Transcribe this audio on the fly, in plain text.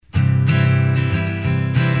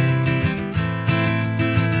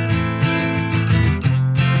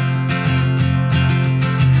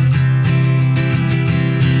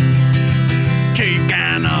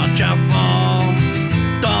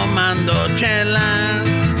chelas,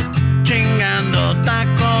 chingando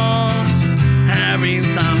tacos, having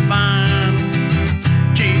some fun.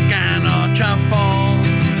 Chicano shuffle,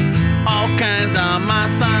 all kinds of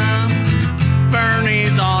masa.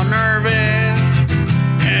 Bernie's all nervous,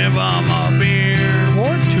 give him a beer.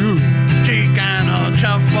 Or two. Chicano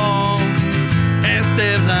shuffle,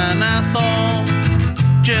 Esteve's an asshole,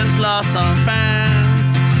 just lost some fans.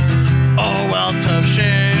 Oh well, tough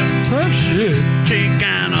shit. Tough shit.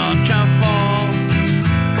 Chicano shuffle,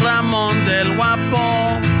 Ramon's el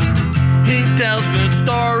guapo, he tells good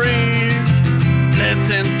stories. Let's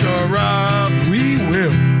interrupt. We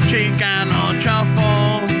will. Chicano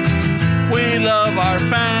shuffle, we love our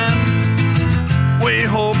fan. We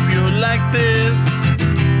hope you like this.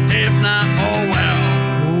 If not, oh well.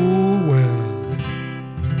 Oh, well.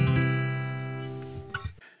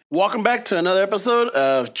 Welcome back to another episode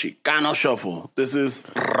of Chicano Shuffle. This is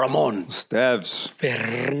Ramon. Stabs.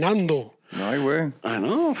 Fernando. No hay way. I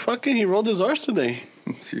know, fucking, he rolled his R's today.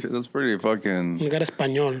 That's pretty fucking... You got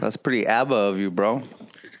español. That's pretty ABBA of you, bro.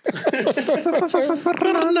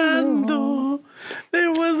 Fernando,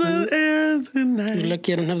 there was an air You're tonight.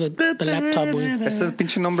 lucky I don't have the laptop, güey. Ese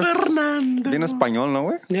pinche nombre es Fernando. bien español, ¿no,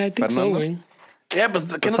 güey? Yeah, I think so, Fernando. güey. Yeah, but que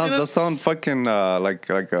That no, sounds, tiene, that sounds fucking like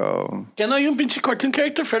que no hay un pinche cartoon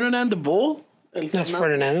character, Fernando the Bull. El That's Fernando.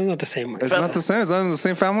 Ferdinand. That's not the same, güey. it's not the same. It's not in the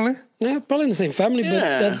same family. Yeah, probably in the same family,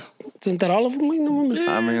 Yeah. but isn't that all of them, güey? No mames.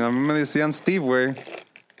 I mean, a mí me decían Steve, güey.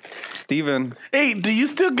 Steven. Hey, do you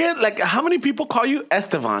still get, like, how many people call you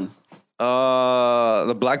Estevan?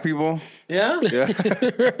 The black people. Yeah?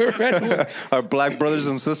 Yeah. Our black brothers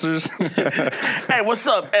and sisters. Hey, what's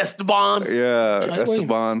up, Esteban? Yeah, Like,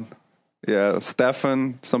 Esteban. Yeah,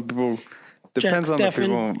 Stefan. Some people depends Jack on Stephan.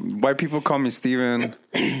 the people. White people call me Steven.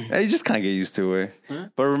 Hey, you just kind of get used to it.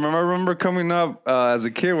 But I remember coming up as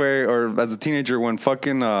a kid, or as a teenager, when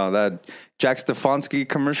fucking that Jack Stefanski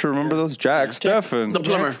commercial. Remember those? Jack Stephan. The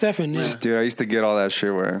plumber. Jack Stephan, yeah. Dude, I used to get all that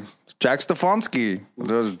shit where Jack Stefanski.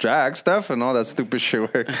 There's Jack Stephan, all that stupid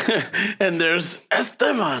shit where. And there's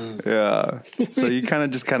Esteban. Yeah. So you kind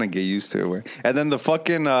of get used to it. And then the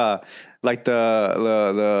fucking like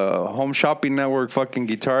the home shopping network fucking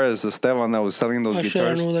guitarist Esteban that was selling those Oh, shit,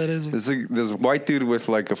 I guitars. know who that is. This white dude with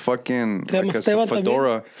like a fucking Se llama like a Esteban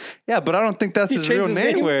fedora. Yeah, but I don't think that's He his changed real his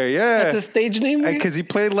name. name? Way, yeah, That's his stage name, güey? because he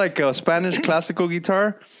played like a Spanish classical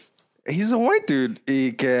guitar. He's a white dude.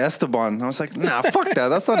 Y que Esteban. I was like, nah, fuck that.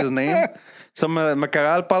 That's not his name. So me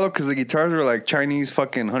cagaba el palo because the guitars were like Chinese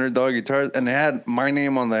fucking $100 guitars, and they had my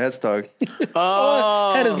name on the headstock.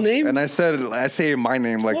 Oh, had his name? And I say my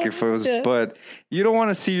name like if it was, Yeah. but you don't want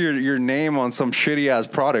to see your name on some shitty ass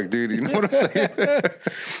product, dude. You know what I'm saying?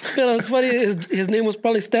 Yeah, that's funny. His name was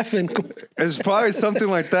probably Stefan. It's probably something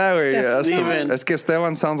like that. Where, yeah, Steven. es que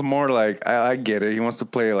Esteban sounds more like I get it. He wants to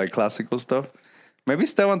play like classical stuff. Maybe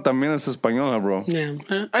Esteban también es español, bro.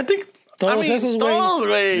 Yeah. I think. Todos esos, güey. todos,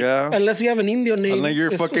 güey. Yeah. Unless you have an Indio name. And then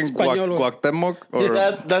you're es fucking español, güey. Cuauhtémoc or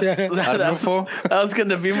Arnulfo. That was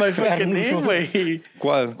gonna be my fucking name, güey.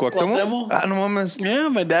 ¿Cuál? Cuauhtémoc. ¿Cuauhtémoc? Ah, no mames. Yeah,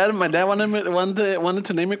 my dad wanted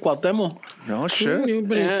to name it Cuauhtémoc. No shit. You've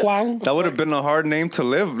been Yeah. Cuau. That would have been a hard name to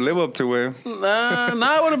live up to, way. Nah,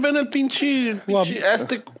 it would have been a pinche Well-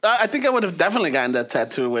 Elastic. I think I would have definitely gotten that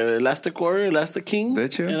tattoo with Elastic Warrior, Elastic King.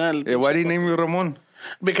 Did you? And Yeah, why do you name you Ramon?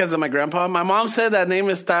 Because of my grandpa. My mom said that name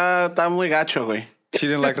está muy gacho, güey. She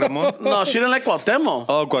didn't like Ramon? No, she didn't like Cuauhtémoc.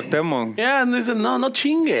 Oh, Cuauhtémoc. Yeah, and they said, no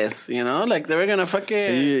chingues, you know? Like, they were gonna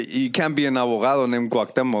fucking... You can't be an abogado named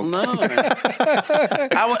Cuauhtémoc. No.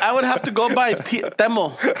 I would have to go by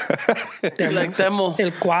Temo. Like Temo.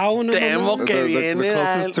 El Cuau, no, Temo no, que The viene.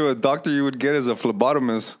 closest to a doctor you would get is a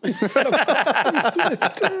phlebotomist.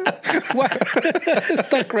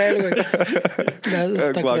 Está cruel, güey.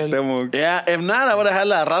 Está cruel. Cuauhtémoc. Yeah, if not, I would have had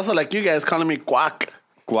la raza like you guys calling me Quack.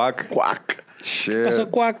 Quack. Quack. Shit. Pasó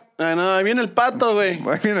Cuac. I know, ahí viene el pato, güey.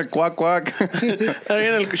 I mean, a quack quack.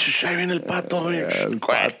 Ahí viene el pato, güey. El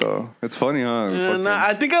Quack. pato. It's funny, huh? Yeah, Fucking- no,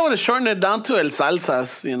 I think I would have shortened it down to El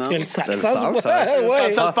Salsas, you know? El salsas. salsas,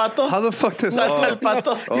 güey. Salsa al pato. How the fuck does Salsa al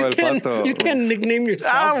pato. Oh, You el can't, pato. you can't nickname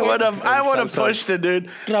yourself. I güey. would have Salsa. pushed it, dude.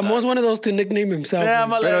 Ramon's one of those to nickname himself. Yeah, güey.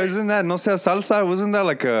 my Pero like, isn't that no sea salsa? Wasn't that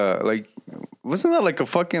like a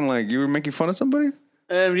fucking like you were making fun of somebody?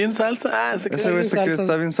 bien salsa. Ah, ese Ese que- güey se que salsas.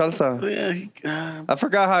 está bien salsa. Yeah, I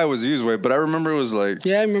forgot how it was used, way, but I remember it was like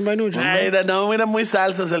Yeah, I remember. I know what you're Ay, saying. no, mira muy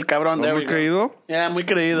salsas el cabrón. There muy we go. creído. Yeah, muy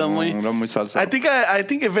creído, muy. Era muy salsa. I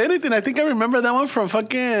think if anything, I think I remember that one from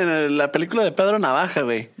fucking la película de Pedro Navaja,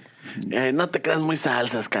 güey. No te creas muy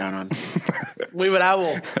salsas, cabrón. Muy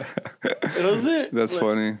bravo. Was it? That's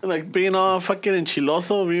funny. Like being all fucking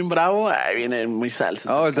enchiloso, being bravo. Ay, viene muy salsa.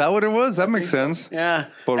 Oh, is that what it was? That makes sense. Yeah.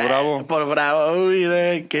 Por bravo. Por bravo.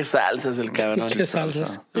 Uy, qué salsas el cabrón. Qué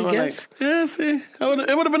salsas. I I'm guess. like, yeah, see.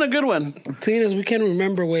 It would have been a good one. Seeing as we can't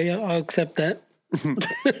remember, way, I'll accept that.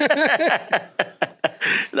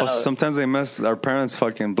 Well, sometimes they mess our parents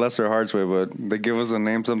fucking bless their hearts with, but they give us a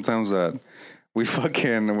name sometimes that we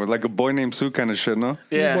fucking we're like a boy named Sue kind of shit, no?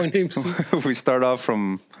 Yeah. Boy named Sue. We start off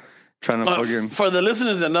from trying to fucking. For the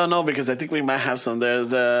listeners that don't know, because I think we might have some.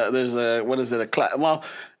 There's a what is it?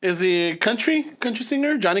 Is the country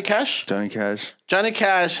singer Johnny Cash? Johnny Cash. Johnny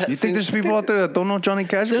Cash. You think there's people out there that don't know Johnny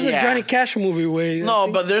Cash? There's Yeah. a Johnny Cash movie way. No,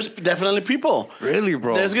 but there's definitely people. Really,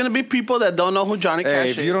 bro? There's gonna be people that don't know who Johnny Cash Hey,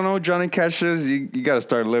 is. if you don't know who Johnny Cash is, you got to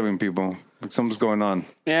start living, people. Like something's going on.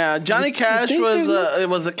 Yeah, Johnny Cash think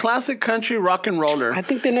was a classic country rock and roller. I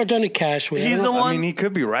think they know Johnny Cash. Way. I He's don't the know. one. I mean, he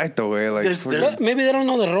could be right though. Way like There's- Maybe they don't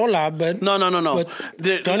know the rolla, but No.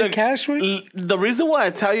 But Johnny Cash, right? The reason why I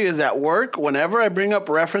tell you is at work, whenever I bring up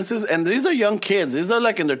references, and these are young kids, these are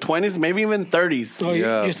like in their 20s, maybe even 30s. Oh,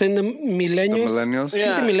 Yeah. you're saying the millennials? The millennials? I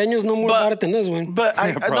think the Yeah. millennials know more But- about it than this one. But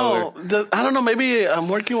I know, probably. I don't know, maybe I'm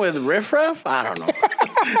working with Riff Raff? I don't know.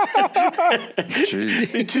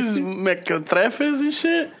 Jeez. Just mequetrefes and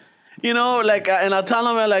shit. You know, like, and I'll tell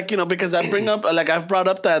them, like, you know, because I bring up, like, I've brought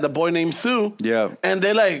up the boy named Sue. Yeah. And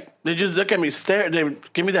they just look at me, stare. They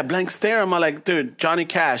give me that blank stare. I'm like, dude, Johnny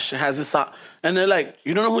Cash has this song. And they're like,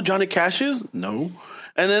 you don't know who Johnny Cash is? No.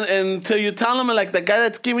 And then until you tell them, like, the guy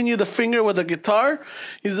that's giving you the finger with the guitar,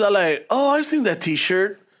 he's like, oh, I've seen that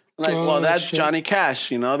T-shirt. Like, Oh, well, that's shit. Johnny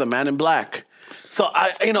Cash, you know, the man in black. So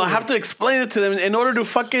I have to explain it to them in order to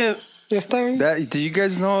fucking. This time? Do you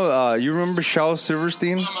guys know? You remember Shel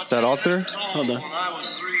Silverstein, that author? Hold on. When I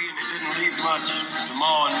was 3 and it didn't leave much to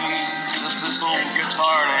Ma and me, just this old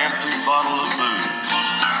guitar and an empty bottle of booze.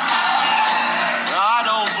 Now, I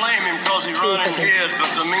don't blame him because he run and hid,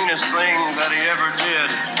 but the meanest thing that he ever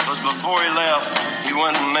did was before he left, he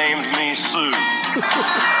went and named me Sue.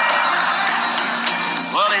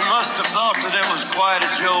 Well, he must have thought that it was quite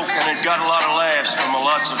a joke, and it got a lot of laughs from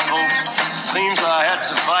lots of folks. Seems I had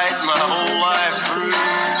to fight my whole life through.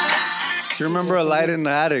 Do you remember A Light in the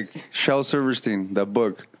Attic? Shel Silverstein, that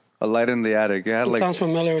book. A Light in the Attic. It had It sounds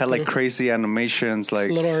familiar, Had like but- crazy animations, like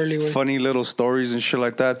a little early one. funny little stories and shit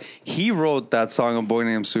like that. He wrote that song, A Boy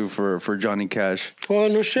Named Sue, for Johnny Cash. Oh,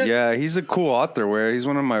 no shit. Yeah, he's a cool author. Where he's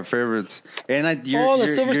one of my favorites. And the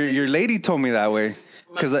Silverstein- your lady told me that way.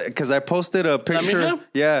 Because I posted a picture. Amiga?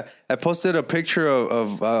 Yeah, I posted a picture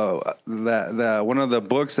of that one of the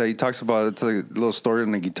books that he talks about. It's a little story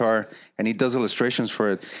on the guitar, and he does illustrations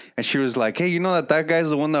for it. And she was like, "Hey, you know that guy's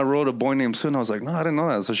the one that wrote A Boy Named Sue?" And I was like, "No, I didn't know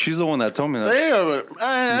that." So she's the one that told me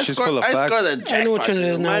that. She's full of facts. I know which one it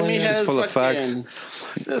is now. She's full of facts.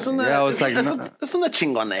 Yeah, I was like, es no. una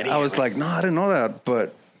chingonería. I was like, "No, I didn't know that,"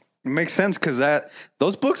 but. It makes sense because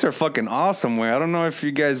those books are fucking awesome. Way I don't know if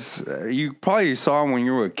you guys you probably saw them when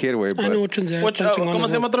you were a kid. Way, I know but which one's there. ¿Cómo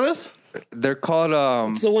se llama otra vez? they're called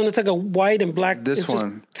It's the one that's like a white and black. this it's just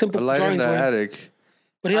one. simple A Light in drawings. the way. Attic.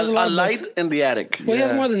 But he has a lot of light books. in the attic. Well, he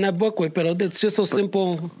has Yeah. more than that book, way, but it's just so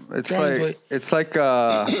simple. It's drawings, like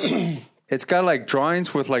way. it's got like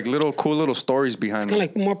drawings with like cool little stories behind Kind it. of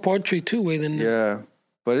like more poetry too, way than Yeah,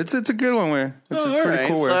 but it's a good one. Way it's Oh, a pretty all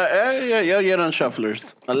cool. right. Way. So, yeah, on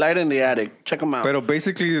Shufflers. A light in the attic. Check them out. But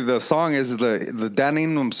basically, the song is the dad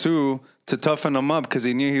named him Sue to toughen him up because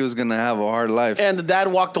he knew he was gonna have a hard life. And the dad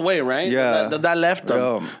walked away, right? Yeah. The dad left him.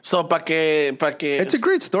 Yeah. So, pa que. It's a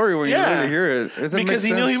great story when you really hear it. It because makes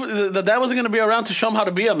he knew sense. the dad wasn't going to be around to show him how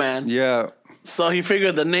to be a man. Yeah, So he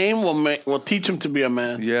figured the name will teach him to be a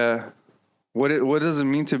man. yeah. What does it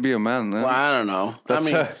mean to be a man? Man? Well, I don't know. That's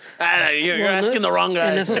I mean, you're Well, asking the wrong guy.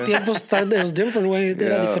 En esos tiempos it was different, way.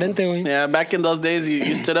 Era Yeah. diferente, way. Yeah, back in those days,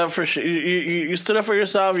 you stood up for you stood up for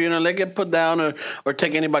yourself. You know, let get put down or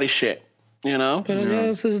take anybody's shit. You know. But yeah,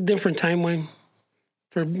 this is a different time, way.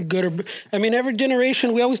 For good or I mean, every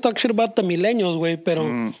generation, we always talk shit about the millennials, way, but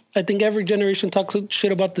I think every generation talks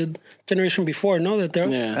shit about the generation before, no? That they're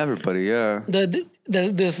Yeah. Everybody, yeah.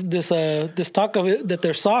 this talk of it that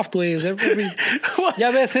they're soft way is every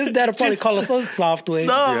yeah, ves his dad will probably call us soft way.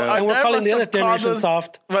 No, Yeah. And we're dad calling the must other have called generation us-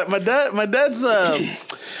 soft. My dad's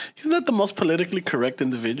he's not the most politically correct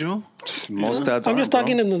individual. Most dads. I'm just are,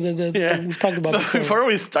 talking bro. in the Yeah, we've talked about But before. before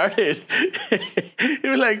we started, he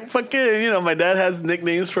was like, "Fucking," you know. My dad has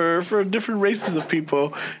nicknames for different races of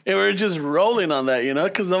people, and we're just rolling on that, you know.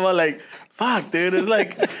 Because I'm like, "Fuck, dude," it's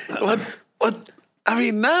like, what? I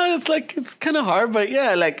mean, now it's like it's kind of hard, but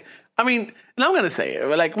yeah, like, I mean, And I'm gonna say it.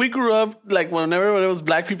 Like we grew up, like whenever there was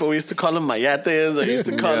black people, we used to call them mayates, or used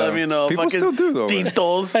to call them, People fucking still do, though.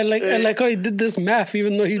 tintos. I like how he did this math,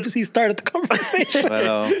 even though he started the conversation. I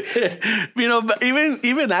know. But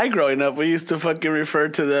even I growing up, we used to fucking refer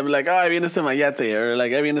to them like, oh, ahí viene ese mayate, or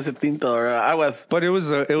like, ahí viene ese tinto, or I was. But it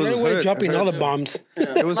was We're dropping all the bombs.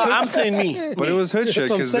 It was No, hood. I'm saying me. But it was hood shit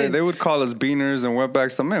what I'm because saying. they would call us beaners and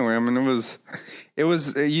wetbacks también, güey. I mean, it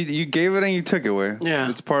was you gave it and you took it, way. Yeah.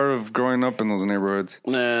 It's part of growing up in those neighborhoods.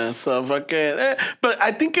 Yeah, so fucking. But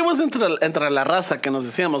I think it was entre la raza que nos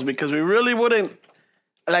decíamos, because we really wouldn't.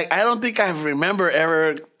 Like, I don't think I remember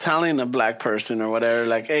ever telling a black person or whatever,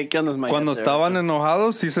 like, hey, ¿qué onda es mayate? Cuando estaban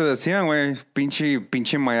enojados, sí se decían, güey,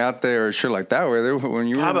 pinche mayate or shit like that, güey. When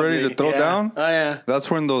you were ready to throw down, Oh, yeah. that's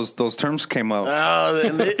when those terms came up. Oh,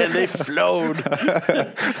 and they flowed.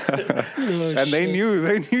 And they knew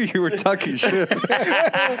you were talking shit.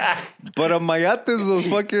 But a mayate is those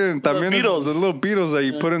fucking también is beetles. the little beetles that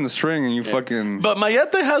you put in the string and you fucking. But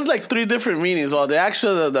mayate has like 3 different meanings. Well, the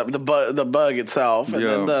actual the bug itself, and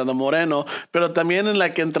Yeah. then the moreno. Pero también in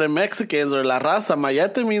like entre Mexicans or la raza,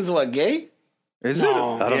 mayate means what, gay? Is No.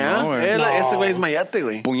 it? I don't Yeah, know, güey. like, ese güey es mayate,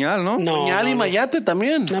 güey. Puñal, no? No. Puñal y mayate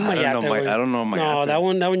también. Not I don't know, mayate, güey. I don't know No, mayate. that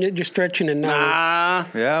one you're stretching it now. Ah,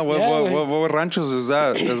 Yeah, what ranchos is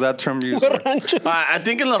that term used? Güey. for? Ranchos. I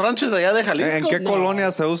think en los ranchos allá de Jalisco. ¿En qué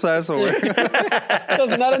colonia se usa eso, güey?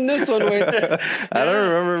 That's not in this one, güey. I don't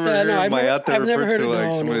remember Yeah, no, hearing mayate I've never referred heard to it, like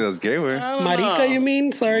no, somebody no. that's gay, güey. Marica, you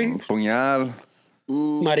mean? Sorry. Puñal,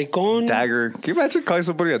 Maricón. dagger. Can you imagine calling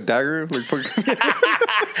somebody a dagger? Like, fucking,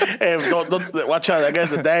 Hey, don't, watch out, that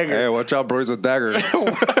guy's a dagger. hey, watch out, bro, he's a dagger.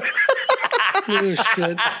 Oh,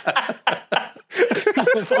 shit.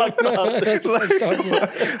 Fucked up.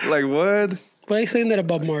 Like, what? Why are you saying that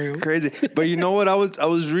about Mario? Crazy. But you know what? I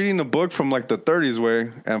was reading a book from like the 30s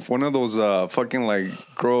way, and one of those fucking like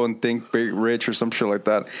grow and think big rich or some shit like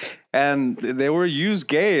that. And they were used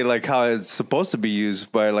gay, like how it's supposed to be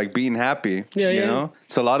used by like being happy. Yeah, you yeah. know?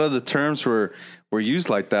 So a lot of the terms were used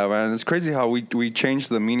like that, man. It's crazy how we changed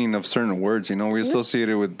the meaning of certain words, you know, we associate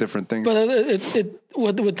it with different things. But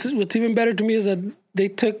what's even better to me is that they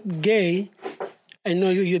took gay, and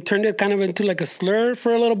you turned it kind of into like a slur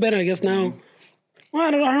for a little bit. And I guess now, well,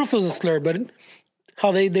 I don't know if it was a slur, but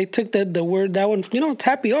how they took the word, that one, it's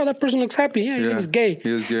happy. Oh, that person looks happy. Yeah, he looks gay.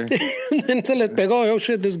 He was gay. And then se les pegó. Oh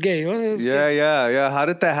shit, this gay. Oh, this gay. Yeah. How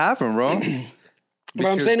did that happen, bro? What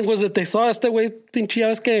I'm saying was that they saw este güey pinche, ya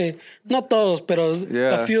ves que not todos, pero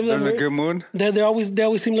Yeah, a few of they're them. in a good mood. They always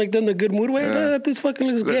seem like they're in the good mood. Way that dude fucking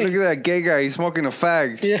looks gay. Look at that gay guy. He's smoking a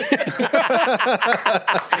fag. Yeah.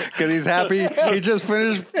 Because he's happy. He just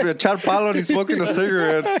finished char palo and he's smoking a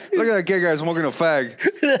cigarette. Look at that gay guy smoking a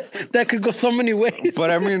fag. That could go so many ways. But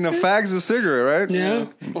I mean, a fag's a cigarette, right? Yeah.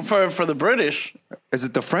 For the British. Is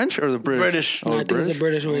it the French or the British? British. No, I think it's a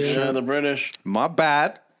British way. Yeah, Yeah. the British. My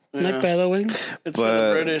bad. Not bad, way. It's for the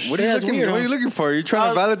But British. what are you Yeah, it's looking? weird, What are huh? you looking for? Are you trying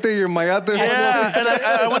to validate your mayate? Yeah, and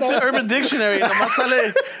I went to Urban Dictionary.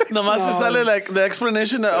 Nomás se sale like the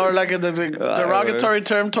explanation or like the derogatory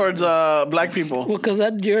term towards black people. Well, because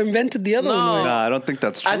you invented the other No. one. Way. Nah, I don't think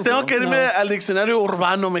that's true. I tengo que bro. irme al diccionario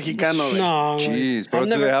urbano mexicano. güey. No. Jeez, bro. I've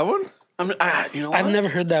Do they have one? You know what? I've never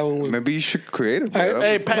heard that one. Way. Maybe you should create it. Alright, Bro.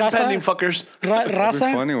 Hey, Raza- pending fuckers. That'd be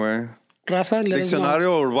Raza, funny, way. Raza, let us know.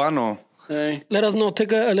 Diccionario urbano. Hey. Let us know.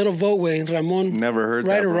 Take a little vote, way, Ramon. Never heard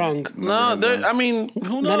that. Right or bro. wrong? No, I mean,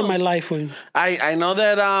 who knows? Not in my life, way. I know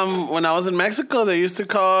that when I was in Mexico, they used to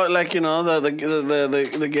call like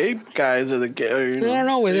the gay guys or the gay. Or, I don't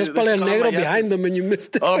know, way. There's they probably a used to call negro them behind mayates. them and you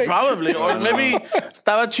missed it. Oh, way. probably. Or maybe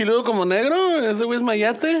estaba chiludo como negro. Ese güey es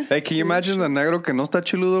mayate. Hey, can you imagine the negro que no está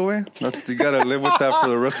chiludo, way? You gotta live with that for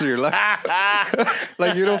the rest of your life.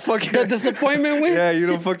 Like you don't fucking. The disappointment, way. Yeah, you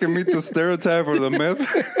don't fucking meet the stereotype or the myth.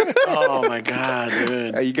 Oh my god,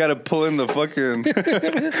 dude. Hey, you gotta pull in the fucking.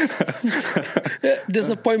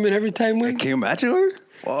 Disappointment every time, way. Can you imagine? Way?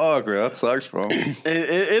 Fuck, bro, that sucks, bro.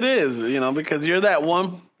 It is, because you're that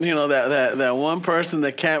one, that one person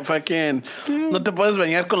that can't fucking, no te puedes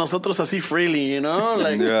bañar con nosotros así freely,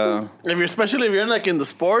 like, Yeah. especially if you're like in the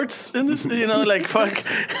sports, like fuck.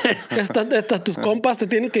 Estas tus compas te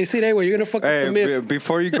tienen que decir, hey, güey, you're gonna fuck up the Hey, myth.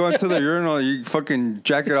 before you go into the urinal, you fucking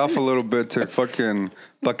jack it off a little bit to fucking.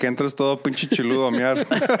 Pa' que entres todo pinche chiludo a miar.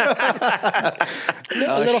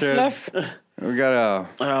 A little fluff. We gotta.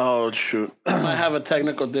 Oh shoot, I might have a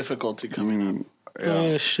technical difficulty coming up.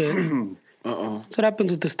 Oh, shit. That's what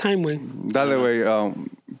happens with this time, way. Dale, way.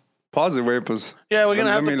 Pause it, way, pues. Yeah, we're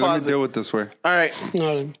gonna have to Let pause me it. deal with this way. All right,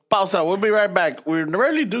 No, pausa. We'll be right back. We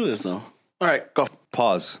rarely do this though. All right, go.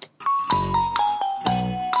 Pause.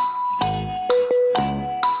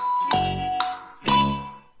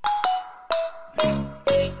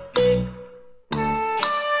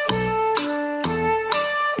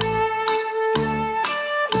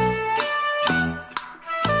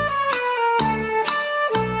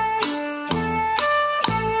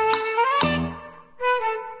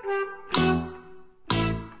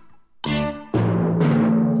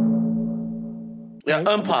 Yeah,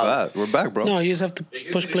 unpause. We're back, bro. No, you just have to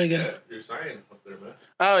push play again. You're signing up there, man.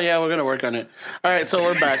 Oh, yeah, we're going to work on it. All right, so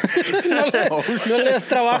we're back. No le das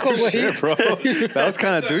trabajo, güey. Shit, bro. That was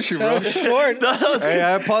kind of douchey, bro. That was short. Hey,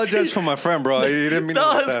 I apologize for my friend, bro. He didn't mean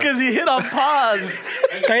No, it it's like that. because he hit on pause.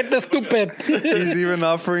 Cállate, stupid. He's even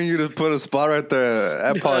offering you to put a spot right there. I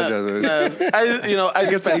apologize. I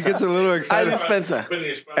He gets a little I excited. dispensa.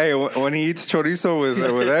 Finish. Hey, when he eats chorizo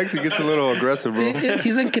with eggs, he gets a little aggressive, bro.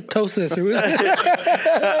 He's in ketosis.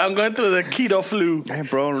 I'm going through the keto flu. Hey,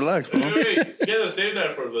 bro, relax, bro. Wait, you gotta save that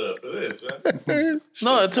for this, man.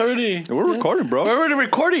 No, it's already... We're recording, We're bro. already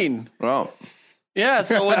recording. Wow. Yeah,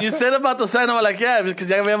 so when you said about the sign, I'm like, yeah, because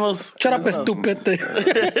ya habíamos... Shut up, stupid.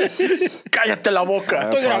 Cállate la boca.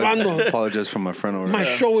 Estoy grabando. Apologize for my friend over My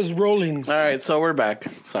there. show is rolling. All right, so we're back.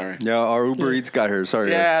 Sorry. Yeah, our Uber Eats got here.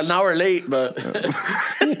 Sorry. Yeah, now we're late, but...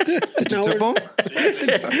 Did you tip him?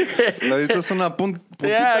 Le diste una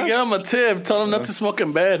Yeah, I gave him a tip. Told him not to smoke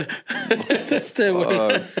in bed. That's the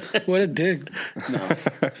way. What a dig.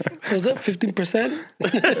 Was that 15%?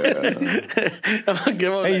 I'm gonna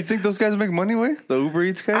give him Hey, you think those guys make money, way? The Uber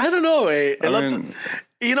Eats guys? I don't know, eh. I mean,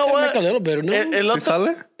 You know what? Make a little bit, no? El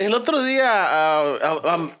sale? otro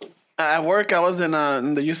día, at work, I was in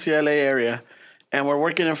the UCLA area, and we're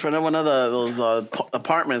working in front of one of those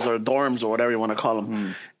apartments or dorms or whatever you want to call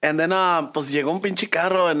them. And then, pues llegó un pinche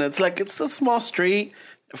carro, and it's a small street,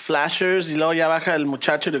 flashers, y luego ya baja el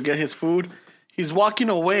muchacho to get his food. He's walking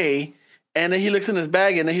away, and then he looks in his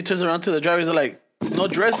bag, and then he turns around to the driver. He's like, "No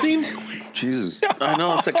dressing." Jesus. I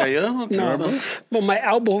know, se cayó. Okay, No, but my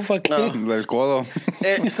elbow fucking. Del codo.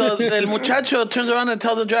 So el muchacho turns around and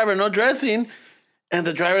tells the driver, "No dressing." And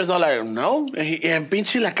the driver's all like, "No." And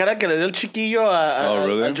pinche la cara que le dio el chiquillo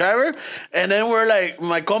really? al driver. And then we're like,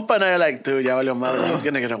 my compa and I are like, dude, ya valió madre. He's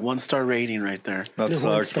going to get a 1-star rating right there. That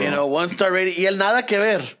sucks, bro. 1-star rating. Y el nada que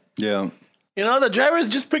ver. Yeah. The driver's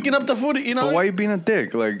just picking up the food, But why are you being a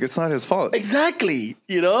dick? Like, it's not his fault. Exactly.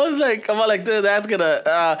 It's like, I'm like, dude, that's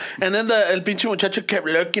gonna... and then el pinche muchacho kept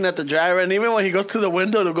looking at the driver. And even when he goes to the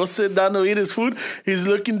window to go sit down to eat his food, he's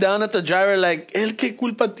looking down at the driver like, ¿él qué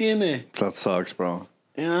culpa tiene? That sucks, bro.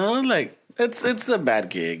 Like, it's a bad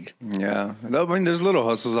gig. Yeah. I mean, there's little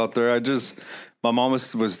hustles out there. My mom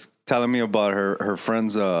was telling me about her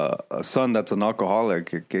friend's son that's an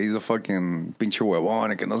alcoholic. Que he's a fucking pinche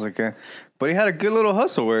huevón. Que no sé qué. But he had a good little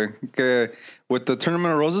hustle, güey. Que with the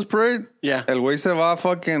Tournament of Roses parade, Yeah. el güey se va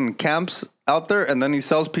fucking camps out there and then he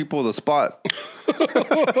sells people the spot.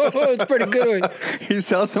 It's pretty good one. He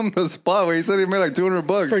sells them the spot where he said he made like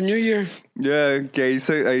 $200. For New Year. Yeah, que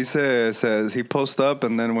says he posts up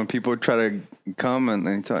and then when people try to come and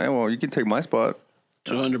he tell, hey, well, you can take my spot.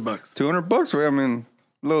 $200. $200, güey. I mean,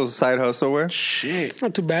 little side hustle, güey. Shit. It's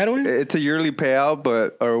not too bad, one. It's a yearly payout,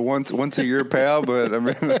 or once a year payout, but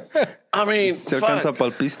I mean, se alcanza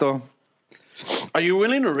pa'l pisto. Are you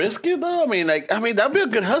willing to risk it though? I mean, that'd be a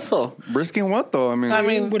good hustle. Risking what though? I mean,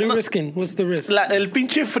 What are you risking? What's the risk? El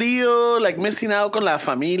pinche frío, like missing out con la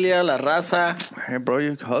familia, la raza. hey, bro,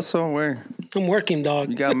 you hustle, güey. I'm working, dog.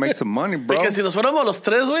 You gotta make some money, bro. Because si nos fuéramos los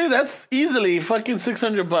tres, güey, that's easily fucking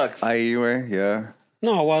 $600. Ahí, güey, yeah.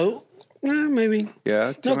 No, well, maybe.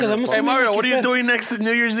 Yeah. No, 'cause I'm $200. Hey, Mario, like what you are you said. doing next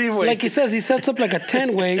New Year's Eve, güey? Like he says, he sets up like a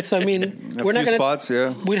 10-way. So, I mean, A we're not few going to. spots,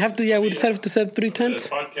 yeah. We'd have to, we just have to set 3 This tents.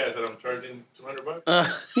 podcast that I'm charging $200.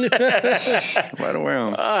 Right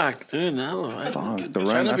away. Fuck, dude, no. Fuck, the trying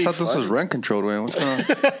rent. to I be thought this was fun. rent controlled, man. What's going on?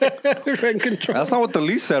 Rent control. That's not what the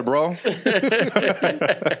lease said, bro.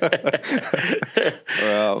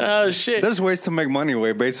 Well, Oh, shit. there's ways to make money,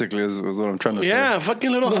 way basically is what I'm trying to say. Yeah,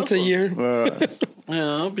 fucking little Once a hustles. year.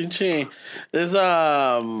 Pinche. Es,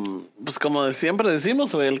 pues como siempre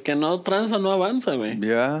decimos, güey, el que no tranza no avanza, güey.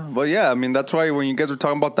 Yeah, well, yeah. I mean, that's why when you guys were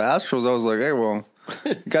talking about the Astros, I was like, hey, well,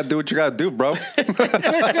 you gotta do what you gotta do, bro. Fuck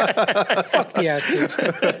the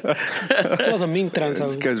Astros. That was a mean tranza.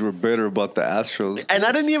 These guys were bitter about the Astros. And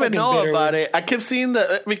I didn't even Fucking know bitter, about güey. it. I kept seeing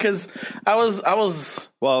because I was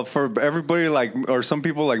Well, for everybody or some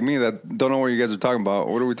people like me that don't know what you guys are talking about,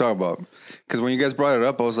 what are we talking about? Because when you guys brought it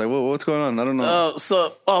up, I was like, well, what's going on? I don't know.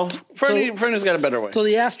 Fernie's got a better way. So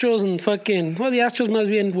the Astros and fucking the Astros más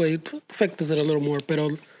bien affects it a little more, pero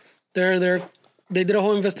they did a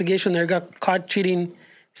whole investigation. They got caught cheating,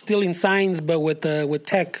 stealing signs, but with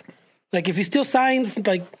tech. Like if you steal signs,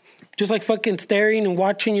 like just like fucking staring and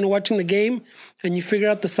watching the game, and you figure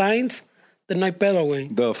out the signs, The night pedo way.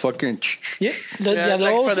 The fucking. Yeah, the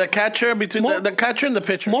like old, for the catcher, between the catcher and the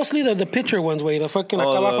pitcher. mostly the pitcher ones way. The fucking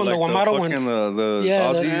acá abajo, the Guamaro ones. The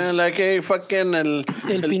Yeah, Aussies. Yeah, like a fucking El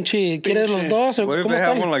pinche, ¿quieres los dos? What if ¿Cómo they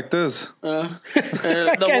have están? one like this? the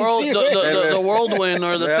can't world, see it. the whirlwind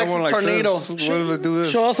or the They have Texas one like tornado. this. What if they do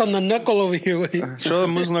this? Show us on the knuckle over here, way. Show the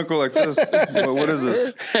moose knuckle like this. What is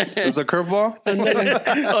this? It's a curveball?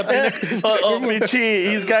 Pichi,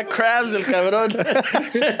 he's got crabs, el cabrón.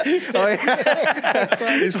 Oh,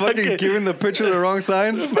 yeah. He's fucking giving the pitcher the wrong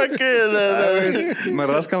signs. Fucking Me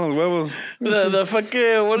rascan los huevos. the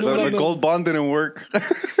fucking what The gold bond didn't work.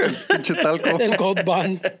 Pinche talco. El gold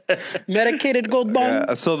bond. Medicated gold bond.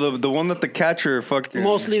 Yeah, so the one that the catcher fucking.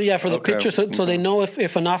 Mostly, yeah, for the Okay. pitcher, so they know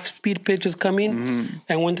if an off-speed pitch is coming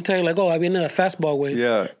and when to tell you, like, oh, I viene a fastball way.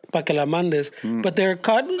 Yeah. Pa que la mandes. But they're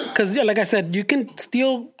caught, because, like I said, you can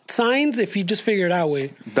steal signs if you just figure it out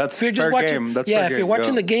way. That's if you're just fair watching, game. That's yeah, fair if you're game,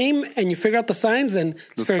 watching yeah. the game and you figure out the signs, then it's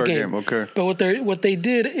That's fair fair game. game, okay. But what they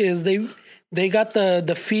did is they got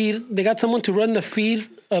the feed, they got someone to run the feed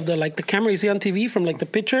of the camera you see on TV from like the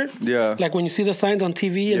pitcher. Yeah. Like when you see the signs on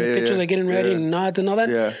TV and the pitchers are getting ready and nods and all that.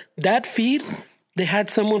 Yeah. That feed, they had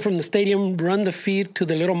someone from the stadium run the feed to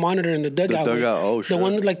the little monitor in the dugout. The dugout, oh, The shit.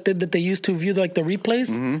 one that they used to view the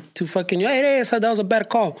replays to fucking, hey, so that was a bad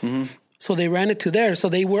call. So they ran it to there. So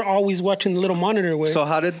they were always watching the little monitor way. So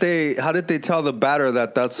how did they tell the batter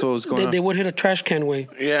that that's what was going on? They would hit a trash can way.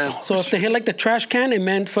 Yeah. So if they hit like the trash can, it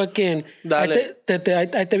meant fucking. Dale.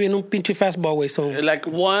 Ahí te viene un pinche fastball way. So Like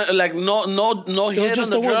one, like no hit on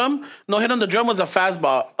just the the one. drum. No hit on the drum was a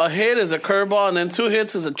fastball. A hit is a curveball, and then 2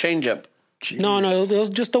 hits is a changeup. no, it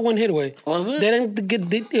was just a one hit way. Was it? They didn't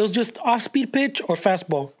get. It was just off speed pitch or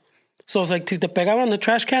fastball. So it's like si te pegaba on the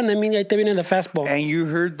trash can, then mean ahí te viene the fastball. And you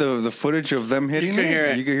heard the footage of them hitting could it? hear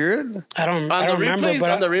it. You could hear it? I don't the remember, replays- but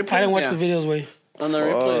on the I replays, didn't watch yeah. the videos way. On the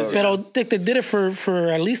replays, But I think they did it for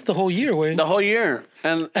at least the whole year way. the whole year,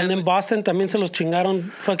 and And then Boston también se los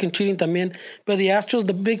chingaron, fucking cheating también. But the Astros,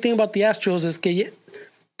 the big thing about the Astros is que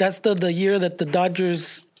that's the year that the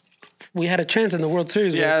Dodgers, we had a chance in the World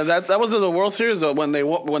Series. yeah, that was in the World Series though when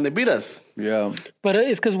they beat us. Yeah. But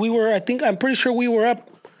it's because I'm pretty sure we were up,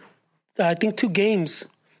 I think 2 games.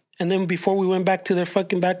 And then before we went back to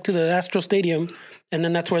the Astro Stadium, and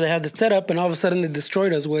then that's where they had it set up, and all of a sudden they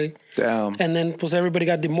destroyed us way. Damn. And then pues everybody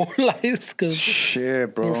got demoralized because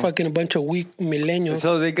Shit, bro. we're fucking a bunch of weak millennials.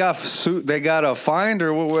 So they got a fined,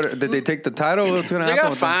 or what did they take the title? What's gonna They happen? got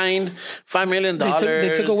with them? fined $5 million.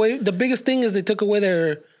 They took away the biggest thing is they took away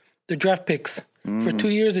their draft picks for 2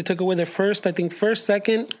 years. They took away their first and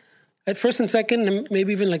second, and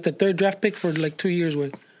maybe even like the third draft pick for like 2 years.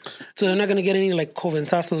 Way, so they're not gonna get any like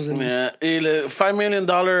covensazos. And Yeah, $5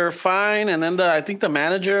 million fine, and then I think the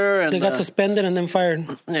manager and they got suspended and then fired.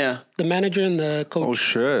 yeah. The manager and the coach. Oh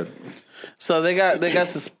shit. So they got they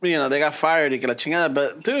got fired. Y que la chingada.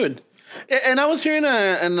 But dude, and I was hearing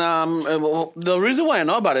the reason why I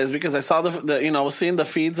know about it is because I saw I was seeing the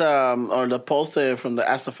feeds or the post from the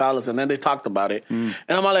Astrophalis, and then they talked about it, and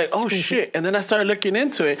I'm all like, oh shit, and then I started looking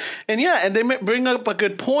into it, and they bring up a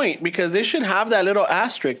good point because they should have that little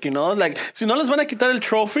asterisk, like si no les van a quitar el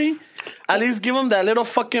trophy, at least give them that little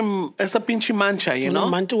fucking esa pinche mancha,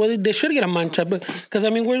 Mancha, well, they should get a mancha, but because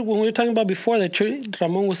when we were talking about before that,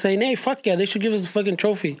 Ramon was saying, "Hey, fuck yeah, they should give us the fucking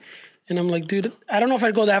trophy." And I'm like, dude, I don't know if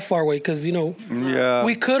I'd go that far away because Yeah.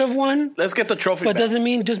 we could have won, Let's get the trophy. but back. doesn't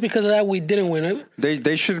mean just because of that we didn't win it.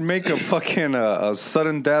 They should make a fucking a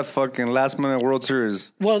sudden death fucking last minute World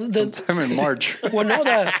Series Well, sometime in March. well, no,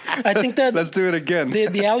 I think that Let's do it again.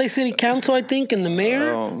 the LA City Council, I think, and the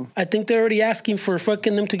mayor, Oh. I think they're already asking for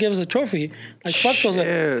fucking them to give us a trophy. Like, fuck those.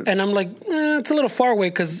 Shit. And I'm like, it's a little far away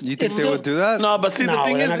because You think they would do that? No, but see, the No,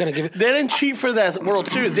 thing they're is, not gonna give it- they didn't cheat for that World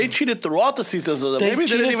Series. They cheated throughout the season, so They maybe they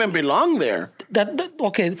didn't cheated- even belong there.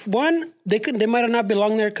 Okay, one, they might have not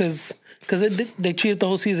belonged there because they cheated the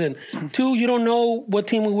whole season. 2, you don't know what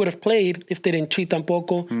team we would have played if they didn't cheat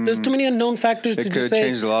tampoco. There's too many unknown factors They to could've just say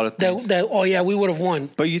changed a lot of things. that oh yeah, we would have won.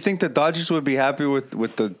 But you think the Dodgers would be happy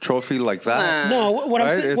with the trophy like that? No, what I'm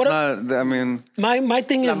Right? saying, It's not. I mean, my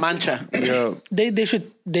thing La is mancha. yeah.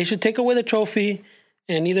 they should take away the trophy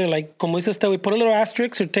and either like como dice este, we put a little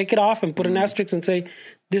asterisk or take it off and put an asterisk and say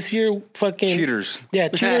this year fucking Cheaters. Yeah,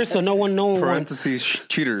 cheaters. So no one won. Parentheses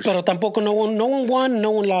cheaters. Pero tampoco no one won,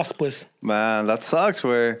 no one lost. Pues Man, that sucks,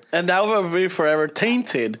 way. And that will be forever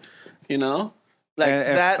tainted, Like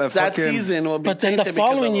And that fucking- season will be but then tainted the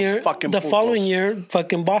following because of year, those fucking the putos. following year,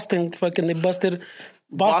 fucking Boston, fucking they busted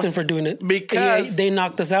Boston for doing it. Because- they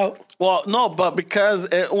knocked us out. Well, no, but because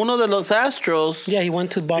uno de los Astros, Yeah, he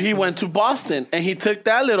went to Boston. he went to Boston and he took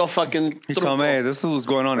that little fucking. He told me, hey, this is what's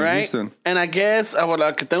going on in Right? Houston. And I guess lo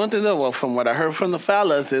que tengo entendido, well, from what I heard from the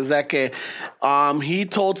fellas, is that que he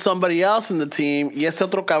told somebody else in the team, y ese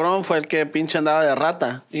otro cabrón fue el que pinche andaba de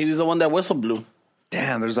rata. He's the one that whistle blew.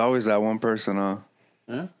 Damn, there's always that one person, huh?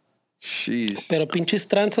 Yeah. Jeez. Pero pinches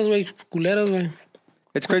tranzas, güey, culeros, güey.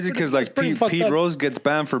 It's crazy because like pretty fucked Pete up. Rose gets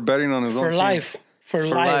banned for betting on his own For team. life. For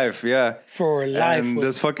For life. life, yeah. For life. And güey.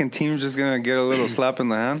 this fucking team's just gonna get a little slap in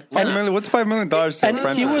the hand. $5 million. What's $5 million to a And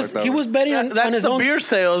franchise like that? he was betting on That's his the own. beer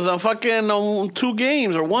sales on fucking 2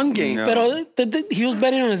 games or 1 game. Yeah. Pero he was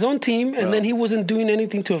betting on his own team, and then he wasn't doing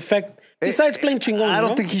anything to affect. Besides playing chingón, I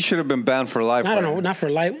don't ¿no? think he should have been banned for life. I don't know, güey. not for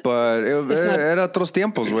life. But It's not- era otros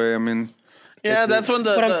tiempos, güey. I mean, Yeah, that's when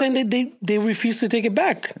But I'm saying they refused to take it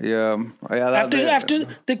back. yeah. After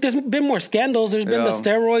there's been more scandals. There's been the Yeah.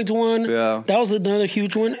 steroids one. Yeah. That was another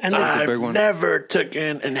huge one, and a big one. never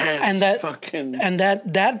taken enhanced and that fucking. and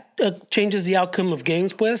that changes the outcome of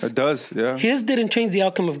games. Pues It does, yeah. his didn't change the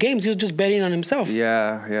outcome of games. He was just betting on himself.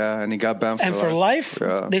 Yeah, and he got banned for And for life,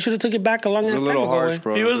 Yeah. they should have took it back a long It's ass a time little ago. harsh, eh?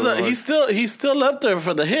 bro. he It's was a little harsh. he's still up there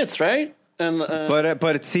for the hits, right? And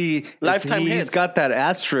But see, Lifetime he's hits. got that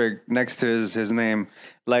asterisk next to his name.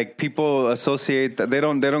 Like people associate that they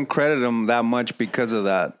don't credit him that much because of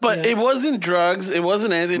that. but it wasn't drugs. It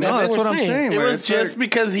wasn't anything. No, that's what what we're I'm saying. saying. It man. was It's just like-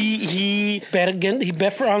 because he Bet again. He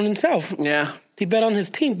bet on himself. yeah. He bet on his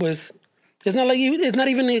team. Was it's not like it's not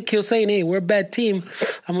even like he'll saying, "Hey, we're a bad team.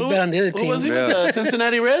 I'm gonna bet on the other Who team." was he Yeah. with the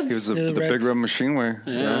Cincinnati Reds? He was Yeah, the the big Reds. red machine way.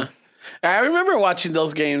 yeah. I remember watching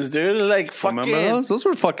those games, dude. Like fucking. Remember those? Those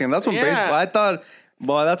were fucking. That's when Yeah. baseball. I thought.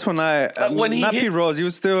 Well, that's when when he not hit- Pete Rose. He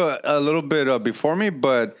was still a little bit before me,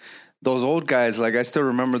 but those old guys, like I still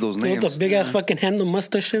remember those With names. the big ass fucking handle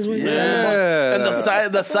mustaches. yeah. And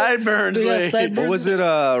the sideburns. Big ass way. sideburns. What was it?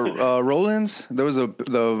 Rollins. There was a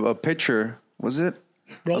pitcher. Was it?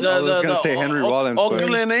 Bro, I was gonna say Henry Rollins, but-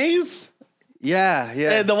 Oakland A's. Yeah.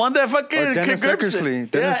 Hey, the one that fucking Or Dennis Eckersley.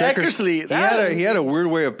 Eckersley. Dennis yeah, Eckersley. Eckersley. He had a weird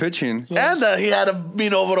way of pitching. and he had a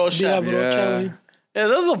Binobo shot. bro, Yeah. Charlie. Yeah,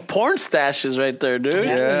 those are porn stashes right there, dude.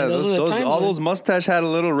 Yeah, those are the those times, all man. those mustache had a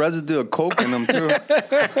little residue of coke in them too.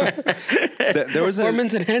 There was a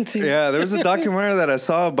Performance enhancing. yeah, there was a documentary that I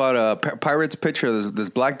saw about a Pirates pitcher, this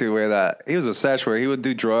black dude way that he was a sesh where he would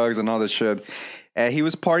do drugs and all this shit. And he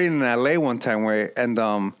was partying in LA one time way, and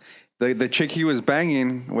the chick he was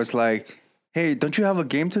banging was like, "Hey, don't you have a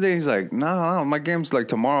game today?" He's like, "No, my game's like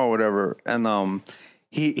tomorrow or whatever." And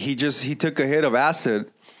he took a hit of acid.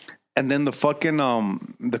 And then the fucking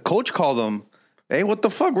the coach called him. Hey, what the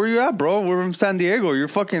fuck? Where you at, bro? We're from San Diego. You're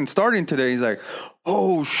fucking starting today. He's like,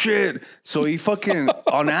 oh shit. So he fucking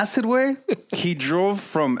on acid way. He drove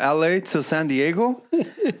from LA to San Diego.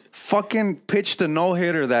 Fucking pitched a no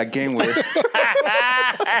hitter that game with.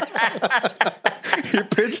 He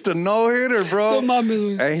pitched a no hitter, bro. No mames,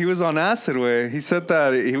 güey. And he was on acid way. He said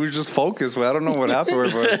that he was just focused. Way. I don't know what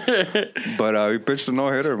happened, but he pitched a no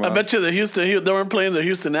hitter, man. I bet you they weren't playing the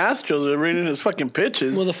Houston Astros. They're reading his fucking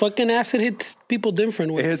pitches. Well, the fucking acid hits people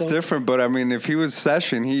different. Way, It's so. different, but I mean, if he was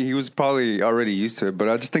session, he was probably already used to it. But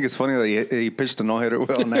I just think it's funny that he pitched a no hitter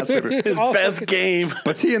well on acid. his best game.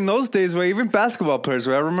 But see, in those days, where even basketball players,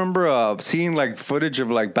 where I remember seeing like footage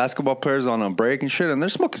of like basketball players on a break and shit, and they're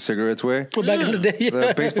smoking cigarettes. Way Well, back in the day, the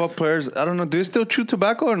yeah. baseball players, I don't know, do they still chew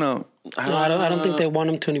tobacco or no? No, I don't think they want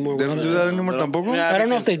them to anymore. They don't do that anymore, tampoco. Yeah. I don't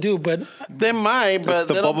know if they do, but They might, but It's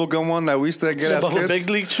the they don't- bubble gum one that we used to get as bubble kids. big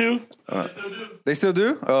league chew. They still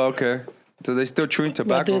do? Oh, okay. So they still chewing I think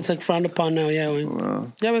tobacco? it's like frowned upon now. Yeah,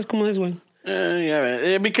 güey. Ya ves cómo es, güey. Yeah,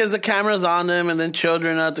 man. Because the camera's on them, and then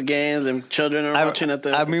children are at the games, and children are watching at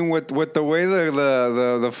the. I mean, with the way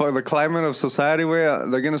the climate of society way,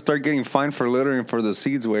 they're gonna start getting fined for littering for the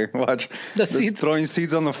seeds way. Watch The They're seeds? throwing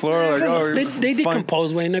seeds on the floor like oh They you're fined.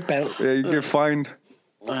 decompose, güey. No hay pedo. Yeah, you get fined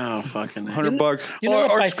oh fucking. $100. You know,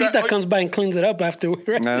 Or the paisita scrap- comes by and cleans it up after,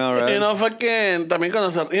 right? I know, right? You know, fucking. También cuando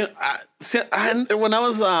when I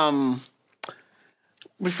was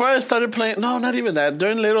before I started playing, no, not even that.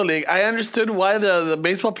 During Little League, I understood why the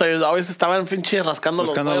baseball players always estaban pinche rascando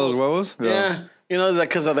Rascando los huevos? Yeah. Yeah. You know,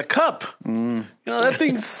 because of the cup. You know, that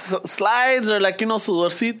thing slides or like, you know,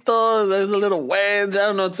 sudorcito, there's a little wedge. I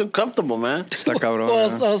don't know. It's uncomfortable, man. Está cabrón.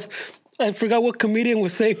 Well, yeah. I forgot what comedian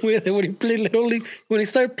was saying with it when he played Little League. When he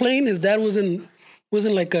started playing, his dad wasn't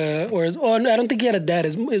like I don't think he had a dad.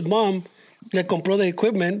 His mom le compró the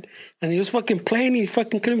equipment, and he was fucking playing. He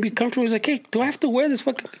fucking couldn't be comfortable. He's like, hey, do I have to wear this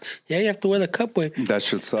fucking? Yeah, you have to wear the cup way. That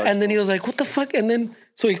shit sucks. And then he was like, what the fuck? And then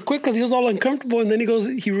So he quit because he was all uncomfortable, and then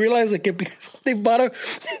he realized like because they bought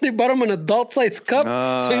him an adult size cup,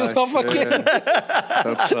 so he was all fucking.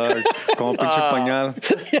 That sucks. Como pinche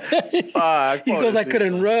pañal. He goes, I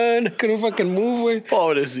couldn't run, I couldn't fucking move. Way.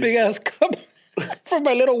 Pobrecito. Big ass cup for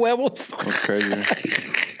my little huevos. That's crazy.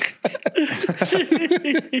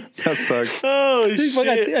 That sucks. Oh, Fuck,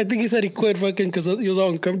 shit. I think he said he quit fucking because he was all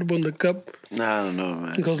uncomfortable in the cup. Nah, I don't know, He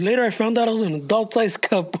man. goes, later I found out it was an adult size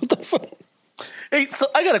cup. What the fuck? Hey, so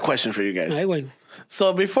I got a question for you guys. Ay, güey.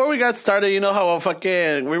 So before we got started, you know how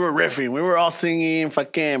fucking we were riffing, we were all singing,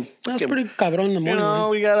 fucking. That's pretty cabrón in the You morning. know,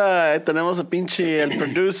 we got tenemos a pinche el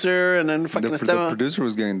producer, and then fucking The Esteban. producer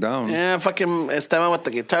was getting down. Yeah, fucking Esteban with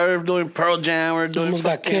the guitar, doing Pearl Jam, we're doing Almost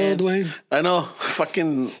got fucking. killed, güey. I know,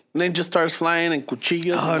 fucking ninja stars flying and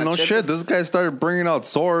cuchillos. Oh, and no machetes. shit. This guy started bringing out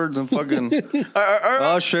swords and fucking.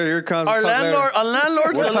 Oh, shit. Here it comes. Our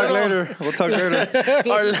landlord's We'll a talk little. later. We'll talk later.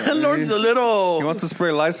 Our landlord's a He little. wants to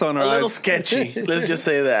spray lice on our A little eyes. sketchy. Let's just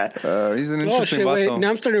say that. He's an Oh interesting shit! Wait, vato. now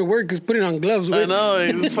I'm starting to work. He's putting on gloves. I Wait. know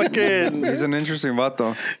he's fucking. He's an interesting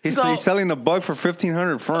vato. He's So- selling a bug for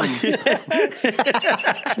 $1,500 firm.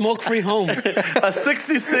 Smoke free home. A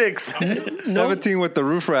 66. 17 with the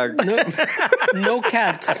roof rack. No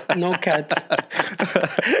cats. No cats.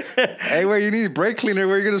 Hey, wait, you need brake cleaner.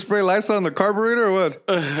 Where you gonna spray lice on the carburetor or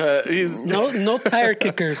what? He's No tire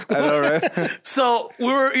kickers. I know, right? so we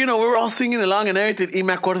were all singing along and everything. Y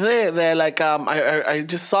me acordé that like I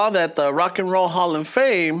just saw that the Rock and Roll Hall of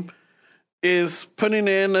Fame is putting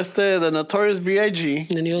in the Notorious B.I.G.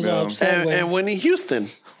 And he was all Yeah. upset. güey. and Winnie Houston.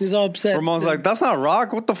 He's all upset. Ramon's like, that's not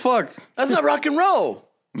rock. What the fuck? That's not rock and roll.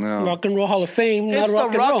 No. Rock and Roll Hall of Fame, not It's the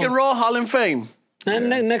rock and roll. Hall of Fame. And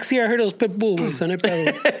next year I heard it was Pitbull. güey, so no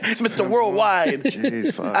pedo. It's Mr. Worldwide.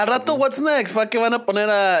 Jeez, fuck. Al rato, what's next? Fucking van a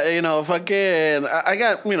poner fucking. I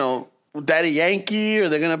got, Daddy Yankee, or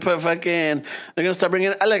they're gonna put fucking. They're gonna start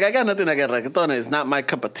bringing. I got nothing against reggaeton. It's not my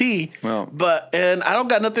cup of tea. No. And I don't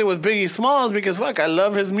got nothing with Biggie Smalls because fuck, I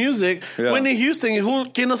love his music. Yeah. Whitney Houston,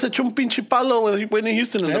 ¿quién no se echó un pinche palo with Whitney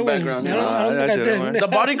Houston in the Ay, güey, background? I don't think I I didn't, did. The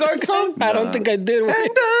Bodyguard song? I don't think I did. güey.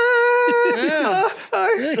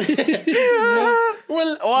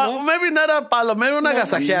 Well, maybe not a palo, maybe una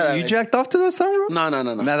gasajeada. You jacked off to that song, bro?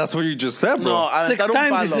 No. Nah, that's what you just said, bro. No, Six aventar un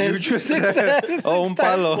times he palo. said. You just Six said, times. oh, un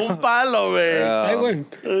palo. Un palo, güey. Ay,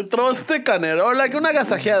 güey. Throw a stick on it. Or like una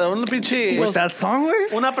gasajeada, un pinche. With that song,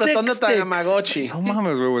 güey? Una apretón de Six sticks. Tamagotchi. No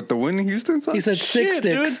mames, güey, with the Whitney Houston song? He said six Shit,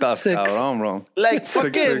 dude. sticks. That's Six. cabrón, bro. Like Six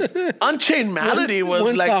fucking sticks. Unchained Melody was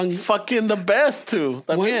one like song. fucking the best too.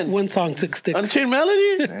 También. One song, six sticks. Unchained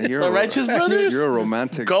Melody? you're The a- Righteous Brothers? You're a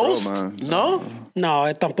romantic Ghost? bro, man. No?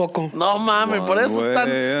 No, tampoco. No mames, por eso One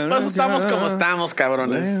way estamos como estamos,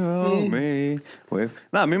 cabrones. Well, me, with.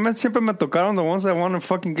 Nah, a mí siempre me tocaron the ones that want to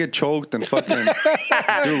fucking get choked and fucking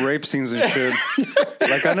do rape scenes and shit.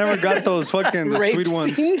 Like, I never got those fucking, the Rape sweet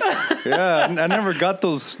ones. scenes? Yeah, I never got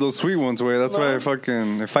those sweet ones, way. That's why I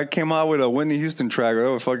fucking, if I came out with a Whitney Houston track, they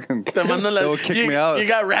would fucking, Te mandan they la- would kick you, me out. You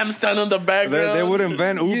got Ramstein on the background. They would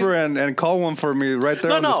invent Uber and call one for me right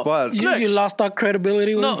there on the no. spot. You lost all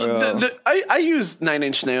credibility. No, güey. I use Nine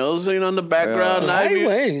Inch Nails, in the background. Yeah. I Ay, use-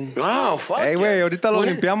 güey. Wow, fuck. Hey, yeah. wait, ahorita lo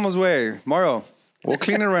limpiamos, way. Mario, we'll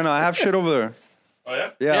clean it right now. I have shit over there. Oh, yeah?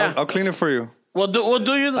 Yeah, Yeah. I'll clean it for you. We'll do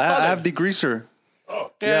you the I solid. have degreaser. Oh,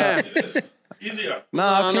 yeah. it's easier. No,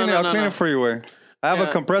 I'll clean it. I'll no, clean no. it for you, way. I have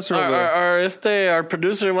a compressor over there. Our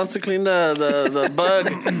producer wants to clean the bug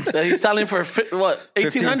that he's selling for what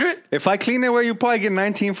 1,800. If I clean it, way, you probably get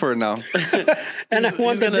 19 for it now. And I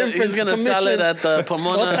want the difference. He's gonna sell it at the Otra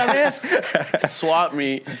Pomona vez. swap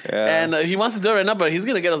meet, and he wants to do it right now, but he's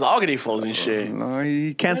gonna get us all foes and shit. No,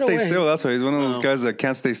 he can't Right stay away. still. That's why he's one of those guys that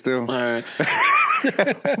can't stay still. All right.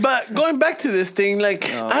 But going back to this thing, like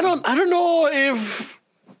I don't know if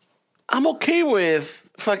I'm okay with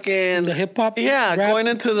fucking The hip hop. Yeah, rap? going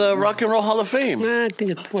into the Rock and Roll Hall of Fame. Nah, I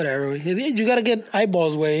think it's whatever. You got to get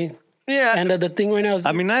eyeballs, way. Yeah, And the thing right now is,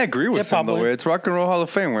 I mean, I agree with Hip-hop, him, the way. way. It's Rock and Roll Hall of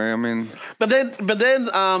Fame, way. I mean, but then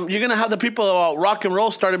you're gonna have the people rock and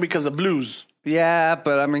roll started because of blues. yeah,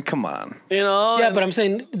 but I mean, come on. yeah, but I'm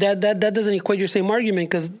saying that doesn't equate your same argument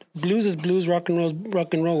because blues is blues, rock and roll,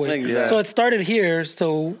 rock and roll way. Exactly. So it started here.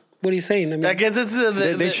 So what are you saying? I mean, I guess it's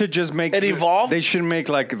They should just make it evolved. They should make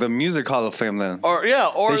like the Music Hall of Fame then. or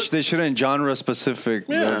They shouldn't genre specific.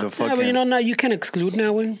 Yeah. The fucking, yeah, but now you can exclude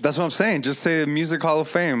now. Way. that's what I'm saying. Just say Music Hall of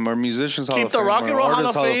Fame or Musicians Hall keep of the Fame. Rock or and Roll Hall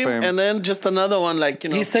Artists of Fame, and then just another one like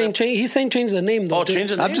He's saying change the name though. Oh,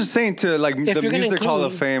 change the name. I'm just saying to like the you're gonna Music Hall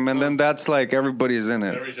of include- Fame, and then that's like everybody's in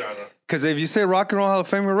it. Every genre. Because if you say Rock and Roll Hall of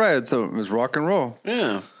Fame, you're right. It's rock and roll.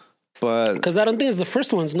 Yeah. But Because I don't think it's the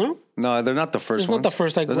first ones. No, No, they're not the first It's not ones. the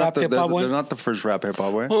first, like, They're rap not the- hip-hop they're, one? they're not the first rap hip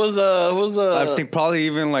hop way. Who was I think probably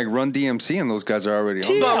even like Run DMC and those guys are already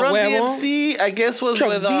on. Yeah, Run huevo. DMC, I guess, was Chuck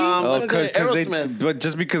with D. what's the name? 'cause Aerosmith. but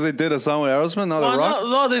just because they did a song with Aerosmith, not Well, the rock.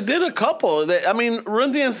 no, they did a couple. I mean,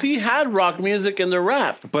 Run DMC had rock music in their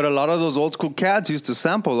rap. But a lot of those old school cats used to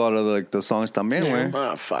sample a lot of like the songs también, Yeah. güey.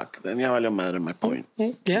 Ah, fuck. Then ya valió madre my point.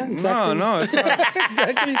 Yeah, exactly. No, it's not.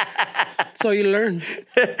 Exactly. So you learn.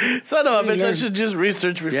 Son of a bitch, I learn. should just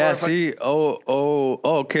research before. Yeah, I fuck- see,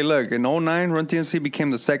 okay, look, in 09, Run DMC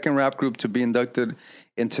became the second rap group to be inducted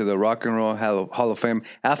into the Rock and Roll Hall of Fame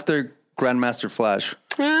after Grandmaster Flash.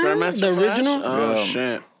 Grandmaster The Flash? original? Oh, Yeah.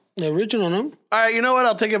 shit. The original, no? All right, you know what?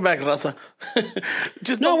 I'll take it back, Raza.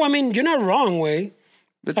 Just No, don't- I mean, you're not wrong, way.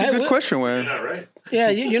 It's a good question, way. Not right. Yeah,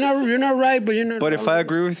 you're not right, but you're not But if wrong. I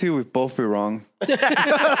agree with you, we'd both be wrong.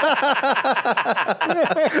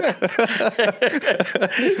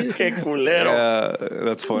 Qué culero.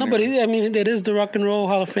 That's funny. No, but I mean, it is the Rock and Roll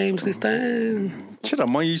Hall of Fame. System. Shit,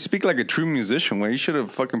 Amon, you speak like a true musician, way. You should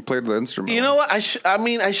have fucking played the instrument. You know what? I should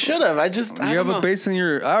have. I just. I You have don't a know. bass in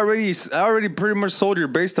your. I already pretty much sold your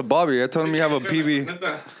bass to Bobby. I told him you have a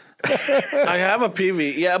PB. I have a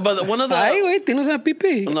PV. Yeah, but one of the. Ay, güey, tienes una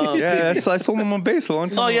pipí. No, Yeah, I sold him a bass a long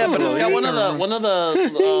time Oh yeah, ago. but it's got one of the.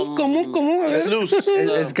 ¿Cómo? It's loose.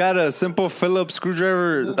 It's got a simple Phillips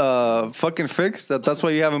screwdriver fucking fix. That's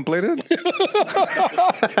why you haven't played it?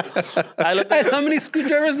 I looked And at, how many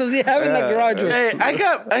screwdrivers does he have in the garage? güey? hey,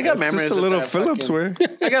 I got memories. Just a with little that Phillips fucking-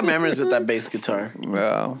 way. I got memories with that bass guitar.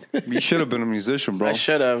 Wow. You should have been a musician, bro. I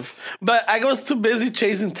should have, but I was too busy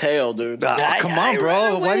chasing tail, dude. Ah, come on,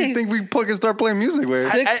 bro. Why do you think we fucking start playing music, way?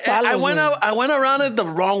 Six I palos, went güey. out. I went around it the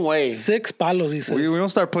wrong way. 6 palos, he says. We don't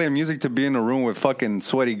start playing music to be in a room with fucking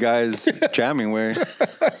sweaty guys jamming, way.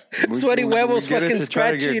 Sweaty huevos get it fucking to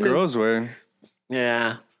try to scratchy. get girls, way.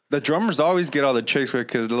 Yeah. The drummers always get all the chicks, way,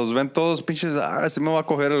 because los ven todos pinches, se me va a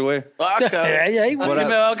coger el güey. Okay. Ay, güey. Así me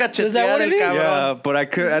va a Is that cachetear what el it is? cabrón. Yeah,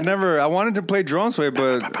 but I wanted to play drums, way,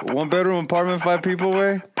 but one bedroom apartment, 5 people,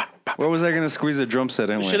 way. Where was I going to squeeze a drum set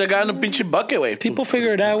in, Should way? have gotten a pinche bucket, way. People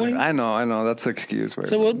figure it out, güey. I know, that's an excuse, way.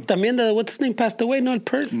 So, well, también, what's his name passed away, no, el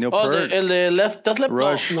Pert. Neil Oh, Peart. el de Death Leppard.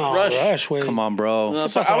 Rush. No, Rush. Rush, güey. Come on, bro. No, ¿Qué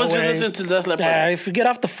sorry, pasó, I was just güey? listening to Death Leppard. If you get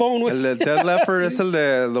off the phone, güey. El de Dead Leopard es el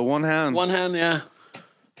de the one hand. One hand, yeah.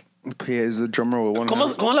 He is the drummer with one ¿Cómo,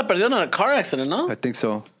 hand. ¿Cómo la perdieron en a car accident, no? I think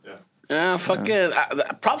so. Yeah, fuck it.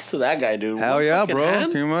 Props to that guy, dude. Hell One yeah, fucking bro.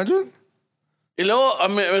 hand. Can you imagine? Y luego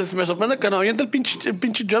me sorprende que no avienta el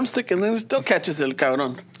pinche drumstick and then still catches el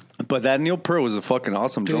cabrón. But that Neil Peart was a fucking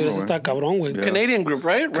awesome Dude, drummer. eso güey. está cabrón, güey. Yeah. Canadian group,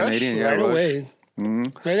 right? Rush? Canadian, yeah. Right Rush. away.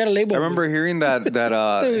 I got a label. I remember hearing that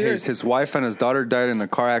Dude, his wife and his daughter died in a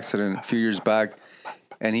car accident a few years back,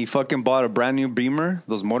 and he fucking bought a brand new Beamer,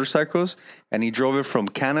 those motorcycles, and he drove it from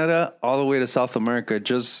Canada all the way to South America,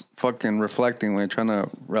 just fucking reflecting when trying to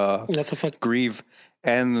That's a fuck. grieve.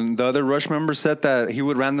 And the other Rush members said that he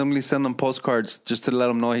would randomly send them postcards just to let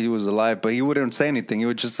them know he was alive, but he wouldn't say anything. He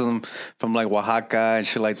would just send them from like Oaxaca and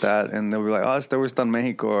shit like that, and they were like, "Oh, este güey está en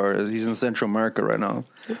Mexico," or "He's in Central America right now."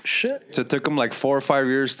 Shit. So it took him like 4 or 5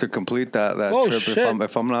 years to complete that Oh, trip, shit.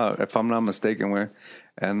 if I'm not mistaken. Where,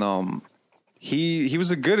 and he was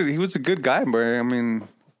a good guy, bro. I mean,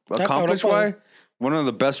 accomplished cabrón, why one of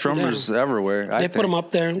the best drummers ever. Where They put him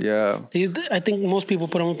up there. Yeah, I think most people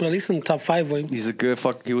put him up at least in the top 5,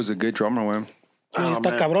 güey. he was a good drummer, man. Está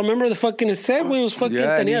man. cabrón. Remember the fucking set, güey? It was fucking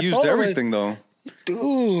Yeah, and he tenía used todo, güey. everything though.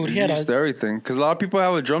 Dude, he He had used a... everything because a lot of people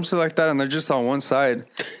have a drum set like that and they're just on one side.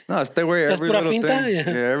 No, stay away That's every pura little finta, thing. yeah.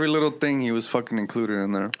 Yeah, every little thing he was fucking included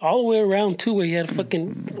in there. all the way around, too, where he had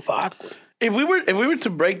fucking... Fuck. If we were to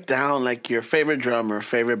break down like your favorite drummer,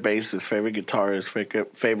 favorite bassist, favorite guitarist,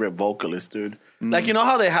 favorite vocalist, dude. Like, you know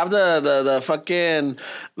how they have the fucking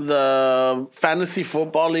the fantasy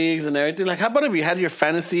football leagues and everything? Like, how about if you had your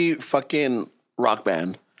fantasy fucking rock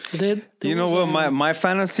band? You know what? My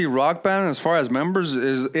fantasy rock band, as far as members,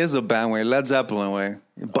 is a band way. Led Zeppelin way.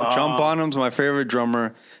 John Bonham's my favorite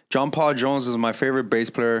drummer. John Paul Jones is my favorite bass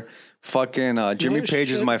player. Fucking Jimmy Oh, Page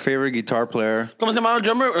is shit. my favorite guitar player. ¿Cómo se llamaba el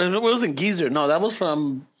drummer? It wasn't Geezer. No, that was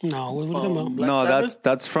from No, what are you talking about? Black No, Sabbath?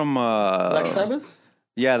 that's from Black Sabbath.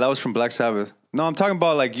 Yeah, that was from Black Sabbath. No, I'm talking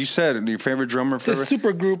about like you said, your favorite drummer. Favorite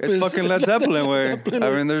super group It's is fucking Led Zeppelin way. Zeppelin. I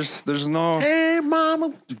mean, there's no. Hey,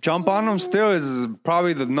 mama. John Bonham still is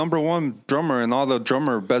probably the number one drummer in all the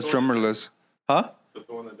best drummer lists. Huh? That's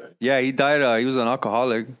the one that died. Yeah, he died. He was an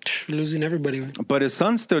alcoholic, Losing everybody, güey. but his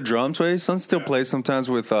son still drums. Right? His son still plays sometimes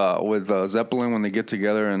with Zeppelin when they get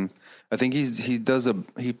together, and I think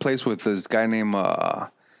he plays with this guy named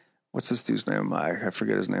what's this dude's name? I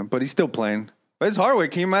forget his name, but he's still playing. But it's hard way.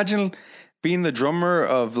 Can you imagine being the drummer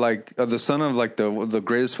of the son of like the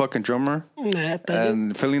greatest fucking drummer,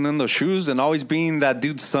 and filling in those shoes and always being that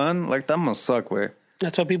dude's son, like that must suck, way.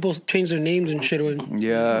 That's why people change their names and shit.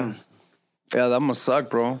 Yeah, yeah, that must suck,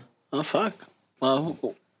 bro. Oh fuck.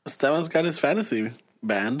 Well, Esteban's got his fantasy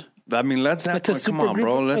band. I mean, Led Zeppelin, come on,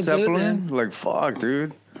 bro. Led Zeppelin, like fuck,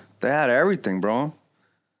 dude. They had everything, bro.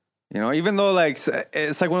 You know, even though like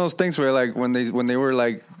it's like one of those things where like when they were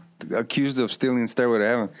like accused of stealing Stairway to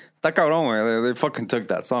Heaven, that cabrón, way, they fucking took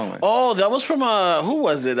that song, way. Oh, that was from who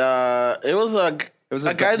was it? It was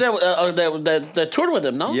a guy that toured with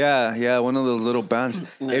him, no? Yeah, one of those little bands.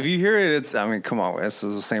 Yeah. If you hear it, it's, I mean, come on, it's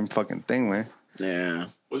the same fucking thing, man. Yeah.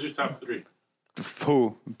 What's your top three?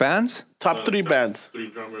 Who? Bands? Top three bands. Three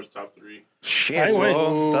drummers, top three. Shit,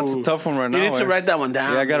 bro. That's a tough one right now. You need to write that one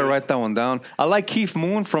down. Yeah, I got to write that one down. I like Keith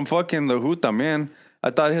Moon from fucking The Who también. I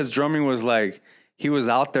thought his drumming was like, he was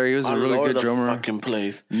out there. He was a really good drummer. Fucking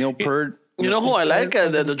place. Neil Peart. You know who I like?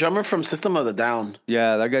 The drummer from System of a Down.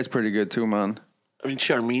 Yeah, that guy's pretty good too, man.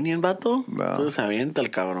 Pinche Armenian, vato. Entonces se avienta el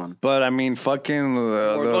cabrón. But I mean, fucking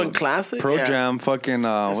we're going classic. Pro Jam, fucking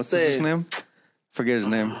what's his name? Forget his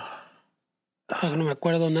name. Fuck, no me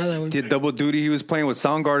acuerdo nada, güey. Did double duty. He was playing with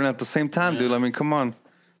Soundgarden at the same time, dude. I mean, come on.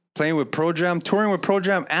 Playing with Pro Jam, touring with Pro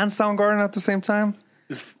Jam and Soundgarden at the same time.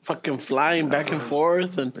 He's fucking flying back and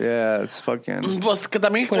forth. And yeah, it's fucking...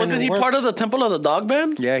 Wasn't he part of the Temple of the Dog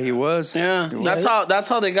band? Yeah, he was. Yeah, that's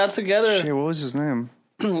how they got together. Shit, what was his name?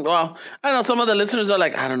 Well, I know some of the listeners are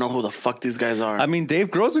like, I don't know who the fuck these guys are. I mean,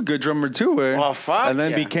 Dave Grohl's a good drummer too, eh? Well, fuck. And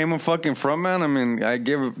then became a fucking frontman. I mean, I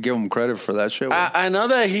give him credit for that shit. I know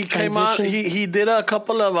that he came out. He did a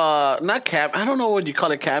couple of I don't know what you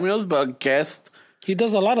call it, cameos, but guest. He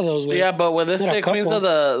does a lot of those. Yeah, but with this Queens of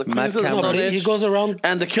the Stone Age, he goes around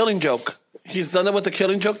and the Killing Joke. He's done it with the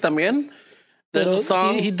Killing Joke también. There's a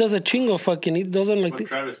song. He does a chingo fucking. He doesn't like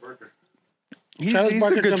Travis Barker. He's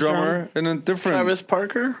a good drummer in a different Travis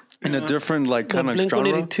Parker. In a different like kind of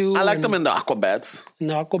genre. I liked him in the Aquabats. In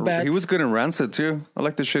the Aquabats. He was good in Rancid too. I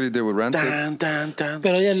like the shit he did with Rancid. But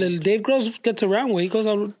yeah, Dave Grohl gets around where he goes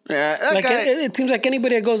out. Yeah, like it seems like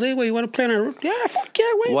anybody that goes, hey, well, you want to play on a? Yeah, fuck yeah,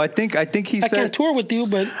 wait. Well, I think he said I can't tour with you,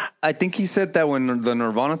 but I think he said that when the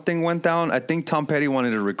Nirvana thing went down, I think Tom Petty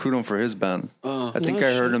wanted to recruit him for his band. I think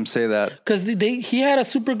I heard him say that because he had a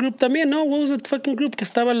super group también. No, what was the fucking group? Que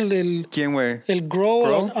estaba ¿Quién, güey? El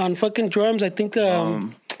Grohl on fucking drums. I think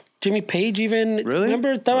Jimmy Page even. Really?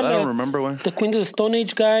 Remember? I don't remember when. The Queens of the Stone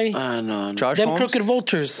Age guy. No. Josh Them Holmes? Crooked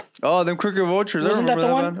Vultures. Oh, them Crooked Vultures. Wasn't I remember that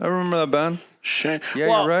the that band. I remember that band. Shit.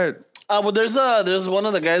 Yeah, you're right. Well, there's one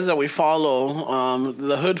of the guys that we follow,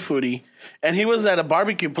 the Hood Foodie, and he was at a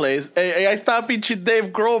barbecue place. Hey, I stopped pinche Dave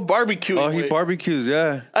Grohl barbecue. Oh, he barbecues,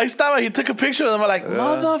 yeah. I stopped. He took a picture of them. I'm like,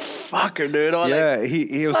 motherfucker, dude.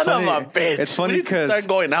 He was son funny. of a bitch. It's funny because start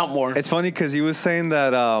going out more. It's funny because he was saying that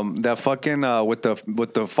that fucking with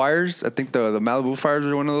the fires. I think the Malibu fires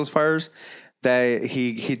were one of those fires that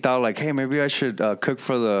he thought like, hey, maybe I should cook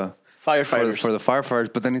for the firefighters. For the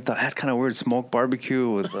firefighters, but then he thought that's kind of weird. Smoke barbecue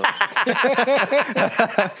with.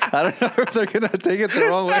 I don't know if they're gonna take it the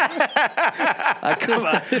wrong way.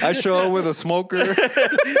 I show up with a smoker.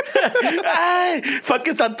 Hey,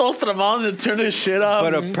 fucking están todos tramados and turn his shit up.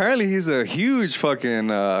 But apparently he's a huge fucking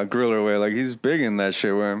griller way. Like he's big in that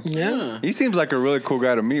shit, man. Yeah, he seems like a really cool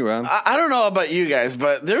guy to me, man. I don't know about you guys,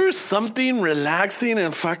 but there is something relaxing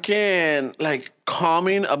and fucking like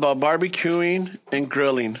calming about barbecuing and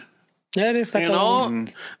grilling. Yeah, it is. You know,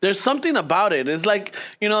 there's something about it. It's like,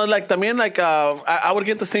 you know, like también like I would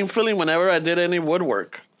get the same feeling whenever I did any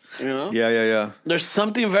woodwork. You know? Yeah. There's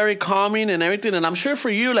something very calming and everything. And I'm sure for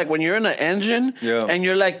you, like when you're in an engine and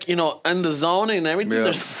you're like, you know, in the zone and everything,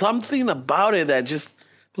 there's something about it that just.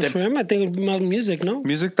 Well, for him, I think it'd be more music, no?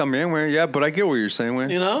 Music también, güey. Yeah, but I get what you're saying,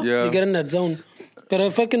 güey. You know? Yeah. You get in that zone.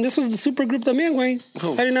 But fucking, this was the super group también, güey.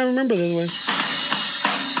 How do you not remember this, güey?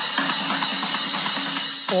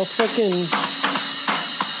 Oh, fucking.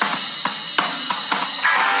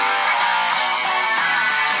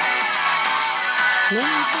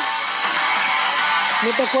 ¿No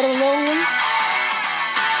te acuerdas luego, güey?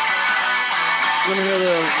 Let me hear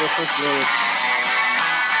the first lyric.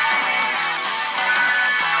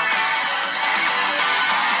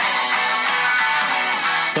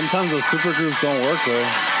 Sometimes those super groups don't work, though.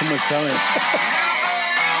 Too much talent.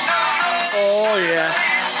 Oh, yeah.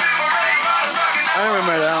 I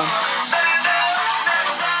remember that one.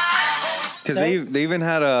 Because they even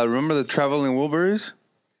had remember the Traveling Wilburys?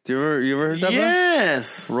 You ever heard that?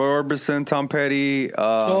 Yes. Bro? Roy Orbison, Tom Petty,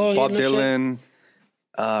 Bob Dylan.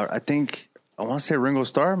 I want to say Ringo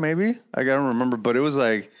Starr, maybe. I gotta remember, but it was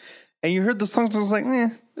like and you heard the songs, I was like,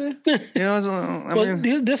 you know, I Well,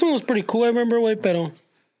 mean, this one was pretty cool. I remember, güey, pero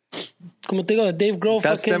como te digo, Dave Grohl.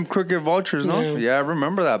 that's fucking, them Crooked Vultures, no? Yeah. Yeah, I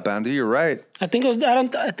remember that band. Dude, you're right. I think it was.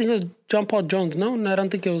 I think it was John Paul Jones. No, I don't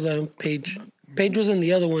think it was Page. Page was in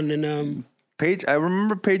the other one, and Page, I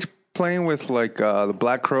remember Page playing with like the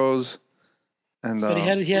Black Crows, and but he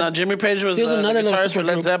had. No, Jimmy Page was, He was the another little guitarist for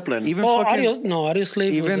Led supergroup. Zeppelin. even Oh, fucking Audio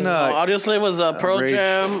Slave. even was, Audio Slave was Pearl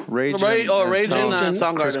Jam. Rage, Rage and Chris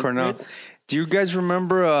Soundgarden. Cornell. Do you guys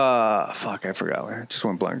remember? Fuck, I forgot. I just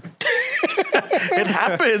went blank. It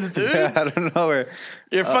happens, dude. I don't know where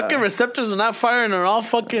Your fucking receptors are not firing. They're all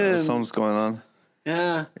fucking. something's going on.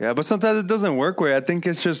 Yeah, Yeah, but sometimes it doesn't work. Way I think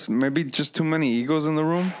it's just maybe just too many egos in the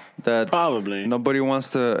room that probably. everybody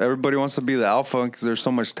wants to be the alpha because there's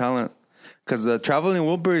so much talent. Because the Traveling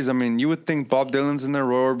Wilburys, I mean, you would think Bob Dylan's in there,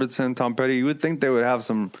 Roy Orbison, Tom Petty. You would think they would have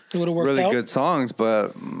some It would've worked really out. good songs,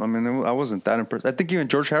 but I mean, I wasn't that impressed. I think even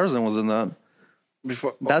George Harrison was in that.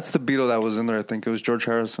 Before, That's the Beatle that was in there. I think it was George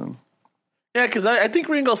Harrison. yeah, because I think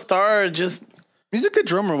Ringo Starr just. He's a good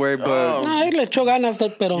drummer, way, but Oh. No, él le echó ganas,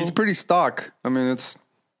 pero he's pretty stock. I mean, it's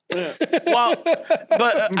Well,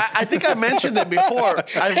 but I think I mentioned it before.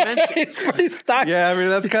 I mentioned. it's pretty stock. yeah. I mean,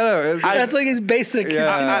 that's kind of That's like his basic.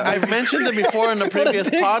 Yeah. I've mentioned it before in the previous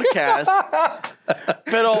dick. podcast.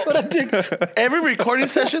 But every recording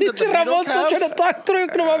session that the Pinche Ramon Beatles still trying have, to talk through.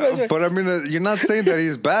 No mames, güey. But I mean, you're not saying that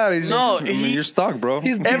he's bad. He's No, just, I mean, he- you're stock, bro.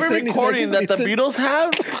 He's every decent, he's recording like- that the he's Beatles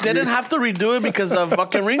have, they didn't have to redo it because of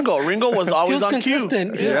fucking Ringo. Ringo was He always was on cue.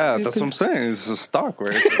 consistent. yeah, he's that's what I'm saying. It's a stock,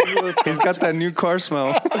 right? He's got that new car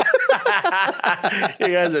smell. You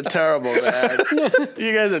guys are terrible, man.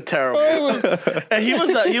 You guys are terrible. And he was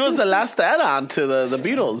the last add-on to the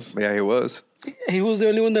Beatles. Yeah, he was. He was the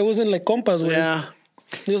only one that wasn't like compas, güey. Yeah.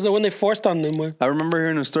 He was the one they forced on them, güey. I remember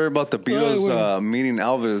hearing a story about the Beatles well. meeting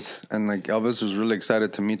Elvis, and like Elvis was really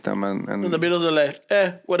excited to meet them, and And the Beatles are like,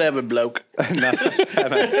 whatever, bloke. Pass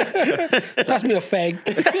me a fag.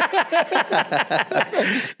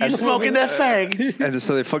 You smoking that fag? and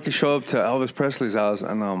so they fucking show up to Elvis Presley's house,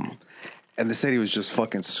 and they said he was just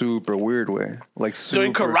fucking super weird way, like super,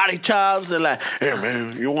 Doing karate chops and like, hey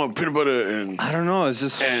man, you want peanut butter and I don't know. It's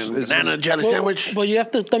just it's banana just- jelly sandwich? But you have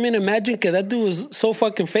to, I mean, imagine that that dude was so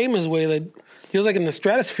fucking famous, way that he was like in the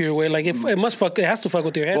stratosphere, way like it has to fuck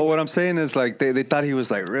with your head. Well, what I'm saying is like they thought he was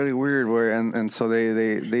like really weird, where and so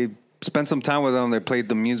they spent some time with him. They played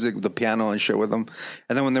the music, the piano and shit with him,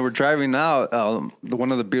 and then when they were driving out,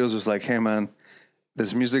 one of the Beatles was like, "Hey man,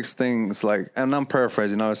 this music thing is like," and I'm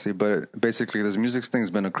paraphrasing obviously, but basically this music thing's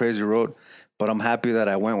been a crazy road. But I'm happy that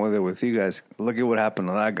I went with it with you guys. Look at what happened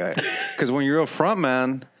to that guy. Because when you're a front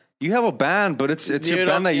man, you have a band, but it's your You band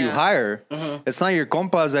don't- that you yeah. hire. It's not your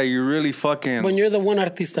compas that you really fucking. when you're the one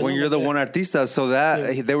artista. When no? you're the Like, one artista, so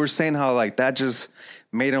that they were saying how like that just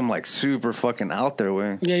made him like super fucking out there.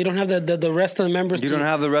 Way Yeah, you don't have the rest of the members. you don't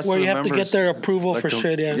have the rest where of the you have members. to get their approval Like for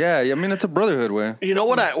shit. Yeah. yeah. I mean it's a brotherhood way. You know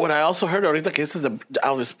what I also heard ahorita que this is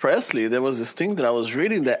Elvis Presley. There was this thing that I was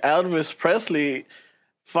reading that Elvis Presley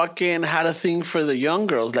fucking had a thing for the young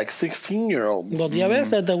girls, like 16-year-olds. But ya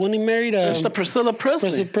ves that when he married It's the Priscilla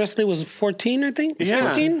Presley. Presley was 14, I think. Yeah.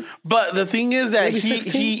 14. But the thing is that Maybe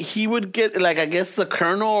 16? he would get like I guess the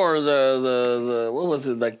colonel or the what was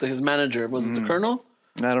it like his manager was it the colonel?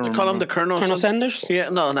 I don't They remember. call him the colonel. Colonel something? Sanders. Yeah,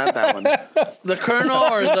 no, not that one. The colonel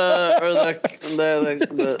or the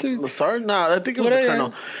sergeant. No, I think it was the Whatever.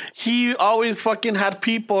 colonel. He always fucking had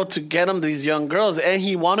people to get him these young girls, and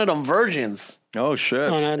he wanted them virgins. Oh shit!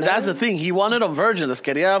 No, no, no. That's the thing. He wanted them virgin. Les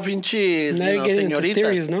quería pinches, Now you're getting into señoritas.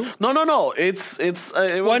 theories, no? No. It's. It Well,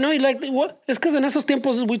 I was, know he liked what. It's because in esos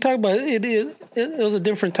tiempos we talk about it was a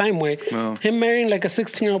different time way. No. Him marrying like a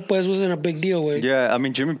 16-year-old pues wasn't a big deal way. Yeah, I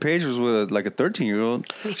mean Jimmy Page was with like a 13-year-old.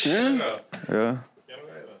 Yeah.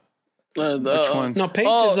 Which one? No, Page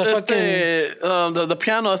Oh, is a fucking. the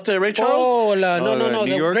piano. Este Ray Charles. Oh, no, the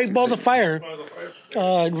New the York- Great Balls of Fire.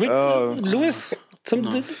 Lewis,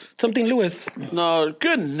 something Lewis. No,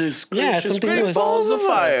 goodness Yeah, gracious. something Great Lewis. balls of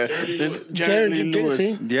fire. Jared Jerry Lee Lewis.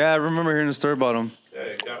 see? Yeah, I remember hearing a story about him. Yeah,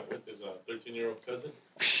 he got with his 13-year-old cousin.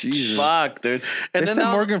 Jesus. Fuck, dude. And They then said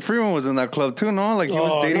now, Morgan Freeman was in that club too, no? Like he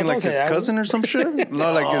was Oh, dating no, like don't his say that. cousin or some shit?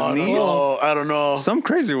 Not like his niece? Oh, I don't know. Some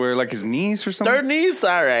crazy where like his niece or something? Third niece?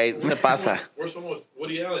 All right. Se pasa. Worst one was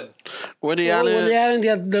Woody Allen. Woody Well, Allen.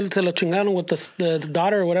 yeah, se lo chingaron with the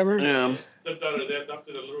daughter or whatever. Yeah. Stepdaughter, they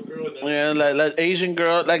adopted a little girl. And then Yeah, like Asian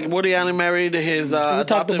girl. Like Woody Allen married his We talked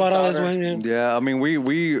adoptive about all this daughter. one. Yeah. Yeah, I mean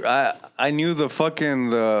I knew the fucking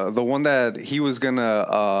the one that he was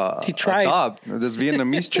gonna He tried. adopt, this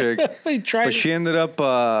Vietnamese chick. He tried. But she ended up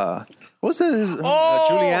what's that? Oh!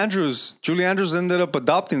 Julie Andrews. Julie Andrews ended up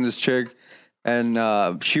adopting this chick.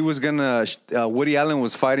 And she was gonna. Woody Allen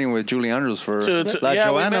was fighting with Julie Andrews for La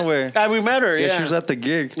Joanna way. We met her. Yeah, she was at the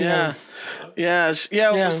gig. Yeah. Yeah.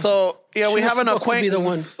 So we She have was an supposed to be the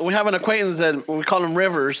acquaintance. We have an acquaintance that we call him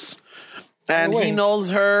Rivers. And No way. he knows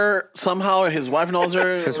her somehow. His wife knows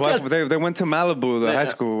her. His wife, they went to Malibu, the high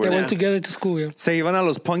school. They Where went together to school, yeah. Se iban a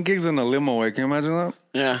los punk gigs in a limo, way. Can you imagine that?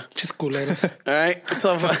 Yeah. Just culeros. All right.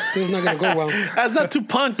 So This is not going to go well. that's not too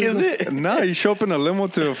punk, is it? No, you show up in a limo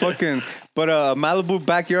to a fucking. But a Malibu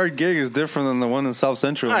backyard gig is different than the one in South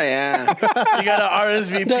Central. Oh, yeah. You got an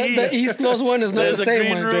RSVP. The East Coast one is not There's the a same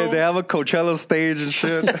green one. room. They have a Coachella stage and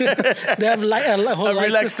shit. They have a whole a light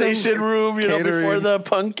relaxation system, room, Catering. before the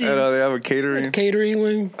punky. You know, they have a catering. catering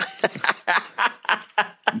wing.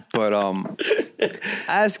 But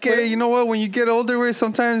es que, you know what? When you get older, way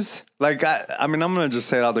sometimes, like I mean, I'm gonna just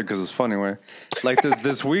say it out there because it's funny, way. Like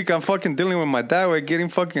this week, I'm fucking dealing with my dad, way, getting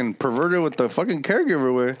fucking perverted with the fucking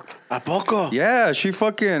caregiver, way. ¿A poco? Yeah, she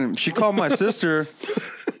called my sister.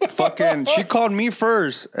 She called me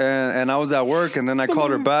first, and I was at work, and then I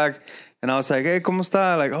called her back. And I was like, hey, ¿cómo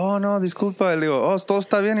está? Like, oh, no, disculpa. Le digo, oh, todo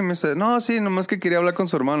está bien. Y me said, no, sí, nomás que quería hablar con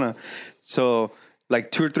su hermana. So,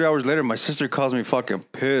 like 2 or 3 hours later, my sister calls me fucking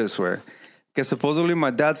pissed, güey. Que supposedly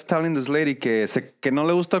my dad's telling this lady que no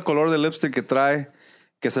le gusta el color de lipstick que trae,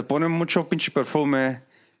 que se pone mucho pinche perfume,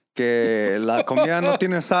 que la comida no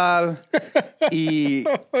tiene sal. Y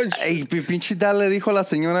pinche dad le dijo a la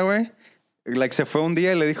señora, güey, like se fue un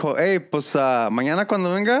día y le dijo, hey, pues mañana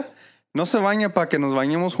cuando venga, no se bañe para que nos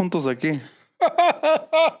bañemos juntos aquí.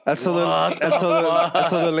 And so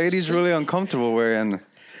the lady's really uncomfortable, güey, and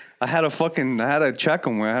I had to check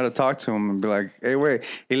him, güey. I had to talk to him and be like, hey, güey.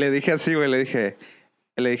 Y le dije así, güey, le dije,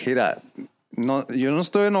 mira, no, yo no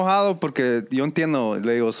estoy enojado porque yo entiendo,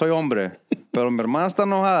 le digo, soy hombre, pero mi hermana está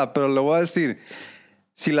enojada, pero le voy a decir,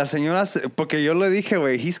 si la señora, porque yo le dije,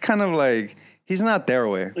 güey, he's kind of like, he's not there,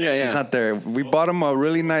 güey. Yeah. He's not there. We bought him a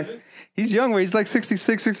really nice, he's young, güey. He's like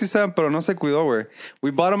 66, 67, pero no se cuidó, güey.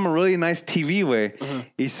 We bought him a really nice TV, güey.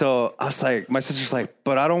 Y so I was like, my sister's like,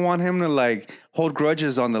 but I don't want him to like hold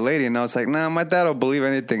grudges on the lady. And I was like, nah, my dad will believe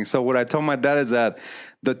anything. So what I told my dad is that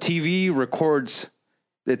the TV records,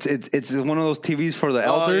 it's one of those TVs for the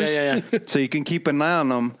elders. Yeah. So you can keep an eye on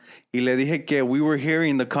them. Y le dije que we were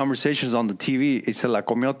hearing the conversations on the TV. Y se la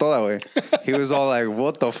comió toda, güey. He was all like,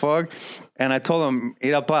 what the fuck? And I told him,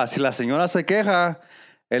 mira pa, si la señora se queja,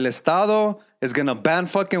 el Estado is going to ban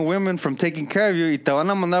fucking women from taking care of you y te van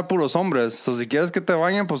a mandar puros hombres. So si quieres que te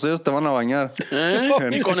bañen, pues ellos te van a bañar.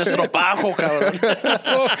 Y con estropajo, cabrón.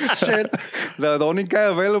 Oh, shit. The only guy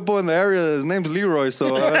available in the area, his name's Leroy,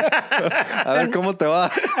 so a ver cómo te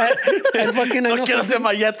va. And fucking, No quiero ser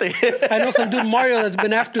mayete. I know some dude, Mario, that's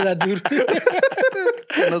been after that dude.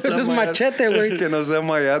 Que no sea This is machete, güey. Que no sea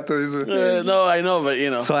mayate, dice. No, I know, but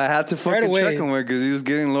you know. So I had to fucking away. check him, güey, because he was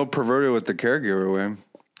getting a little perverted with the caregiver, güey.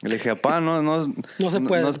 Y le dije, papá, no se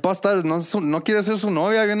puede. No es para estar, no quiere ser su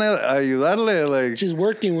novia, viene a ayudarle, like. She's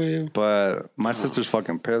working with him. But my sister's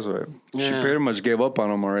fucking pissed, right? She Yeah. pretty much gave up on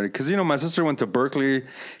him already. Because, you know, my sister went to Berkeley.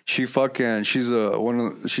 She's the fucking She as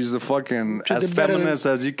did better feminist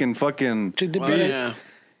as you can fucking. She did Well, better. yeah.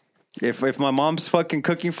 If my mom's fucking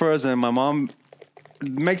cooking for us and my mom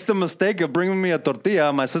makes the mistake of bringing me a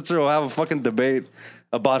tortilla, my sister will have a fucking debate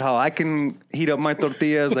about how I can heat up my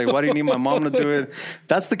tortillas. Like, why do you need my mom to do it?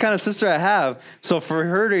 That's the kind of sister I have. So for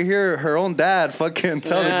her to hear her own dad fucking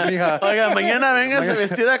tell this mija, Oiga, mañana véngase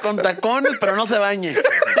vestida con tacones, pero no se bañe.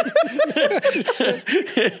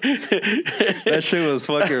 that shit was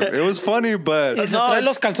fucking, it was funny, but Y se trae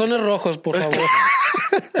los calzones rojos, por favor.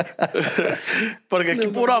 Porque aquí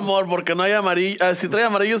puro amor, porque no hay amarillo. Si trae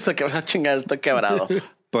amarillo, se va a chingar, estoy quebrado.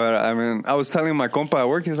 But I mean, I was telling my compa at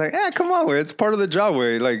work, he's like, come on, güey, it's part of the job,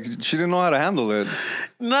 güey. Like, she didn't know how to handle it.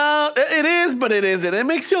 No, it is, but it isn't. It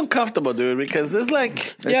makes you uncomfortable, dude, because it's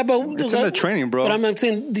like. Yeah, but It's in the training, bro. But I'm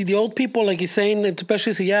saying the old people, like he's saying,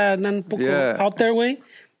 especially si ya andan un poco Yeah. out there, way.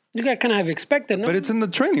 You got kind of have expected, no? But it's in the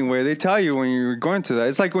training way. They tell you when you're going to that.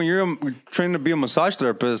 It's like when you're trained to be a massage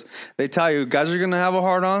therapist, they tell you, guys are going to have a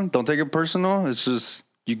hard on. Don't take it personal. It's just,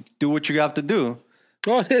 you do what you have to do.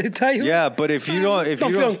 Oh, they tell you. Yeah, but if you don't,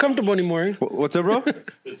 Don't feel uncomfortable anymore. Eh? What's up, bro? They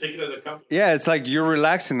take it as a compliment. Yeah, it's like you're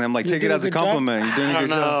relaxing them. Like, You take it do a as a good job? compliment. You're doing I a don't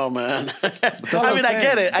good job. know, man. That's what I I'm mean, I saying.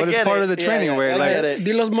 get it. But it's part of the training way. I Like, get it.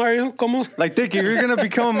 Dilos, Mario, ¿cómo? Like, Dick, if you're going to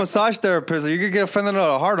become a massage therapist, you're going to get offended at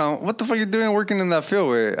a hard on, what the fuck are you doing working in that field,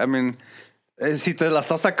 güey? I mean, si te la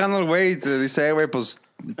estás sacando el güey, te dice, hey, güey, pues,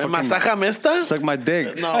 ¿El masajame esta? suck my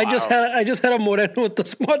dick. No, I just had a moreno with the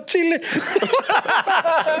small chile.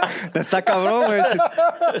 Está cabrón, güey.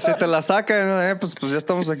 Si te la saca, pues ya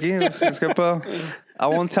estamos aquí. Es que pedo. I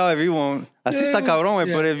won't tell if he won't. Así está cabrón, güey.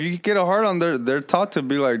 Yeah. But if you get a hard on, they're taught to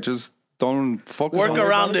be like, just don't focus Work on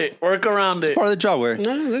around it. Work around it. Part of the job, güey.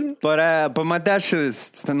 No, But my dad shit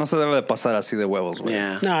is, no se debe de pasar así de huevos, güey.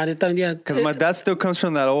 Yeah. yeah. Because my dad still comes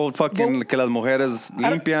from that old fucking, But- que las mujeres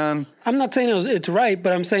limpian. I'm not saying it's right,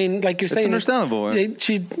 but I'm saying, like you're saying, understandable, eh?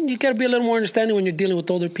 you gotta be a little more understanding when you're dealing with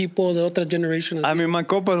older people, the otra generation. I mean, my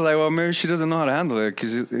copa's like, well, maybe she doesn't know how to handle it.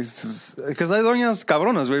 Because hay doñas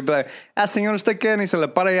cabronas, güey. Be like, señor, ¿usted qué? Ni se le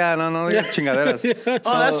para ya. No, Yeah. chingaderas. Yeah.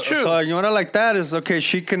 Oh, that's true. So a señora like that is, okay,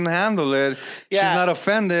 she can handle it. Yeah. She's not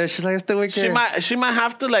offended. She's like, este güey que... She might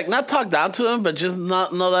have to like not talk down to him, but just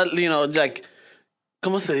not know that, you know, like,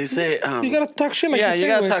 ¿cómo se dice? You gotta talk shit like yeah, you you say,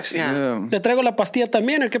 gotta güey. talk. Yeah. Yeah. ¿Te traigo la pastilla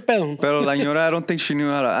también o qué pedo? Pero la señora, I don't think she knew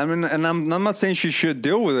how to. I mean, and I'm not saying she should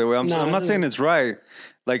deal with it. I'm not saying it's right.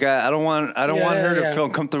 Like I don't want her to feel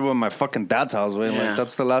comfortable in my fucking dad's house. Way. Yeah. Like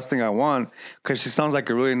that's the last thing I want because she sounds like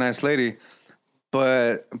a really nice lady.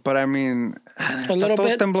 But I mean, A little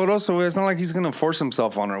bit. tembloroso. Way. It's not like he's gonna force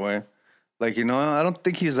himself on her. Way. Like, you know, I don't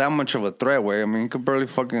think he's that much of a threat. Way. I mean, he could barely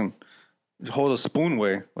fucking hold a spoon.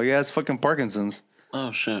 Way. Like he has fucking Parkinson's. Oh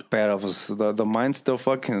shit. Pero pues the mind still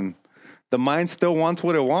fucking. The mind still wants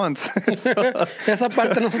what it wants. So, Esa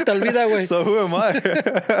parte no se te olvida, güey. so who am I?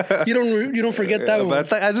 You don't forget that, But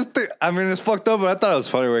güey. I just think, I mean, it's fucked up, but I thought it was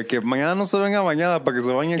funny, güey. Que mañana no se venga mañana para que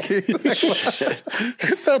se bañe aquí.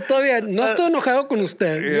 Pero todavía no estoy enojado con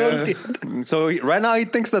usted. Yo entiendo. So right now he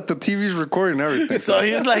thinks that the TV's recording everything. So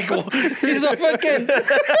he's like, He's a fucking,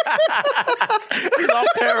 he's all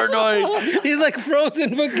paranoid. he's like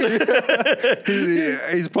frozen fucking.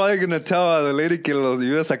 He's probably going to tell the lady que los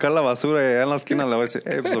ayude a sacar la basura y allá en la esquina le va a decir,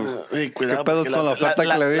 hey, pues, Hey, ¿qué cuidado. pedos porque con la oferta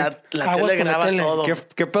que le di? La Aguas tele con la graba tele. todo.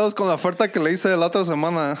 ¿Qué pedos con la oferta que le hice la otra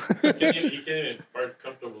semana? You can't even fart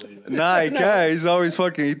comfortably. Nah, he can't. He's always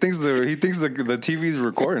fucking, he thinks the TV's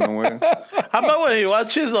recording him, güey. How about when he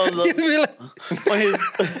watches those He's gonna be like- when he's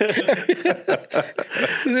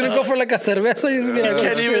he's gonna go for like a cerveza. He's gonna be like,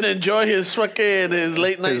 can't even enjoy his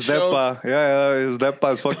late night His shows. depa. Yeah, his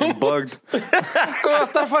depa is fucking bugged. ¿Cómo va a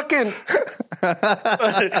estar fucking?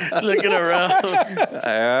 Looking around.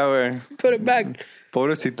 Yeah, güey. Put it back.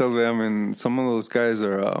 Pobrecitos, güey. I mean, some of those guys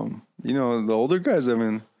are, you know, the older guys, I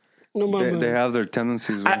mean, No mames. they have their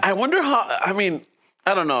tendencies. güey. I wonder how. I mean,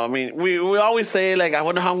 I don't know. I mean, we always say like, I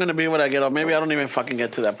wonder how I'm gonna be when I get old. Maybe I don't even fucking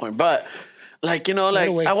get to that point. But like, you know, like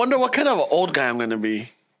away. I wonder what kind of old guy I'm gonna be.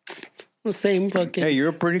 The same fucking. Hey, you're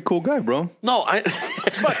a pretty cool guy, bro. No, I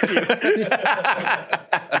fuck you.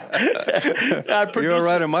 Our You're producer,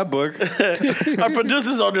 right in my book. our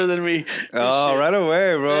producer's older than me. Oh, right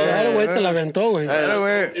away, bro. Right away te la aventó, güey. Right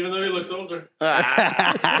away. Even though he looks older.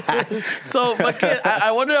 So fucking,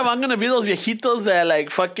 I wonder if I'm gonna be those viejitos that like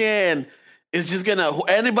fucking is just gonna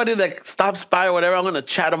anybody that stops by or whatever, I'm gonna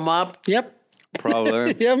chat them up. Yep.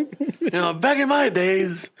 Probably. Yep. You know, back in my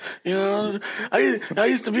days, you know, I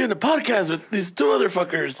used to be in the podcast with these two other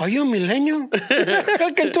fuckers. Are you a millennial?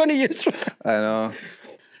 Fucking 20 years from I know.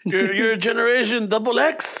 Your generation double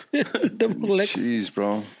X. Double X. Jeez,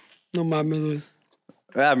 bro. No mames, güey.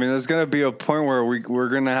 Yeah, I mean, there's gonna be a point where we're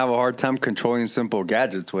gonna have a hard time controlling simple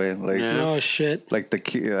gadgets, way like. Yeah. Oh, shit. Like the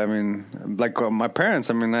key, I mean, like my parents.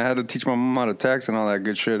 I mean, I had to teach my mom how to text and all that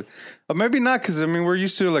good shit. But maybe not, because I mean, we're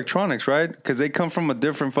used to electronics, right? Because they come from a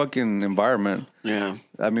different fucking environment. Yeah.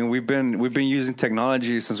 I mean, we've been using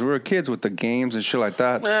technology since we were kids with the games and shit like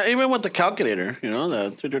that. Even with the calculator, you know,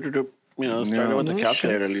 started with the No calculator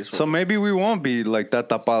shit. at least. So maybe we won't be like that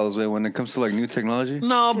tapados way when it comes to like new technology.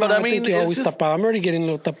 No, but No, I mean, think you it's always just, tapado. I'm already getting a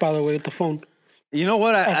little tapado, güey, with the phone. You know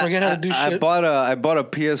what? I forget how to do I shit. bought a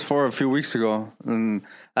PS4 a few weeks ago, and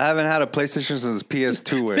I haven't had a PlayStation since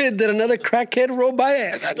PS2. Way. Did another crackhead roll by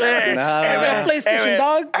it? I got a PlayStation,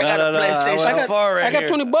 dog. I got a No, PlayStation 4 right I got here.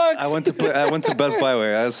 20 bucks. I went to Best Buy,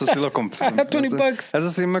 way. Eso sí lo compré. I had 20 bucks. Eso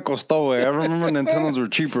sí me costó, way. I remember Nintendos were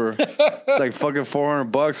cheaper. It's like fucking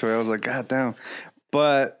 $400, way. I was like, God damn.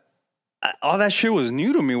 But all that shit was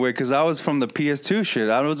new to me, way, because I was from the PS2 shit.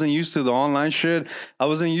 I wasn't used to the online shit. I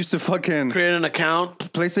wasn't used to fucking Create an account.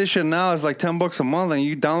 PlayStation. Now is like $10 a month, and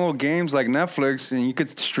you download games like Netflix, and you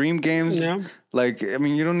could stream games. Yeah. Like, I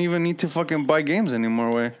mean, you don't even need to fucking buy games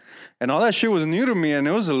anymore, way. And all that shit was new to me, and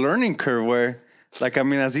it was a learning curve, way. Like, I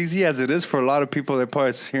mean, as easy as it is for a lot of people, they're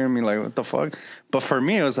probably hearing me like, what the fuck? But for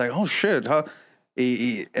me, it was like, oh shit, how?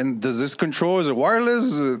 And does this control, is it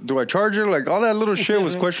wireless? Do I charge it? Like, all that little shit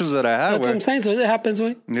was questions that I had. That's what I'm saying. So it happens,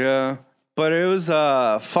 güey. Yeah. But it was,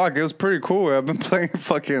 it was pretty cool. I've been playing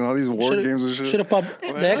fucking all these war games and shit. Should have popped the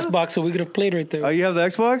Xbox so we could have played right there. Oh, you have the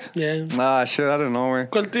Xbox? Yeah. Ah, shit, I don't know, way.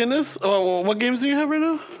 ¿Cuál tienes? What games do you have right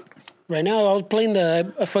now? Right now, I was playing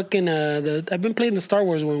I've been playing the Star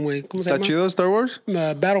Wars one, güey. ¿Cómo se ¿Está llama? chido Star Wars?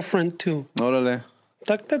 Battlefront 2. Órale.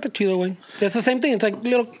 Está chido, güey. It's the same thing. It's like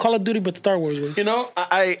little Call of Duty, but Star Wars, güey. You know,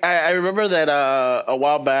 I remember that a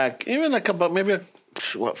while back, even like about maybe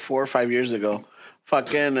 4 or 5 years ago,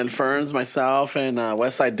 fucking El Ferns, myself, and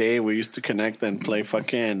Westside Dave, we used to connect and play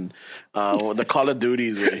fucking the Call of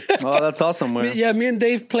Duties, güey. Oh, that's awesome, güey. Yeah, me and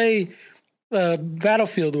Dave play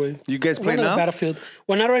Battlefield, güey. You guys play One of the now? Battlefield.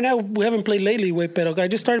 Well, not right now. We haven't played lately, güey, pero I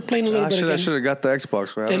just started playing a little bit I again. should have got the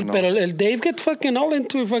Xbox, güey. I don't know. Pero el Dave gets fucking all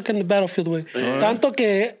into fucking the Battlefield, güey. Tanto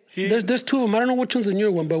que there's two of them. I don't know which one's the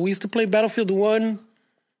newer one, but we used to play Battlefield 1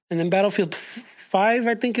 and then Battlefield 5,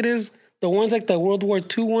 I think it is. The one's like the World War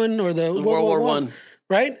II one or the World War One.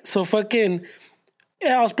 Right? So fucking...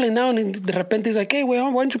 Yeah, I was playing now and de repente he's like, hey,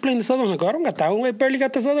 güey, why aren't you playing this other one? I'm like, I don't got that one, güey. Barely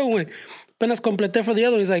got this other one, güey. Apenas completé for the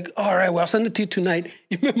other one. He's like, all right, well, I'll send it to you tonight.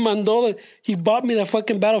 He me mandó, he bought me the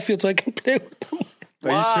fucking Battlefield so I can play with them. Are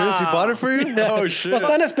you serious? He bought it for you? Oh, shit. Well,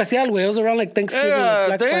 está en especial, güey. It was around like Thanksgiving, like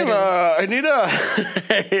Black Dave, Friday. I need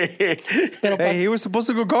a... Pero Hey, he was supposed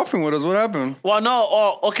to go golfing with us. What happened? Well, no.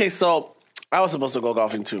 Oh, okay, so I was supposed to go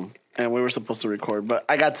golfing too, and we were supposed to record, but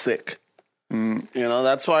I got sick. You know,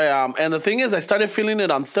 that's why. And the thing is, I started feeling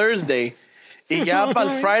it on Thursday. Y ya para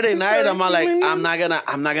Friday night, I'm all like, I'm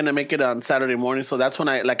not gonna make it on Saturday morning. So that's when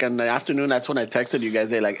I, like in the afternoon, that's when I texted you guys.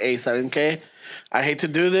 They like, hey, 7K, I hate to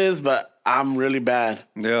do this, but I'm really bad.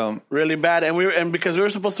 Yeah. Really bad. And because we were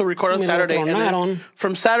supposed to record on Me lo Saturday, and then tronaron.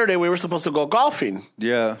 from Saturday we were supposed to go golfing.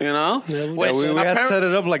 Yeah. You know? Yeah, we- Which We had appar- set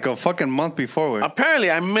it up like a fucking month before. Güey.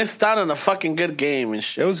 apparently I missed out on a fucking good game and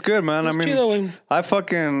shit. It was good, man. I mean, chido, güey.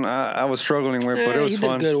 I was struggling with, but it Yeah, was you did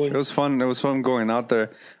fun. good, güey. It was fun. It was fun going out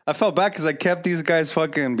there. I felt bad because I kept these guys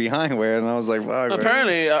fucking behind, where, and I was like, fuck. güey.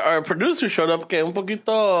 Apparently, our producer showed up que un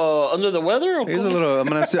poquito under the weather. ¿O He's a cómo? little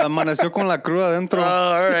amaneció con la cruda dentro.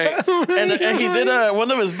 All right. and he did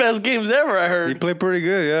one of his best games ever, I He heard. played pretty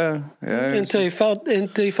good, yeah. until he felt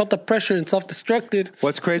the pressure and self-destructed.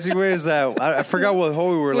 What's crazy way is that I forgot what hole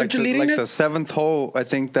we were, Weren't you leading it? the seventh hole. I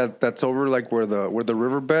think that's over like where the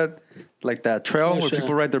riverbed, like that trail where shit.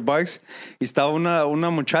 people ride their bikes. Y estaba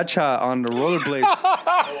una muchacha on the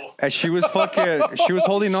rollerblades, and she was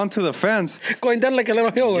holding on to the fence. Going down like a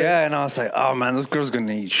little hill, güey. Yeah, and I was like, oh man, this girl's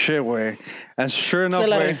gonna eat shit, way. And sure enough, Se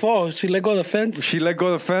la güey, rifó. She let go of the fence. she let go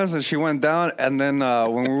of the fence and she went down. And then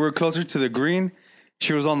when we were closer to the green,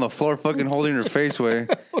 she was on the floor fucking holding her face, way.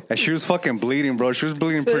 And she was fucking bleeding, bro. She was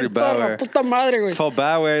bleeding pretty bad, La way. puta madre, güey. Felt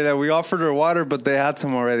bad, way, that we offered her water, but they had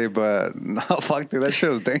some already. But no, fuck, dude, that shit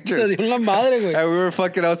was Se dangerous. dio la madre, güey. And we were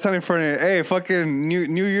fucking, I was telling Fernie, hey, fucking new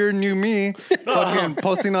year, new me. Fucking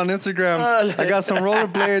posting on Instagram. I got some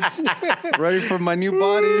rollerblades ready for my new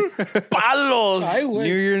body. Palos. Ay, güey.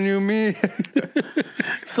 New year, new me.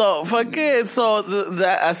 So, fucking, so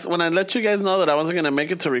when I let you guys know that I wasn't going to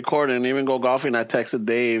make it to record and even go golfing, I texted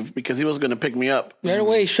Dave because he was going to pick me up. Right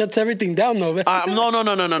away, he shuts everything down, though, man.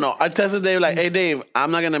 No. I texted Dave like, hey, Dave,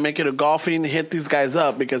 I'm not going to make it to golfing. Hit these guys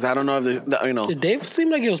up because I don't know if they, you know. Dave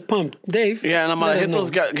seemed like he was pumped. Dave. Yeah, and I'm let like, us hit know. those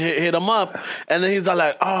guys, hit them up. And then he's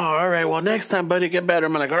like, oh, all right, well, next time, buddy, get better.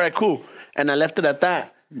 I'm like, all right, cool. And I left it at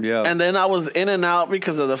that. Yeah. And then I was in and out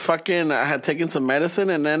because of the fucking, I had taken some medicine.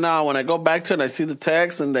 And then when I go back to it, I see the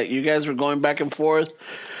text and that you guys were going back and forth.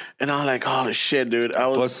 And I'm like, holy shit, dude. I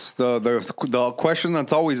was. Plus, the question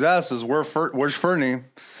that's always asked is, where's Fernie?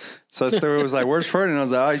 So it was like, where's Fernie? And I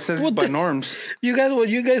was like, oh, he says he's What by the- Norm's. You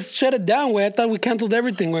guys shut it down, güey. I thought we canceled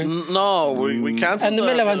everything, güey. No, we canceled And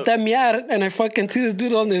then me levanté a miar, and I fucking see this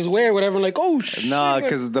dude on his way or whatever. I'm like, oh, shit. Nah, güey.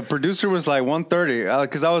 because the producer was like 1:30.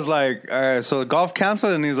 Because I was like, all right, so golf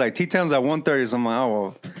canceled, and he was like, tea time's at 1:30. So I'm like, oh,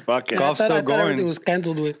 well, Fuck it. golf's I still thought everything going. was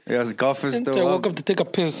canceled, güey. Yeah, golf is Until still I woke up to take a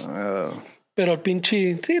piss. Pero el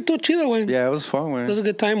pinche, sí, estuvo chido, güey. Yeah, it was fun, It was man. a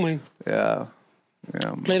good time, güey. Yeah.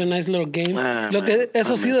 Yeah. Played a nice little game. Look, man,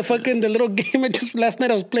 eso I sí, missed the little game. Last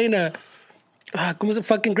night I was playing ¿cómo es it?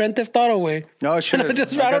 Fucking Grand Theft Auto, güey. Oh, shit. I don't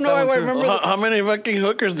got know that why one I too. remember. How many fucking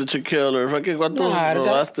hookers did you kill? Or fucking cuántos Nah, I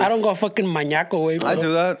robaste? don't go fucking mañaco, güey. I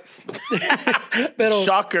do that. Pero,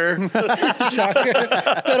 Shocker. shocker.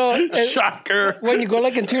 Pero, Shocker. when you go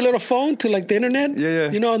like into your little phone to like the internet,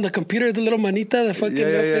 Yeah. you know, on the computer, the little manita, the fucking Yeah,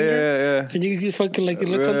 left yeah, finger, yeah. and you fucking like it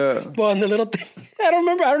looks Yeah. up. Well, on the little thing, I don't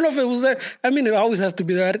remember. I don't know if it was there. I mean, it always has to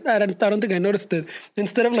be there. I don't think I noticed it.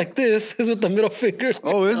 Instead of like this, is with the middle finger.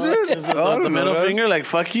 Oh, is it? Is it Oh, I the don't know middle that. finger? Like,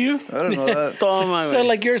 fuck you? I don't know that. Toma, So güey.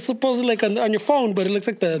 like you're supposed to like on your phone, but it looks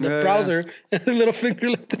like the Yeah, browser and the little finger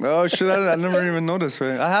like that. Oh shit! I never even noticed.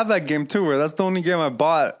 Right? I have that game too. Where that's the only game I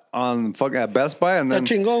bought on at Best Buy, and then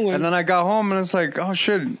Está chingón, güey. and then I got home and it's like, oh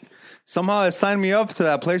shit! Somehow it signed me up to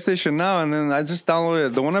that PlayStation Now, and then I just downloaded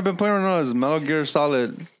it. The one I've been playing right now is Metal Gear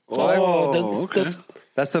Solid Oh, okay.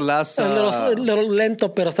 That's the last. A little lento,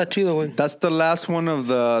 pero está chido, güey. That's the last one of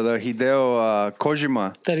the Hideo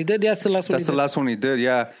Kojima. That he did, yeah, that's the last one. That's the last one he did,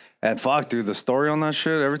 yeah. And fuck, dude, the story on that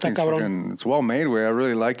shit, everything's Está cabrón. fucking. It's well made, way. I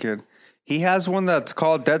really like it. He has one that's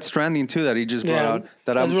called Dead Stranding too that he just brought out.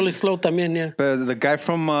 That's really slow también, yeah. But the guy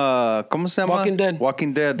from ¿cómo se llama? Walking Dead.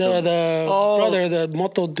 Walking Dead. The brother, the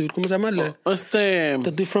moto dude, ¿cómo se llama?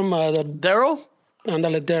 The dude from the Daryl?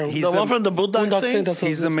 Andale, Daryl. He's The the- one from the Boondock Saints? that's what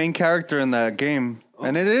He's it the is. main character in that game,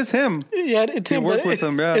 and it is him. Yeah, it's He him. worked but with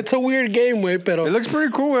him, yeah. It's a weird game, way, pero It looks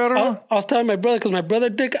pretty cool. I don't know. I was telling my brother because my brother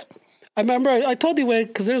did. I remember I told you, way,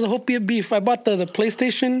 because there's a whole beef. I bought the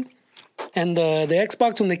PlayStation and the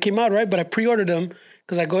Xbox when they came out, right? But I pre-ordered them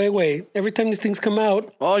because I go, hey, wait, every time these things come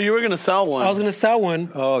out, Oh, you were going to sell one. I was gonna sell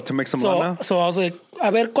one. Oh, to make some money. So I was like,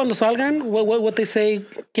 a ver cuando salgan, what they say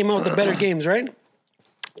came out with the better games, right?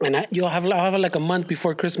 And I'll have like a month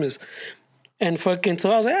before Christmas. And fucking,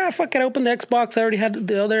 so I was like, fuck it. I opened the Xbox. I already had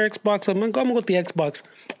the other Xbox. I'm gonna go with the Xbox.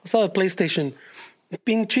 I saw the PlayStation.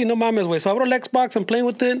 Pinche no mames, way. So I brought the Xbox. I'm playing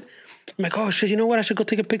with it. I'm like, oh shit, you know what? I should go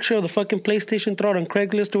take a picture of the fucking PlayStation, throw it on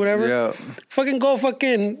Craigslist or whatever. Yeah. Fucking go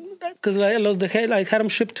because I had them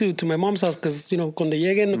shipped to my mom's house because, you know, cuando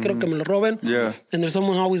lleguen, no quiero que me lo roben. Yeah. And there's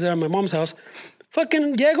someone always there at my mom's house.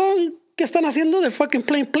 Fucking llego, ¿qué están haciendo? They're fucking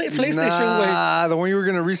playing PlayStation, güey. Nah, the one you were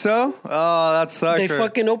gonna resell? Oh, that sucks. They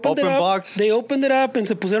fucking opened it Open up. box. They opened it up and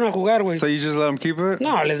se pusieron a jugar, güey. So you just let them keep it?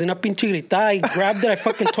 No, les di una pinche gritada. I grabbed it. I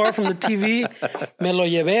fucking tore it from the TV. Me lo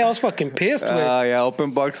llevé. I was fucking pissed, güey. Yeah,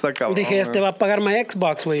 open box está cabrón. Dije, este va a pagar my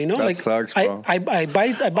Xbox, güey, you know? That like, sucks, bro. I buy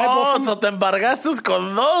both Oh, of them. so te embargaste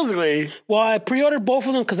con dos, güey. Well, I pre-ordered both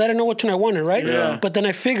of them because I didn't know which one I wanted, right? Yeah. But then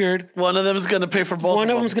I figured One of them is going to pay for both one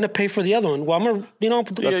of them. them's going to pay for the other one. Well, I'm going to, you know...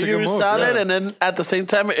 You, a you good move, sell it, yeah. and then at the same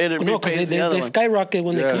time, it No, because repays the they other one. skyrocket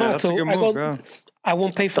when they Yeah, come out. that's a So good I move, go, yeah. I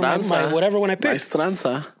won't pay for my whatever when I pick. Nice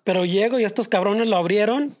tranza. Pero llego y estos cabrones lo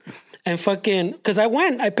abrieron and fucking, because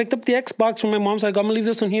I picked up the Xbox from my mom's. Like, I'm gonna leave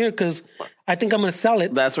this one here because I think I'm gonna sell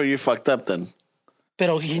it. That's where you fucked up then.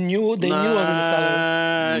 Pero they knew I was gonna sell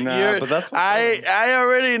it. Nah, but that's what I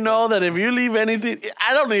already know that if you leave anything,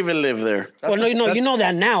 I don't even live there. Well, no, you know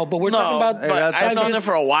that now, but we're talking about. but I've known it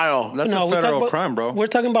for a while. That's no, a we talk federal about- crime, bro. We're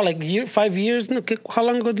talking about like 5 years. No, how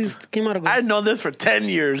long ago these came out ago? I know this for 10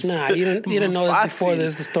 years. Nah, you didn't know this before Fácil.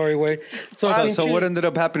 this. The story where. So what ended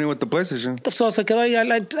up happening with the PlayStation? So se quedó ya,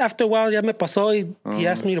 like, after a while ya me pasó y he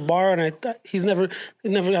asked me to borrow and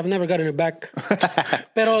I've never gotten it back.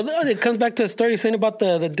 Pero it comes back to a story saying about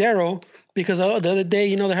the Darrow because the other day,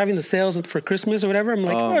 you know, they're having the sales for Christmas or whatever. I'm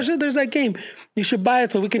like, oh shit, there's that game. You should buy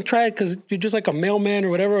it so we can try it because you're just like a mailman or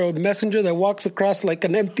whatever, or a messenger that walks across like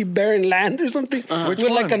an empty barren land or something Which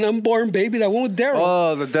with one? like an unborn baby. That one with Darrow.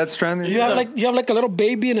 Oh, the Dead Stranding. you have like a little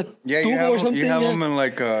baby in a yeah, tubo or something. You have yeah. them in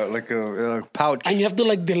like a pouch. And you have to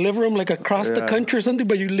like deliver them like across the Yeah. country or something,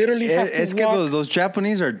 but you literally have to It's walk. those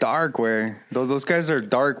Japanese are dark, way. Those guys are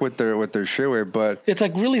dark with their shit, way. But It's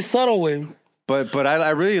like really subtle way. I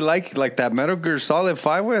really like that Metal Gear Solid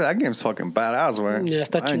 5 way. That game's fucking badass, way. Yeah,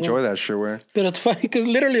 está I chingón. enjoy that shit, way. But it's funny because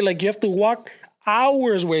literally, like, you have to walk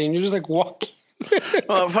hours way, and you're just like walking.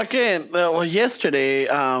 Yesterday,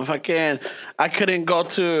 I couldn't go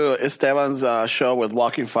to Esteban's show with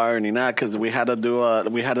Walking Fire ni nada because we had a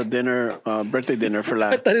dinner, birthday dinner for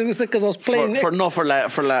I thought it was because I was playing. for la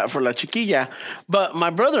chiquilla. But my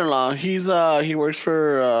brother-in-law, he works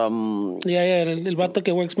for El vato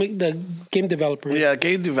que works, the game developer.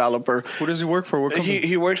 game developer. Who does he work for? What company?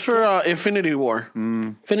 He works for Infinity War.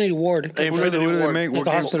 Infinity Ward. Infinity do they War. make? What Like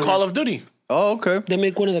a games? hospital. Call of Duty. Oh, okay. They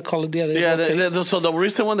make one of the Call of Duty. Yeah, so the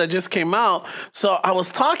recent one that just came out. So I was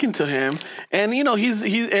talking to him, and you know he's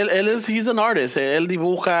an artist. Él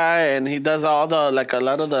dibuja, and he does all the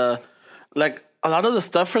a lot of the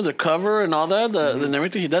stuff for the cover and all that, and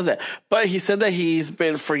everything. He does that. But he said that he's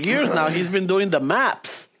been for years now. He's been doing the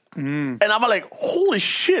maps. And I'm like, holy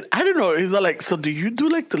shit, I don't know. He's like, so do you do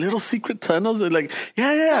like the little secret tunnels? And like,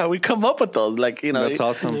 yeah, we come up with those. Like, you know, That's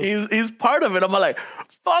awesome. He's part of it. I'm like,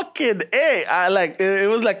 fucking A. I like, it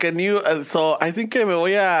was like a new, so I think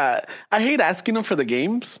I hate asking them for the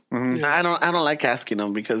games. I don't like asking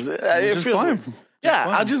them because it just feels buy 'em. weird. Yeah,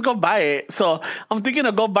 I'll just go buy it. So I'm thinking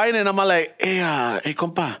of go buying it and I'm like, hey,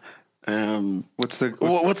 compa. What's the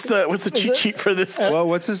What's the cheat sheet for this? well?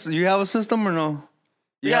 What's this? You have a system or no?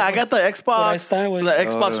 Yeah, I got the Xbox. The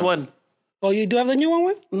Xbox One. Oh, you do have the new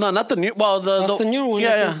one? No, not the new. Well, That's the new one, I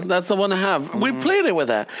Yeah, think. that's the one I have. We played it with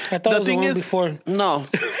that. I thought it was the one before. No,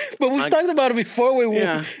 But we've talked about it before.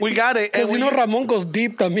 We got it. Because And you we know Ramon goes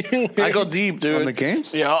deep también. I go deep, dude. On the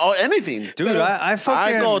games? Yeah, anything. Dude, I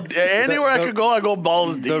fucking... I go anywhere I could go. I go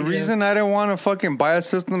balls deep. The reason I didn't want to fucking buy a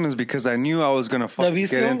system is because I knew I was gonna fucking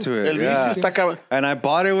vicio? get into it. El vicio está cabrón. And I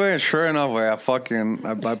bought it where, and sure enough, where I play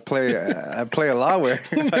a lot where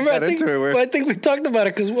I Remember, got into it where. I think we talked about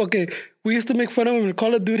it because, okay, we used to make fun of him in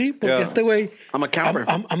Call of Duty. Porque Yeah. este güey, I'm a camper.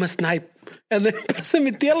 I'm a snipe. And then se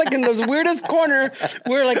metía like in this weirdest corner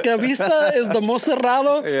where like la vista is the most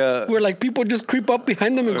cerrado. Yeah. Where like people just creep up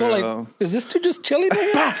behind them and go Yeah. like, is this dude just chilling?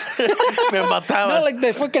 Me mataba. Not like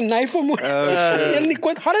they fucking knife him. shit. Y él ni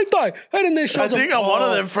cuenta, how did I die? How did they I shout think on one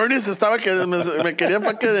of them furnaces estaba que me quería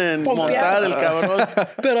fucking Pompear. montar el cabrón.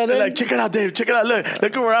 Pero then, Like, check it out, Dave. Check it out.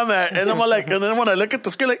 Look at where I'm at. And I'm like, and then when I look at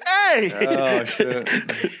the screen, like, hey. Oh shit!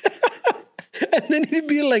 and then he'd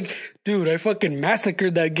be like, dude, I fucking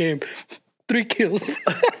massacred that game. 3 kills.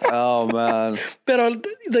 Oh man! Pero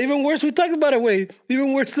the even worse, we talked about it, way.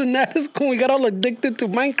 Even worse than that is when we got all addicted to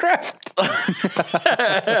Minecraft.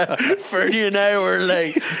 Fernie and I were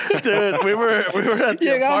like, dude, we were at the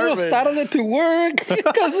Llegamos apartment. tarde to work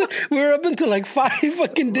because we were up until like 5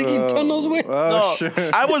 fucking digging tunnels, way. Oh No, shit!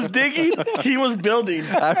 I was digging, he was building.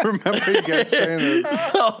 I remember you guys saying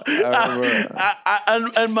that. So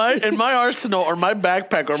in my arsenal or my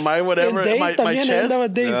backpack or my whatever, And Dave my también chest,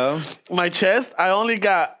 andaba Dave. Yeah. my chest, I only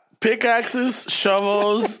got pickaxes,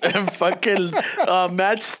 shovels, and fucking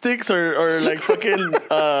matchsticks or like fucking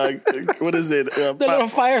what is it? The little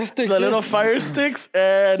fire stick. The little fire sticks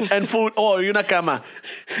and food. Oh, y una cama,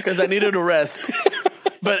 because I needed to rest.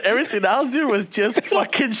 But everything else, dude, was just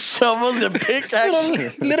fucking shovels and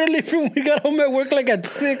pickaxes. Literally, from we got home at work like at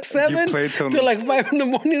 6, 7 played till- to like 5 in the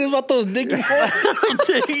morning. This vatos digging holes.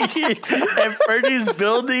 And Fernie's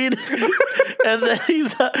building, and then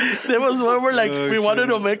there was one where like we wanted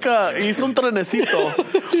to make hizo un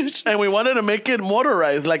trenecito, and we wanted to make it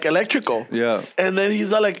motorized, like electrical. Yeah. And then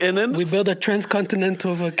he's like, and then We built a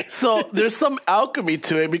transcontinental fucking. so there's some alchemy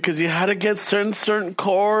to it because you had to get certain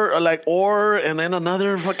core or like ore, and then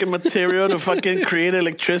another fucking material to fucking create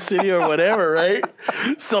electricity or whatever, right?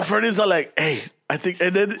 So Fernie's all like, hey. I think,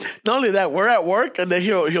 and then not only that, we're at work, and then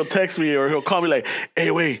he'll text me or he'll call me like,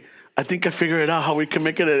 "Hey, wait, I think I figured out how we can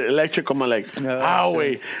make it electrical." I'm like, "Oh,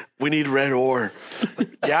 wait, we need red ore."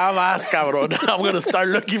 Ya vas, cabrón. I'm gonna start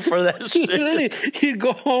looking for that shit. Literally, he'd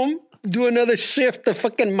go home, do another shift of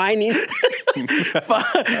fucking mining.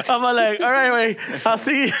 I'm like, all right, wait, I'll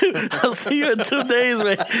see you in 2 days,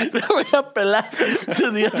 wait. Voy a pelar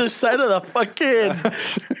to the other side of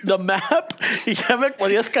the map. Y ya me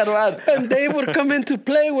podía escarbar. And Dave would come into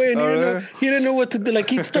play, way, and he didn't know what to do. Like,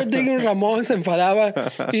 he'd start digging Ramon, se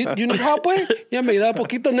enfadaba. You need help, way? Ya me ayudaba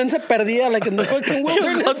poquito, and then se perdía, like, in the fucking He'll go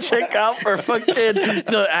wilderness. check out for fucking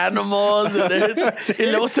the animals and everything.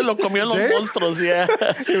 Y luego se lo comían los monstruos, yeah.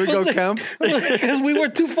 Here we go, camp. Because we were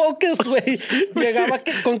too focused, güey. Llegaba,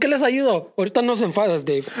 ¿con qué les ayudo? Ahorita no se enfadas,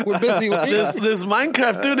 Dave. We're busy, güey. This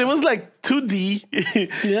Minecraft, dude, it was like 2D.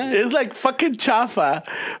 Yeah. It's like fucking chafa.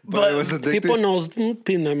 But it was But addicting. People knows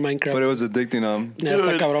Minecraft. But it was addicting. Ya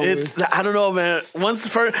está dude, cabrón, it's güey. I don't know, man.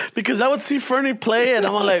 Because I would see Fernie play, and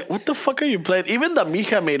I'm like, "What the fuck are you playing?" Even the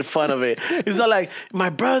mija made fun of it. He's not like my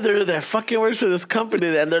brother that fucking works for this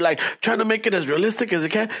company, and they're like trying to make it as realistic as it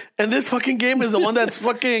can. And this fucking game is the one that's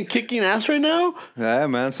fucking kicking ass right now, Yeah,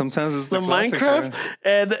 man. Sometimes it's the the classic, Minecraft.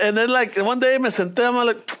 man. And then like one day me senté, I'm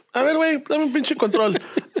like, a ver, wait, let me pinche control.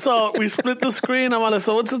 So we split the screen. I'm like,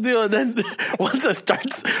 so what's the deal? And then once I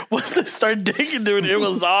start digging, dude, it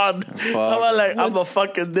was on. I'm like, I'm a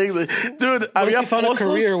fucking dig this. Dude, Once he found a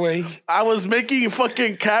career, way. I was making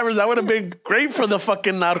fucking cameras. I would have been great for the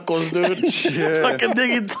fucking narcos, dude. Shit. Fucking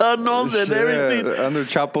digging tunnels and Shit, everything. Under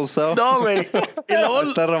Chapo's cell. No, güey. Y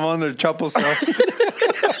luego, Está Ramón under Chapo's cell.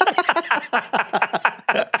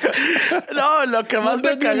 no, lo que más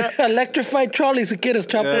me caga. Electrified trolley si quieres,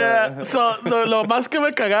 chapo. Yeah. So lo más que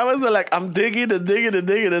me cagaba is that like I'm digging and digging and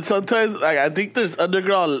digging, and sometimes like I think there's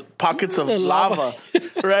underground pockets of lava,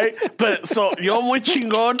 right? But so yo muy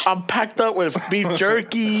chingón, I'm packed up with beef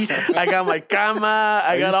jerky. I got my cama.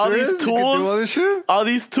 I got all these You can do all tools. this shit? All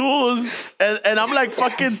these tools, and I'm like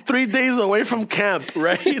fucking 3 days away from camp,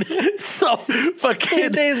 right? So 3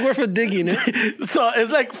 fucking. days worth of digging. Eh? So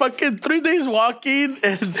it's like fucking 3 days walking,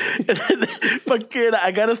 and then fucking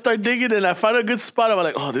I gotta start digging, and I found a good spot. I'm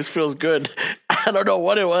like, oh, this feels good. I don't know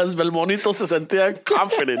what it was, but el monito se sentía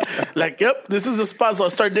confident. Like, yep, this is the spot. So I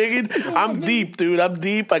start digging. I'm deep, dude. I'm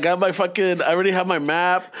deep. I got my fucking, I already have my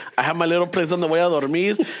map. I have my little place on the way a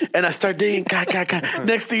dormir. And I start digging.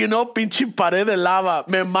 Next thing you know, pinche pared de lava.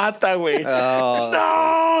 Me mata, güey.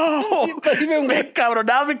 No! Me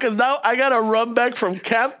cabronaba because now I got to run back from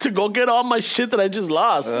camp to go get all my shit that I just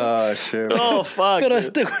lost. Oh, shit. Oh, fuck. Pero dude.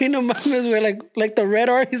 este güey no mames, güey. Like the red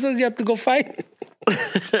R, he says you have to go fight.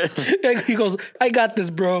 Like he goes, I got this,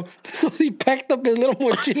 bro. So he packed up his little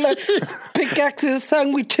mochila, pickaxes,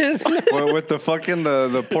 sandwiches. Well, with the fucking,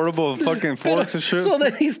 the portable fucking forks and shit. So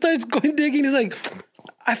then he starts going digging. He's like,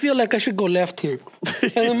 I feel like I should go left here.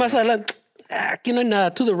 And then más adelante, aquí no hay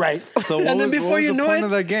nada, to the right. So what and then was, before what was you the know point it,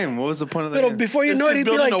 of that game? What was the point of that pero game? before you It's know it, just he'd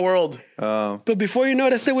be building like, a world. but before you know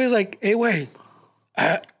it, este way is like, hey, wait.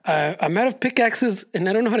 I'm out of pickaxes and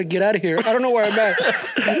I don't know how to get out of here. I don't know where I'm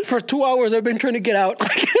at. For 2 hours, I've been trying to get out.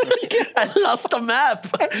 I lost the map.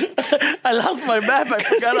 I lost my map. I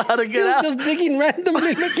forgot how to get out. Just digging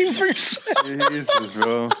randomly looking for shit. Jesus,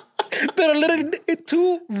 bro. But literally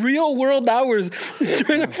 2 real world hours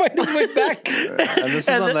trying to find his way back. And this is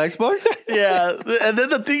on the Xbox? Yeah, and then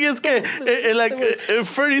the thing is,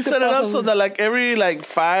 Ferdy set it up so that like every like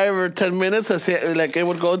 5 or 10 minutes, like it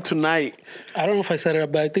would go to night. I don't know if I set it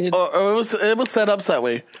up, but I think Or it was set up that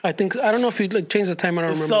way. I don't know if you like change the time. I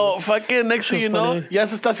don't remember. So fucking next thing you know, funny. ya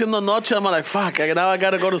se está haciendo noche. I'm like, fuck, now I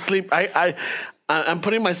gotta go to sleep. I'm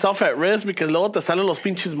putting myself at risk because luego te salen los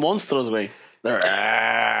pinches monstruos, güey.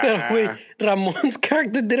 Pero wait, Ramon's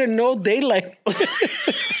character didn't know daylight.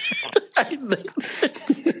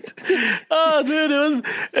 Oh, dude, it was.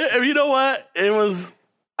 You know what? It was.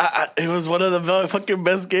 It was one of the fucking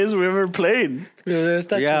best games we ever played. Yeah,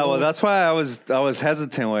 well, that's why I was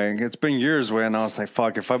hesitant, way. It's been years, way, and I was like,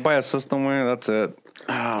 fuck, if I buy a system, way, that's it.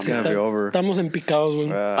 It's gonna be over. Estamos en picados,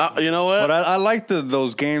 güey. You know what? But I like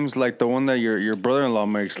those games, like the one that your brother-in-law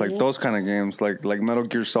makes, like those kind of games, like Metal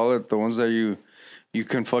Gear Solid, the ones that you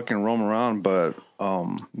can fucking roam around, but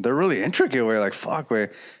they're really intricate, way, like fuck, way.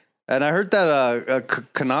 And I heard that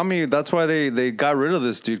Konami, that's why they got rid of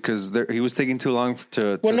this dude, because he was taking too long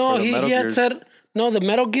to Well, no, for the he Metal had Gears. said, no, the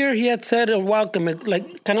Metal Gear, he had said, welcome,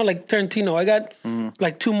 like kind of like Tarantino. I got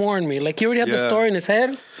like 2 more in me. Like he already had the Yeah. story in his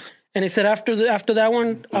head. And he said, after that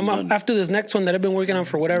one, after this next one that I've been working on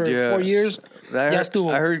for whatever, 4 years. I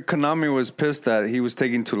heard Konami was pissed that he was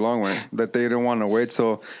taking too long, right? That they didn't want to wait.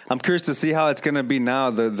 So I'm curious to see how it's going to be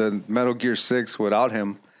now, the Metal Gear 6 without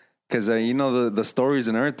him. Because, the stories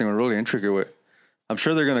and everything are really intricate with. I'm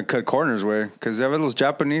sure they're going to cut corners, way. Because you have those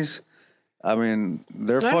Japanese, I mean,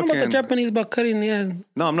 they're I don't know fucking... about the Japanese about cutting, yeah.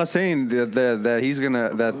 No, I'm not saying that he's going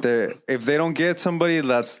to... If they don't get somebody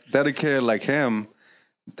that's dedicated like him,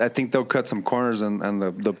 I think they'll cut some corners and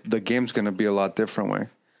the game's going to be a lot different, way.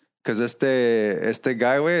 Because este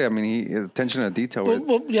guy, way, I mean, he attention to detail, way.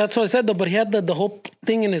 Well, yeah, that's what I said, though. But he had the whole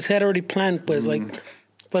thing in his head already planned, pues, like...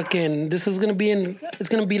 Fucking, this is gonna be it's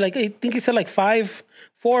gonna be like, I think he said like 4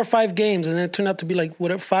 or 5 games, and then it turned out to be like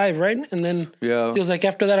whatever 5, right? And then he was like,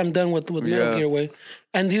 after that, I'm done with Metal Gear, way.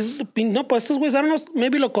 And these, no, pues estos güeyes, I don't know,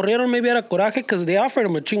 maybe lo corrieron, maybe era coraje, because they offered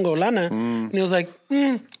him a chingo lana, and he was like,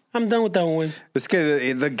 I'm done with that one, way. This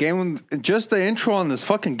guy, the game, just the intro on this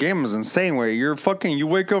fucking game is insane. Where you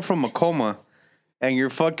wake up from a coma, and you're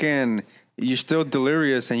still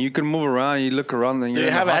delirious, and you can move around, you look around, and Do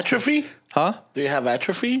you have atrophy? Huh? Do you have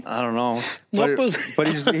atrophy? I don't know. No, But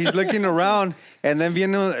he's looking around, and then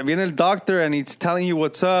viene el doctor, and he's telling you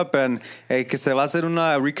what's up, and que se va a hacer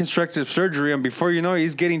una reconstructive surgery, and before you know,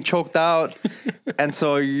 he's getting choked out, and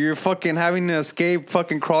so you're fucking having to escape,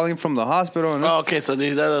 fucking crawling from the hospital. And Okay, so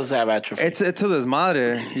he does have atrophy. it's a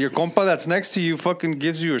desmadre. Your compa that's next to you fucking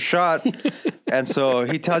gives you a shot, and so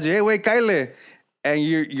he tells you, "Hey, wait, Kyle," and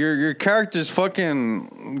your character's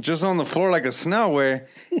fucking just on the floor like a snail, way.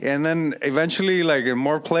 And then eventually, like in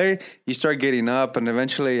more play, you start getting up, and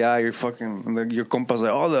eventually, you're fucking your compa's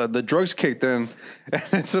like, oh, the drugs kicked in, and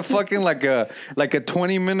it's a fucking like a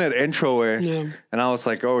 20-minute intro, way. Yeah. And I was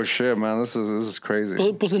like, oh shit, man, this is crazy.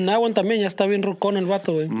 Pues en that one también ya está bien rocón el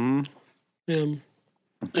vato, güey. Yeah.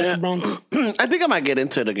 Yeah. I think I might get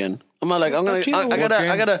into it again. I don't know.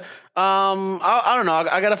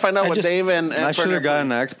 I gotta find out what Dave and I should have Fernando-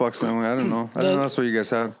 gotten an Xbox then. I don't know. I don't know that's what you guys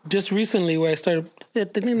had. Just recently, where I started, I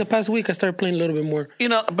think in the past week, I started playing a little bit more.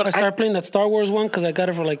 But I started playing that Star Wars one because I got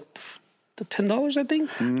it for like $10, I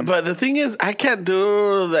think. But the thing is, I can't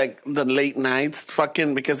do like the late nights,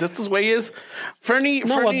 fucking, because this way is Fernie.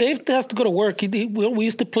 No, well, Dave has to go to work. We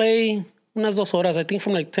used to play unas 2 horas, I think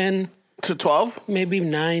from like 10 to 12. maybe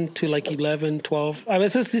 9 to like 11, 12. A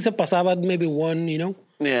veces sí se pasaba maybe 1,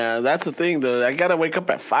 Yeah, that's the thing, though. I gotta wake up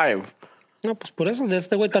at 5. No, pues por eso.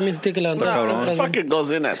 Este güey también se tiene que levantar. cabrón. It fucking goes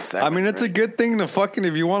in at 7. I mean, it's a good thing to fucking,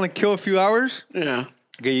 if you want to kill a few hours, yeah.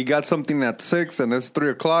 okay, you got something at 6 and it's 3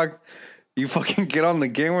 o'clock, you fucking get on the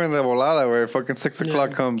game where the volada where fucking 6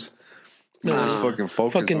 o'clock comes. Just fucking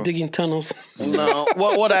focus. Fucking bro. digging tunnels. No,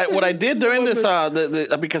 what I did during this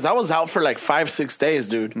because I was out for like 5-6 days,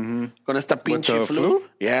 dude. Con esta pinche the flu?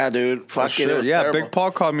 Yeah, dude. Fuck it. It was Yeah, terrible. Big Paul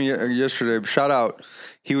called me yesterday. Shout out.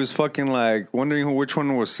 He was fucking like wondering which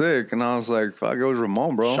one was sick, and I was like, "Fuck, it was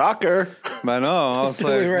Ramon, bro." Shocker. I know. I was do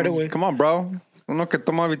it like, right away. "Come on, bro. Uno que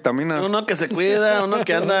toma vitaminas. Uno que se cuida, uno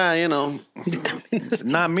que anda, you know.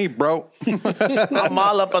 Not me, bro." I'm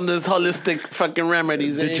all up on this holistic fucking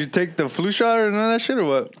remedies. Did you take the flu shot or none of that shit or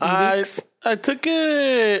what? I took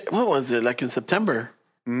it. What was it? Like in September.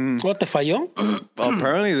 What, te falló? Well,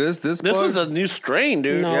 apparently this This bug- was a new strain,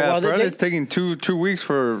 dude. No. yeah, well, apparently they- it's taking two weeks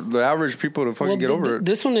for the average people to fucking get over it.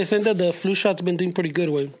 This one, they said that the flu shot's been doing pretty good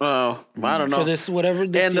with. Oh, I don't know. For this, whatever.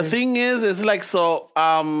 This And the year. thing is like so.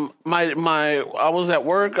 My I was at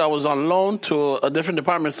work. I was on loan to a different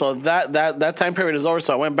department. So that time period is over.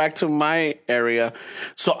 So I went back to my area.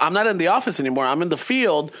 So I'm not in the office anymore. I'm in the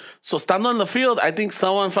field. So estando in the field, I think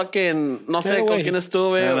someone fucking no sé Right con away. quién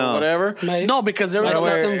estuve I know. or whatever. No, because there By was the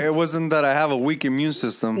way, system- it wasn't that I have a weak immune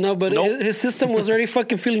system. No, but his system was already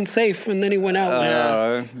fucking feeling safe, and then he went out.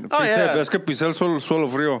 Oh, yeah. Es que pisé el suelo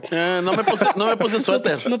frío. no me puse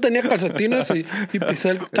suéter. No tenía calcetines y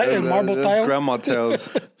pisé el marble That's tile. grandma tales.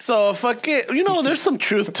 So fuck it. You know, there's some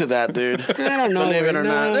truth to that, dude. I don't know. Believe it or güey,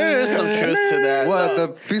 not, no. there is some truth to that. What, the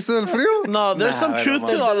piso del frío? No, there's some truth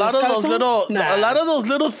to a lot of those Descalzo? little, Nah. a lot of those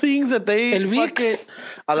little things that they El Vicks? fucking,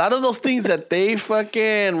 a lot of those things that they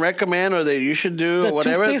fucking recommend or that you should do, The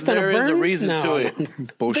whatever. toothpaste on a There is a burn? reason No. to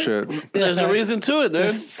it. Bullshit. There's a reason to it, dude.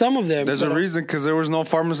 There's some of them. There's a but, reason because there was no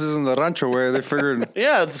pharmacists in the rancho where they figured,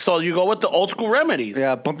 Yeah, so you go with the old school remedies.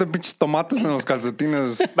 yeah, ponte pinches tomates en los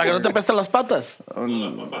calcetines. Para que no te pesten las patas.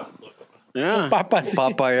 Yeah. Papas.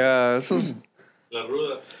 Papa, yeah. Eso es- La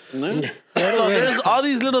ruda. So there's all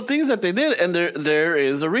these little things that they did, and there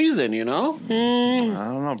is a reason, you know? I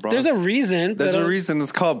don't know, bro. There's a reason. There's but, a reason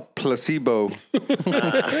it's called placebo.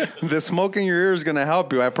 The smoke in your ear is going to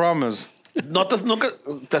help you, I promise. No te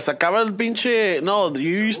sacaba el pinche. No,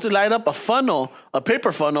 you used to light up a funnel, a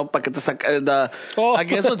paper funnel, para que te saca. Oh. I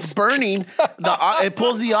guess it's burning. It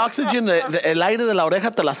pulls the oxygen. El aire de la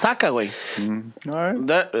oreja te la saca, güey. All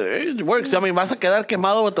right. It works. I mean, vas a quedar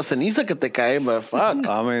quemado with the ceniza que te cae, but fuck.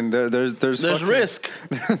 I mean, there's fucking- risk.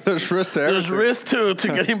 there's risk to everything. There's risk to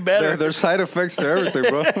getting better. There's side effects to everything,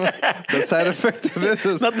 bro. The side effect to this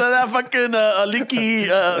is Not that fucking a leaky.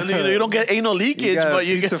 You don't get anal leakage, got a but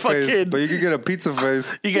you get pizza face, fucking. but you could get a pizza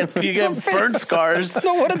face. You get burn scars.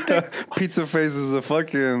 No, what a Pizza face is the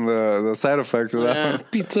fucking the side effect of that. Yeah. one.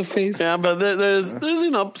 pizza face. Yeah, but there's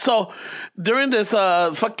you know, so during this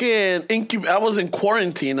fucking I was in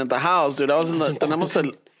quarantine at the house, dude. I was in the tenemos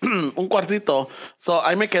un cuartito. So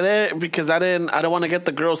I me quedé because I didn't want to get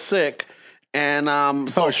the girls sick. And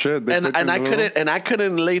so Oh, shit, they and put you in I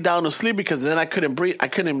couldn't lay down to sleep because then I couldn't breathe. I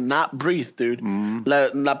couldn't not breathe, dude.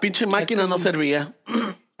 La pinche máquina no servía.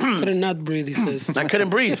 Couldn't not breathe, he says. I couldn't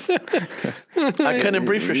breathe. I couldn't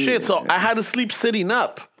breathe for shit. So I had to sleep sitting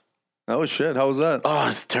up. Oh shit, how was that? Oh,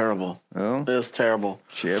 it's terrible. Oh. It's terrible.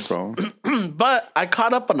 Shit, bro. But I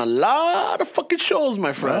caught up on a lot of fucking shows,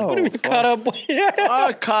 my friend. Oh, Caught up. Yeah.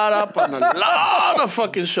 I caught up on a lot of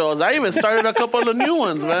fucking shows. I even started a couple of new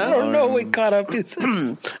ones, I man. don't know what caught up. He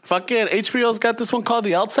says. Fucking HBO's got this one called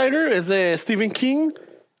The Outsider. Is it Stephen King?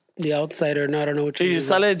 The Outsider. No, I don't know what You you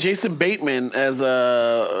sale Jason Bateman as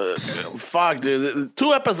a fuck, dude.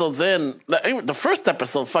 2 episodes in, the first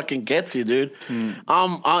episode fucking gets you, dude.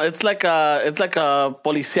 It's like a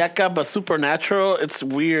policiaca but supernatural. It's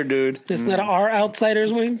weird, dude. It's not our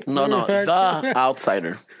Outsiders, Wayne? No, The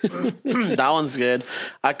Outsider. That one's good.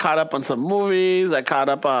 I caught up on some movies. I caught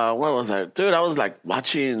up. What was that, dude? I was like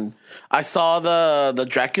watching. I saw the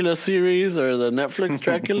Dracula series or the Netflix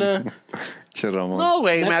Dracula. Shit, Ramon. No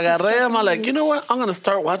way, me agarré. I'm like, you know what? I'm gonna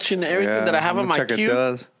start watching everything that I have on my queue.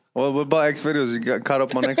 Chaqueteadas. Well, what about X videos? You got caught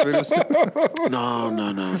up on X videos too? No,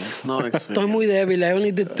 not Estoy experience. muy débil. I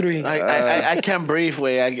only did 3. I can't breathe,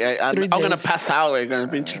 way. I'm 3 gonna days. pass out, way. Gonna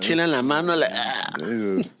pinche chile en la mano, like,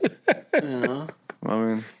 Jesus. I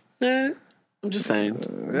mean, I'm just saying.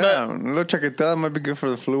 yeah, a little chaqueteada might be good for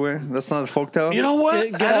the flu. Eh? That's not a folktale. You know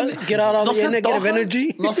what? Get out all No the se negative antoja.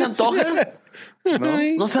 energy. No se antoja.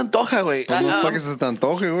 No se antoja, güey. No es para que se te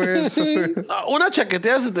antoje, güey. eso, güey. Una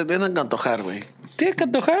chaqueteada se te tiene que antojar, güey. Tiene que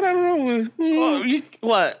antojar, I don't know, güey.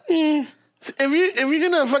 What? If you're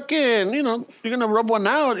gonna fucking, you're gonna rub one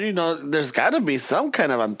out, there's gotta be some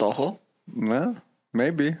kind of antojo. Yeah.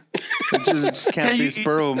 Maybe. It just can't Can be you-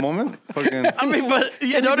 spur of a moment. Fucking. I mean, but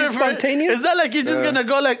in it order be for spontaneous? is that like you're just gonna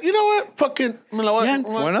go like, you know what, fucking, me la voy, Yeah.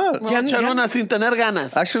 Why not? me voy a echar una sin tener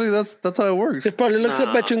ganas. Actually, that's how it works. It probably looks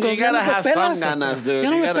up at you and goes, You gotta "Ya no me have some pelas? ganas, dude. Ya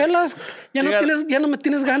no You me gotta- pelas? Ya you gotta- ya no me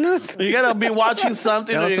tienes ganas? You gotta be watching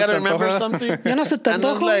something, Ya or no you se gotta te remember antoja. something, Ya no se te and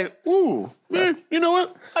then antoja? like, ooh, you know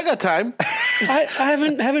what? I got time. I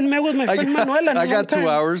haven't met with my friend Manuela in a I long got 2 time.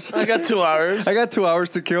 hours. I got 2 hours. I got 2 hours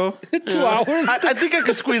to kill. 2 hours? I think I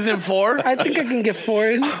could squeeze in 4. I think I can get 4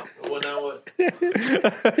 in. 1 hour.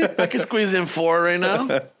 I could squeeze in 4 right now.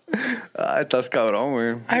 Ay, estás cabrón,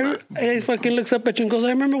 güey. I fucking looks up at you and goes, I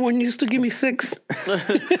remember when you used to give me 6.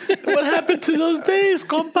 What happened to those days,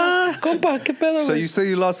 compa? Compa, ¿qué pedo, So güey? you say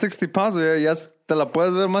you lost 60 pounds, güey. ¿Ya te la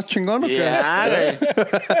puedes ver más chingón o qué? Yeah, güey.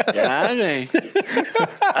 Yeah, güey.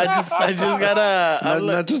 I just gotta.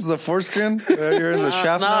 Not just the foreskin. You're in the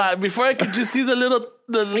shaft now. Nah, before I could just see the little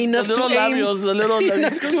Enough the little to aim. labios, the little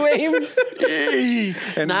Enough to aim.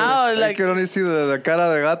 And now I like could only see the cara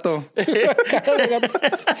de gato.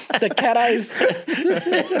 The cat eyes.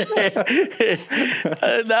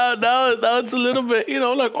 now it's a little bit,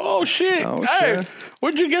 like, oh shit. Oh, Hey, shit.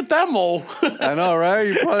 where'd you get that mole? I know, right?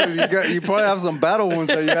 You probably have some battle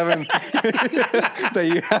wounds that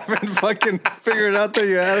you haven't fucking figured out that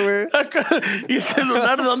you had, güey. ¿Y ese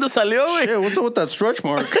lunar de dónde salió, güey? Hey, what's up with that stretch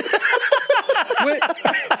mark?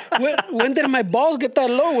 When did my balls get that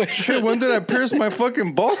low, güey? Shit, when did I pierce my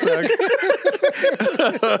fucking ball sack?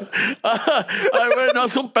 Ay, güey, no,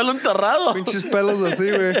 es un pelo enterrado. Pinches pelos así,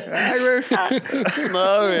 güey. Ay, güey.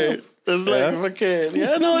 No, güey. It's like fucking,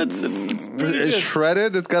 no, it's pretty It's good.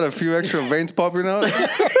 shredded. It's got a few extra veins popping out.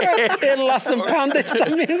 It lost some poundage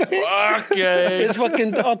también, güey. Okay. It's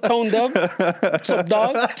fucking all toned up. Some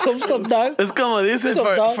dog. Some dog. Es como dices,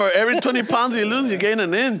 So, dog. for every 20 pounds you lose, you gain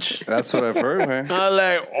an inch. That's what I've heard, man. I'm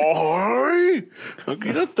like, ay,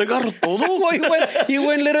 aquí no te agarro todo. Well, you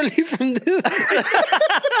went literally from this.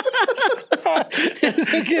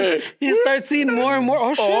 You start seeing more and more.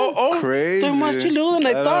 Oh, shit. Oh, Crazy. Estoy más chiludo than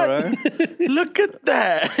I know, thought. right? look at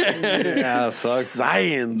that. Yeah, it sucks.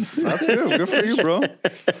 Science. That's good. Good for you, bro.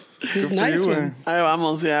 It's Good nice, for you, man. Ay,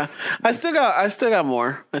 vamos, yeah. I still got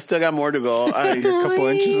more. I still got more to go. A couple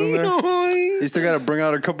inches in there. Ay. You still got to bring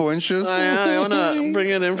out a couple inches. I want to bring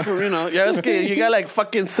it in for, yeah, it's good. You got like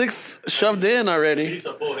fucking 6 shoved in already. He's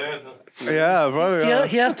a full hand, huh? Yeah, probably. Yeah,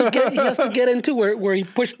 he has to get into where he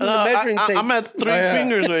pushed the measuring tape. I'm at 3 yeah.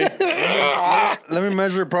 fingers, güey. Let me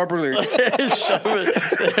measure it properly. Shove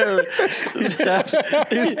it there. He steps. A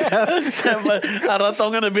rato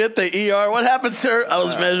I'm going to be at the ER. What happened, sir? I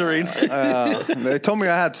was measuring. They told me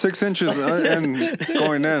I had 6 inches in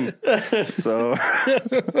going in. So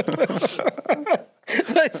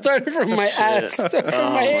So I started from my ass. Started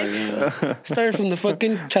from my head. Started from the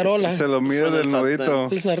fucking charola. se lo mide del nudito.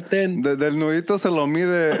 El sartén. Del nudito se lo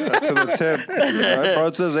mide to the tip. Right?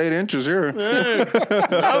 Probably says 8 inches here.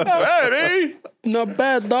 Not bad, eh? Not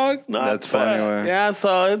bad, dog. Not That's funny, bad. güey. Yeah,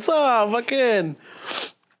 so it's fucking.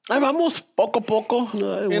 Ay, vamos poco poco.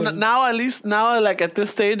 And now at least like at this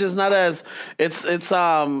stage it's not as it's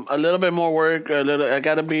a little bit more work. I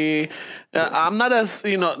gotta be. I'm not as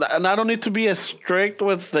and I don't need to be as strict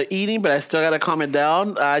with the eating, but I still gotta calm it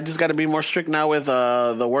down. I just gotta be more strict now with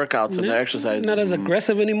the workouts and the exercise. Not as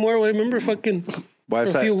aggressive anymore. Güey. Remember fucking Why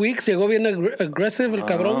is for a that? few weeks, llegó bien aggressive, el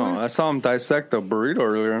cabrón. Oh, I saw him dissect a burrito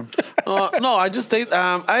earlier. No, I just ate.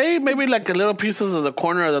 I ate maybe like a little pieces of the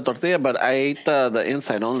corner of the tortilla, but I ate the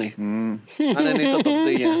inside only. I didn't eat the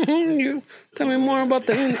tortilla. You tell me more about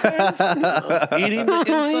the insides. Eating the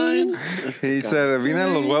inside. He said,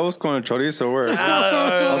 vienen los huevos con el chorizo, where?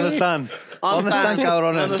 ¿Dónde están? ¿Dónde están,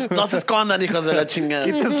 cabrones? No se escondan, hijos de la chingada.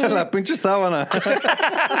 Quítense la pinche sábana.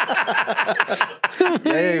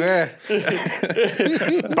 Ya llegué.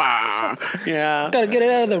 Bah. Yeah. Gotta get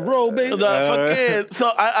it out of the road, baby.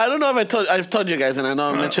 So I don't know if I've told you guys, and I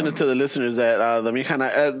know I mentioned it to the listeners that the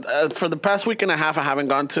Mijana, for the past week and a half, I haven't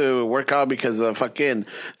gone to work out because fucking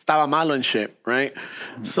estaba malo and shit, right?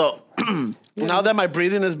 So now that my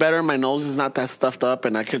breathing is better, my nose is not that stuffed up,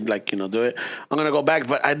 and I could do it, I'm gonna go back.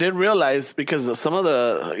 But I did realize because of some of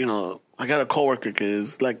the I got a coworker que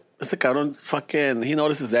is like ese cabrón fucking he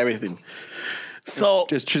notices everything. So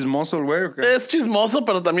 ¿Es chismoso el güey o qué? es chismoso,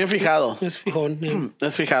 pero también fijado. Es fijón, yeah.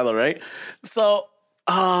 Es fijado, right? So,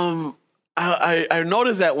 I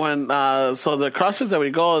noticed that when so the CrossFits that we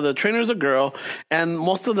go, the trainer's a girl, and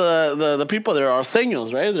most of the people there are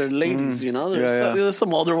seños, right? They're ladies, There's, Yeah. there's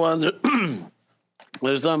some older ones.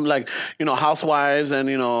 There's some like, housewives and,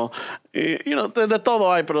 de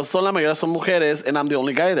todo hay, pero son la mayoría son mujeres and I'm the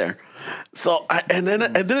only guy there. So,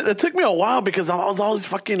 it took me a while because I was always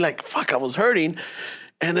fucking like, fuck, I was hurting.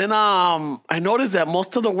 And then I noticed that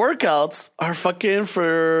most of the workouts are fucking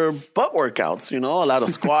for butt workouts, a lot of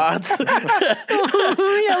squats.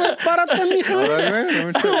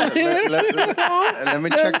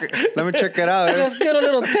 Let me check it out. Let's get a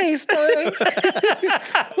little taste.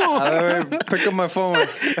 Pick up my phone.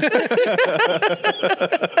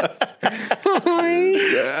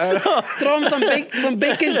 Throw him some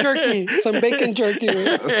bacon jerky. Some bacon jerky.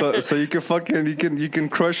 So you can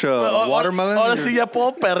crush a watermelon. Ahora sí ya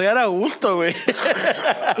puedo perrear a gusto, güey.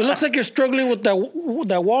 It looks like you're struggling with that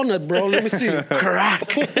walnut, bro. Let me see.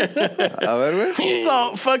 Crack. A ver, güey.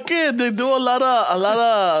 So fucking, they do a lot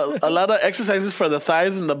of exercises for the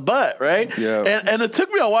thighs and the butt, right? Yeah. And it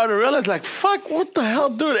took me a while to realize, like, fuck, what the hell,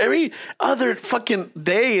 dude? Every other fucking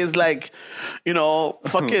day is like,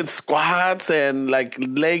 fucking squats and like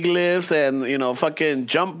leg lifts and fucking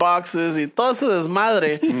jump boxes y todo ese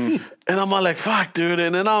desmadre. And I'm all like, fuck, dude.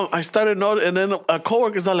 And then I started noticing, and then a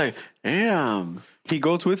coworker's all like, damn. He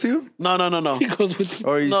goes with you? No. He goes with you.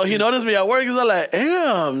 Or No, he noticed me at work. He's all like,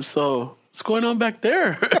 damn, so what's going on back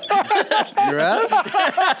there? Your ass?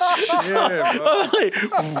 Yeah, bro.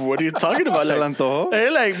 I'm like, what are you talking about? Se le Like, antojó? hey,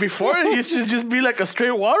 like before it used to just be like a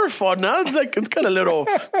straight waterfall. Now it's like it's got a little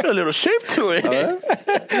shape to it.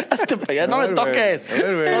 Hazte pa' allá, no me toques. A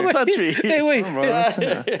ver, güey. Don't touch me. Hey, wait. Bro,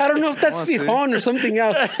 listen. I don't know if that's I wanna see. Fijon or something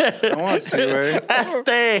else. I want to see, güey.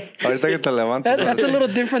 Hazte. Ahorita que te levantes. That's a little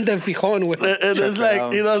different than Fijon, güey. And it's like,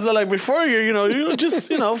 out. so like before you're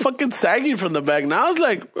just, fucking sagging from the back. Now it's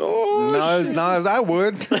like, oh, Now as I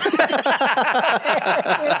would. so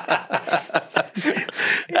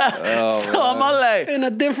I'm all like, In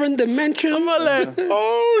a different dimension. I'm all like,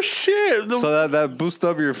 oh shit. So that boosts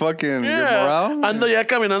up your fucking your morale? Ando ya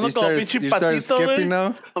caminando You como started- pinche you started patito, skipping güey.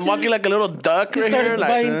 now? I'm walking like a little duck You right started here.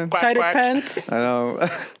 buying Like, quack, tighter quack. pants. I know.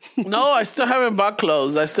 No, I still haven't bought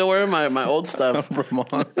clothes. I still wear my old stuff. Ramon,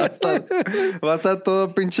 va a estar todo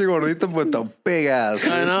pinche gordito with a big ass.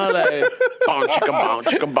 I know, like, bounce, chicka, bounce,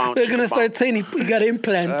 chicka, bounce. They're gonna chicka, start saying he got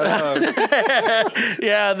implants. bounce.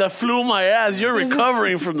 Yeah, the flu my ass. You're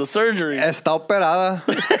recovering from the surgery. Está operada.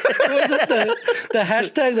 What's it, the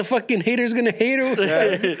hashtag? The fucking haters gonna hate her.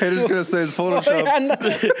 Yeah, haters gonna say it's Photoshop.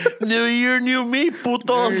 New year, new me,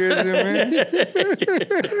 putos. You know what I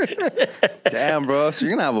mean? Damn, bro. So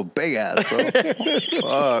you're gonna have a big ass, bro.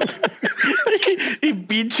 Fuck. Y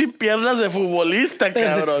pinche piernas de futbolista,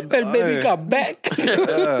 cabrón. El baby got back.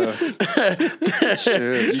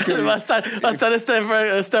 Shit. You could, Va a estar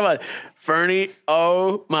Esteban. Fernie,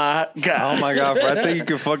 oh my God. oh my god, bro. I think you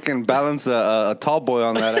could fucking balance a tall boy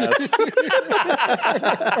on that ass.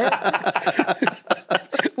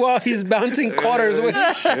 While he's bouncing quarters with.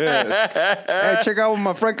 Shit. Hey, check out what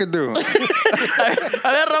my friend could do. A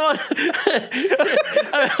ver, Ramon.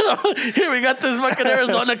 Here, we got this fucking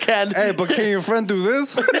Arizona can. Hey, but can your friend do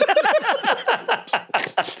this?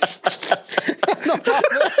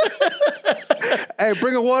 Hey,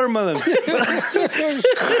 bring a watermelon. Ay,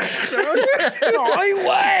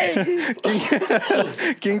 güey.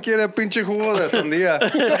 ¿Quién quiere pinche jugo de sandía?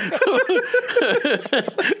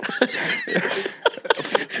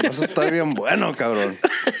 Vas a estar bien bueno, cabrón.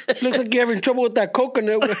 Looks like you're having trouble with that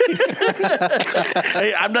coconut. güey.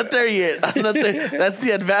 Hey, I'm not there yet. I'm not there. That's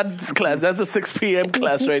the advanced class. That's a 6 p.m.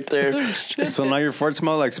 class right there. So now your farts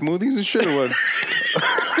smell like smoothies and shit, or what?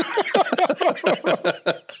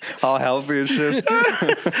 All healthy and shit.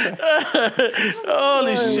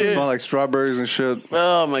 Holy shit. Smell like strawberries and shit.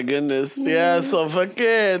 Oh my goodness. Yeah, so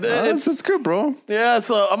fucking. That's good, bro. Yeah,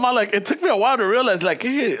 so I'm all like, it took me a while to realize, like,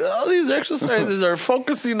 hey, all these exercises are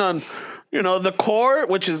focusing on, the core,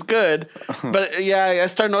 which is good. But yeah, I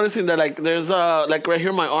start noticing that, like, there's, like, right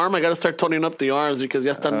here, my arm, I got to start toning up the arms because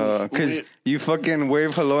ya están. Because you fucking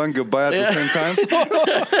wave hello and goodbye at the same time.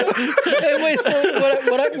 Hey, wait, so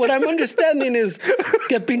what I'm understanding is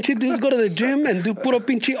que pinche dudes go to the gym and do puro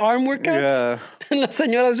pinche arm workouts. Yeah. And las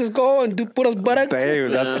señoras just go and do puros buttocks. Hey,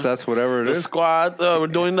 that's whatever it The is. squat, we're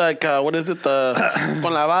doing like, what is it? Con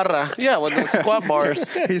la barra. Yeah, with the squat bars.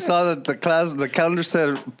 He saw that the calendar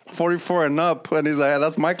said 44 and up, and he's like,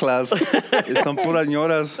 that's my class. It's some puras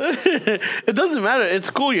ñoras. It doesn't matter. It's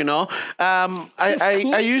cool, I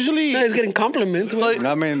cool. usually. Now he's getting compliments. güey.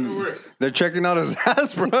 I mean, they're checking out his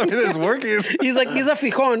ass, bro. I mean, it's working. He's like, he's a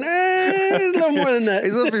fijon. He's a little more than that.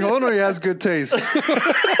 He's a fijon or he has good taste.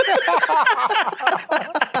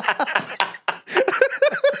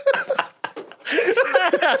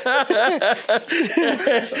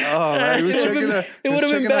 Oh, man, he was checking been- out, it would've been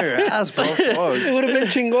checking out your better. ass, bro. Fuck. It would have been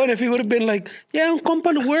chingón if he would have been like, yeah, un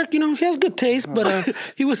compa to work, he has good taste, but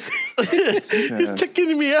he was, He's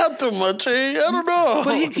checking me out too much. I don't know.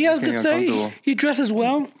 but he has good Getting taste. uncomfortable. He dresses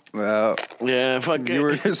well. Yeah, fuck You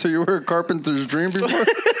it. were so you were a carpenter's dream before?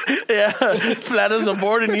 Yeah, flat as a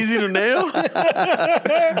board and easy to nail.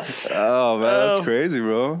 Oh man, that's crazy,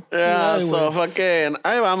 bro. Yeah, Ay, so güey. fucking,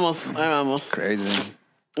 ahí vamos. Crazy.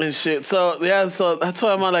 And shit. So, yeah, so that's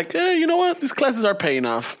why I'm like, you know what? These classes are paying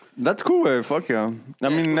off. That's cool, way. Fuck yeah. I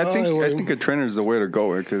mean, I think a trainer is the way to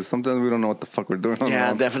go, because sometimes we don't know what the fuck we're doing.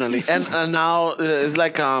 Yeah, definitely. And now it's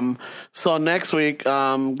like so next week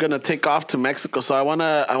I'm gonna take off to Mexico. So I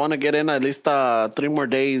wanna get in at least 3 more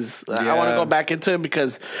days. I wanna Yeah. go back into it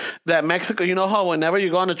because that Mexico, you know how whenever you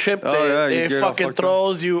go on a trip, Oh, yeah, you it get all fucking fucked up.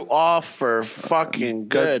 throws you off for fucking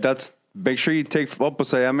good. That's make sure you take. Oh,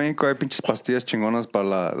 pues allá en México hay pinches pastillas chingonas para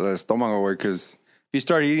la estómago, güey. Because if you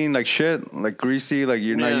start eating like shit, like greasy, like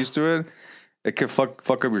you're not Yeah. used to it, it can fuck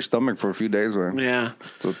up your stomach for a few days, güey. Yeah.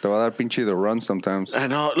 So te va a dar pinche the run sometimes. I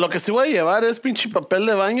know. Lo que sí voy a llevar es pinche papel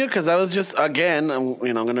de baño because I was just, again, I'm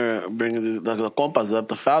going to bring the compas up,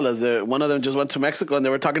 the fellas. One of them just went to Mexico and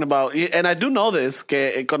they were talking about, and I do know this,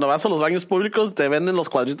 que cuando vas a los baños públicos te venden los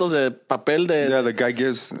cuadritos de papel de... Yeah, the guy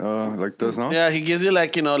gives like this, no? Yeah, he gives you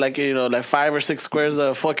like 5 or 6 squares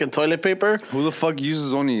of fucking toilet paper. Who the fuck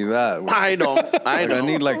uses only that? güey? I don't. Like, I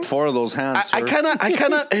need like 4 of those hands. I sir.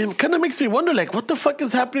 it kind of makes me wonder, like, what the fuck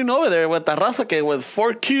is happening over there with the raza que with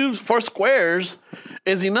 4 squares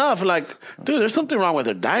is enough? Like, dude, there's something wrong with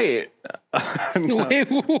their diet. Wait,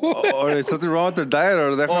 what? Or there's something wrong with their diet,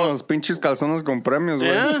 or dejan los pinches calzones con premios,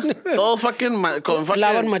 güey. Yeah, todos fucking con fucking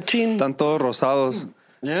Lavan machín. Están todos rosados.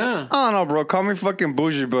 Yeah. I don't know, bro. Call me fucking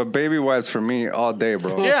bougie, but baby wipes for me all day,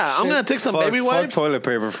 bro. Yeah, I'm gonna take some Fuck, baby fuck wipes. toilet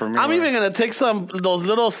paper for me. I'm güey. even gonna take those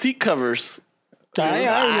little seat covers. Ay,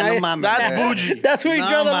 no ay, mames. That's man. bougie. That's where you No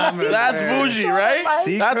draw the line. mames. That's man. bougie, right?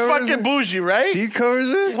 Seat That's covers? fucking bougie, right? Seat covers,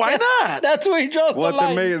 güey? Why not? That's where he draws What, the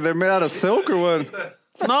line. they're made out of silk or what?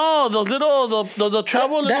 No, those little the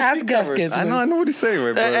travel The little ass seat covers. gaskets. I know what he's saying,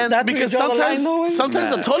 güey, but And That's where because you draw the line, sometimes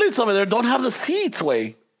though, güey? the toilets over there don't have the seats,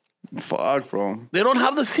 way. fuck, bro. They don't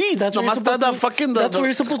have the seats. That's where Nomás you're está supposed the to- fucking That's where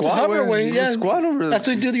you're supposed to squat, hover, güey. way. You Yeah. just squat over That's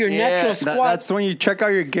what you do your Yeah. natural That- squat. That's when you check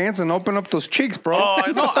out your gants and open up those cheeks, bro. Oh,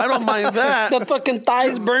 I don't mind that. the fucking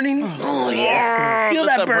thighs burning. Oh, yeah. Feel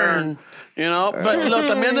Let that burn. You know, but lo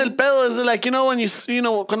también el pedo is like, when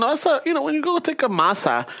cuando vas a, when you go take a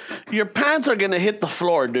masa, your pants are gonna hit the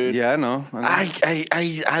floor, dude. Yeah, I know. I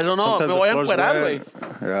don't know. Sometimes Me the voy a floor's encuerar, wet.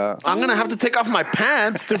 güey. Yeah. I'm gonna have to take off my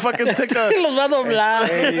pants to fucking take a. Los va a doblar.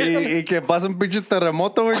 Y que pasa un pinche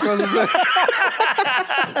terremoto, güey. ¿Qué vas a hacer?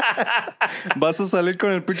 Vas a salir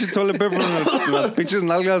con el pinche toilet paper en las pinches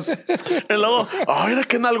nalgas. Y luego, ay, mira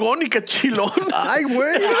qué nalgón y qué chilón. Ay,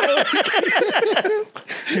 güey.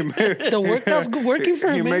 The workout's working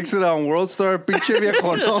for He him, man. makes it on World Star, pinche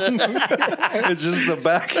viejonón. It's just the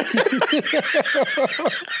back.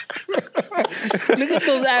 Look at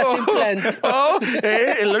those ass implants. Oh,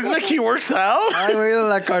 it looks like he works out. Ay, güey,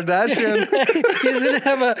 la Kardashian. He's gonna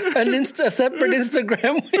have a separate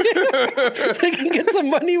Instagram so he can get some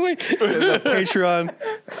money. With. The Patreon.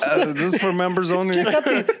 This is for members only. Check out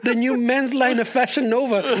the new men's line of Fashion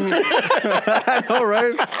Nova. I know,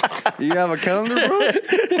 right? You have a calendar, bro?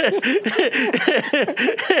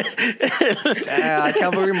 Yeah, I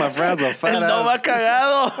can't believe my friend's a fat No va ass.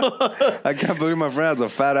 cagado. I can't believe my friend has a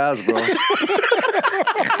fat ass, bro.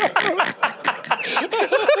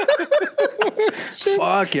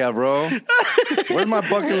 Fuck yeah, bro. Where's my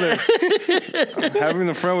bucket list? Having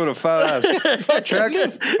a friend with a fat ass. Check.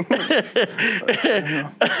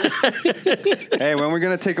 Hey, when we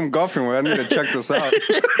gonna take him golfing? I need to check this out.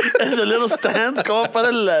 The little stands como para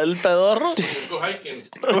el pedorro. Go hiking.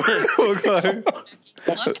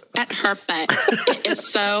 Look at her butt. It is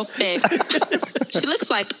so big. She looks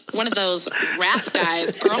like one of those rap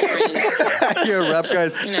guys' girlfriends. Here, rap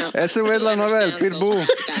guys. You know, Ese güey es la novia del understands those Pitbull. rap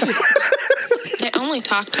guys. They only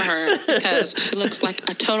talk to her because she looks like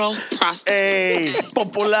a total prostitute. Ey,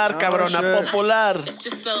 popular, cabrona, shit. popular. It's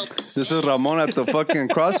just so. This is Ramon at the fucking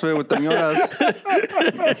CrossFit with the señoras.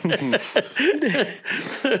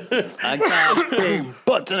 I got big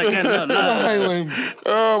butts and I cannot lie. Ay, güey.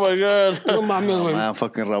 Oh my god. No mames, güey. Man,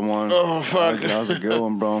 fucking Ramon. Oh, fuck. That was a good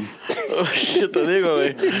one, bro. Oh, shit, te digo,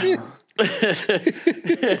 güey.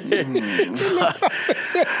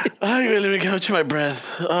 Ay, güey, let me catch my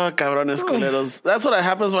breath. Oh, cabrones culeros. That's what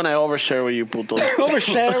happens when I overshare with you, putos.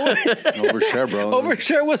 Overshare. Overshare, bro.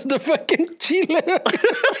 Overshare was the fucking chile.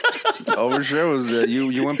 Overshare was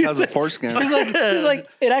you went past the foreskin. He's like,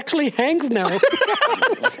 it actually hangs now.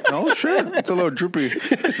 Oh shit, it's a little droopy.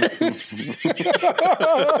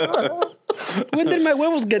 When did my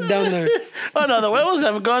huevos get down there? Oh, no, the huevos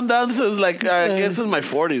have gone down since, like, I guess in my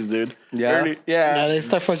 40s, dude. Yeah? Yeah, they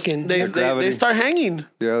start fucking. They start hanging.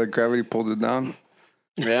 Yeah, the gravity pulled it down.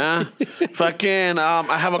 Yeah. Fucking,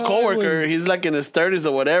 I have a coworker. He's like in his 30s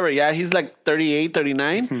or whatever. Yeah, he's like 38,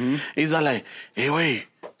 39. He's all like, hey, wait,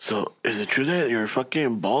 so is it true that your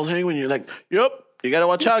fucking balls hang when you're like, yep. You gotta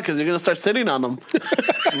watch out because you're gonna start sitting on them.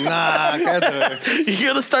 Nah, You're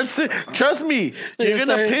gonna start sitting. Trust me, you're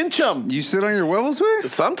gonna pinch them. you sit on your huevos, way?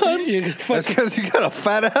 Sometimes. That's because you got a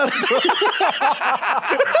fat ass, bro.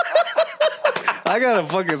 I got a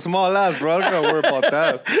fucking small ass, bro. I don't gotta worry about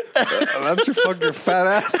that. That's your fucking fat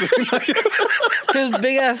ass. His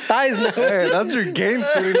big ass thighs now. Hey, that's your gain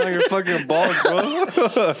sitting on your fucking balls, bro.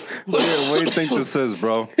 What do you think this is,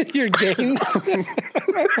 bro? Your gains.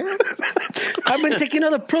 I've been taking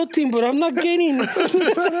all the protein, but I'm not gaining. What's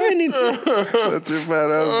happening? That's your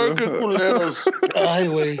fat ass, Oh, qué bro. culeros. Ay,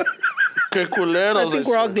 güey. Qué culeros. I think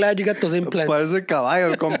we're all glad you got those implants. Parece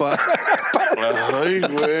caballo, compa. Ay,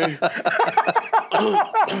 güey.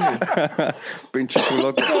 Pinche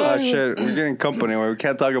culote. Ah, shit. We're getting company where we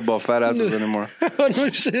can't talk about fat asses anymore. Oh, no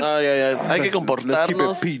shit. Oh, yeah. Hay que comportarnos. Let's keep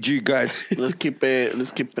it PG, guys. Let's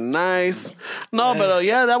keep it nice. No, but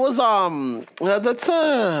yeah, that was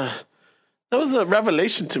that was a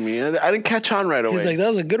revelation to me. I didn't catch on right away. He's like, that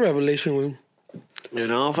was a good revelation, man. You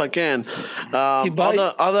know, if I can,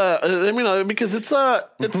 bought- all the I mean, because it's a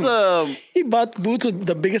He bought boots with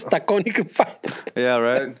the biggest tacon he could find. Yeah,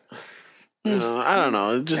 right? I don't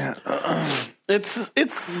know. It just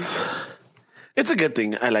it's a good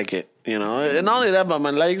thing. I like it. You know, and not only that, but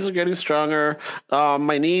my legs are getting stronger.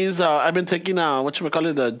 My knees. I've been taking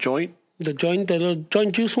whatchamacallit, the joint. The little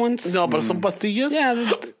joint juice ones. No, but some pastillas.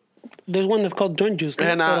 Yeah, there's one that's called joint juice.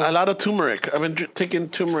 And a lot of turmeric. I've been taking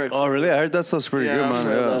turmeric. Oh, really? I heard that stuff's pretty good,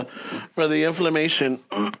 man. For the inflammation.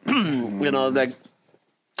 You know, that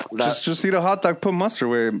Just eat a hot dog, put mustard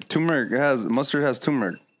where mustard has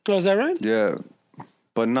turmeric. Oh, is that right? Yeah.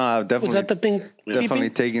 But nah, Was definitely that the thing? definitely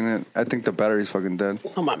taking it. I think the battery's fucking dead.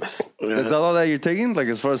 No mames. That's all that you're taking? Like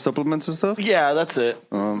as far as supplements and stuff? Yeah, that's it.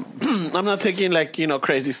 I'm not taking like,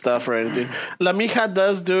 crazy stuff or anything. La mija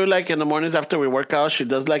does do like in the mornings after we work out, she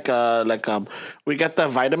does we got the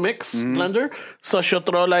Vitamix blender. So she'll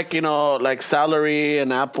throw like celery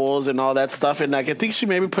and apples and all that stuff. And like, I think she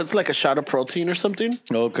maybe puts like a shot of protein or something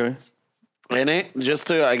Okay. in it just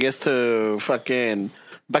to, I guess, to fucking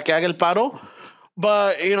pa que haga el paro.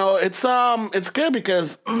 But, it's good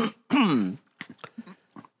because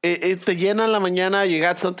it te llena en la mañana, you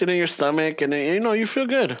got something in your stomach, and, you feel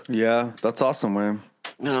good. Yeah, that's awesome, man.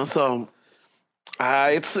 So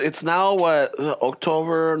it's now what,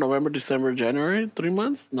 October, November, December, January, 3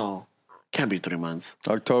 months? No, can't be 3 months.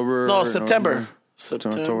 October. No, September. November.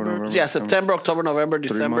 September. November, Yeah, December. September, October, November, 3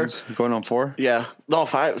 December. months. Going on 4? Yeah, no,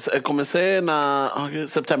 5. Comencé en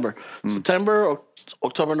August, September. September,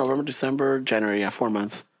 October, November, December, January. Yeah, 4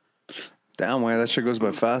 months. Damn, man, that shit goes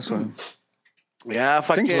by fast, man. Yeah, I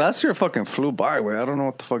fucking. think last year fucking flew by, way. I don't know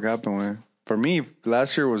what the fuck happened, man. For me,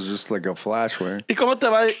 last year was just like a flash, way. ¿Y cómo te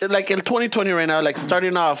va, like, el 2020 right now, like,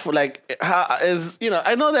 starting off, like, how is,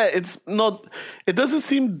 I know that it doesn't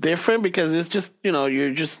seem different because it's just,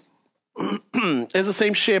 you're just, it's the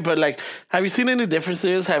same shit, but, like, have you seen any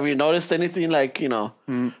differences? Have you noticed anything, like,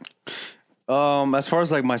 As far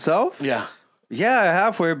as like myself? Yeah. Yeah, I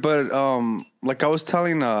have, way, but like I was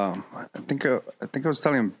telling, I think I was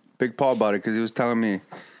telling Big Paul about it because he was telling me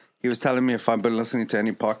if I've been listening to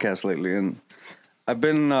any podcast lately, and I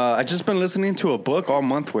just been listening to a book all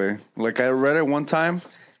month, way. Like I read it one time,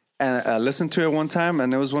 and I listened to it one time,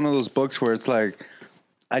 and it was one of those books where it's like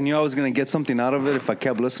I knew I was gonna get something out of it if I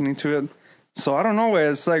kept listening to it. So I don't know, way.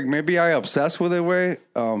 It's like maybe I obsessed with it, way.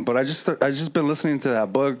 But I just been listening to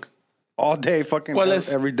that book all day, fucking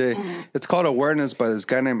every day. It's called Awareness by this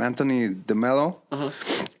guy named Anthony DeMello.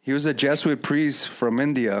 He was a Jesuit priest from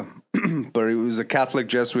India, but he was a Catholic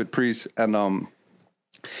Jesuit priest, and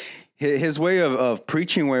his way of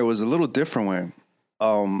preaching way was a little different way.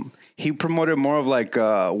 He promoted more of like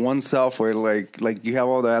oneself, where like you have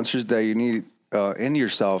all the answers that you need in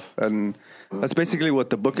yourself, and that's basically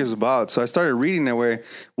what the book is about. So I started reading that way.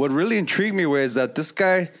 What really intrigued me was that this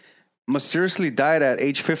guy mysteriously died at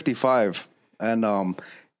age 55, and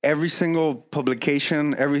every single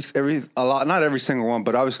publication, not every single one,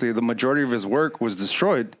 but obviously the majority of his work was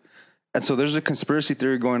destroyed. And so there's a conspiracy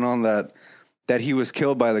theory going on that he was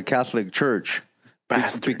killed by the Catholic Church.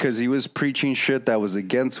 Bastards. Because he was preaching shit that was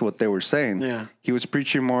against what they were saying. Yeah. He was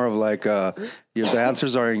preaching more of like, the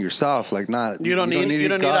answers are in yourself. Like, not You don't need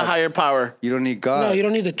a higher power. You don't need God. No, you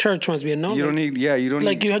don't need the church. Must be a no. You don't need. Yeah, you don't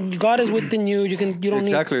Like need. God is within you. You don't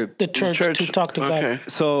Exactly. need the church to talk to Okay. God.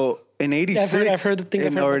 So in '86, I've heard the thing.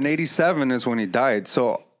 I've heard or about in this. '87 is when he died.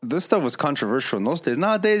 So this stuff was controversial in those days.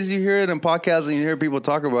 Nowadays, you hear it in podcasts and you hear people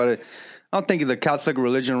talk about it. I don't think the Catholic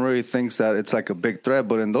religion really thinks that it's like a big threat,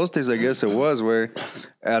 but in those days, I guess it was.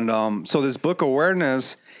 So this book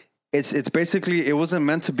Awareness, it's basically, it wasn't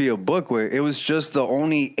meant to be a book. It was just the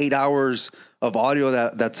only 8 hours of audio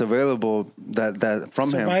that's available that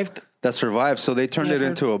from Survived? him that survived. So they turned Yeah, it I've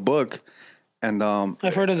into a book, and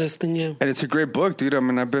I've heard of this thing. Yeah. and it's a great book, dude. I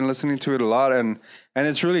mean, I've been listening to it a lot, and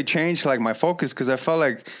it's really changed like my focus, because I felt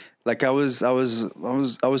like I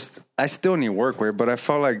still need work, right? But I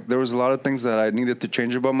felt like there was a lot of things that I needed to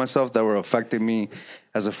change about myself that were affecting me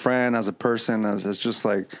as a friend, as a person, as just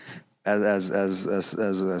like as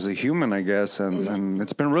a human, I guess, and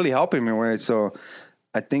it's been really helping me, right? So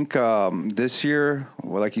I think this year,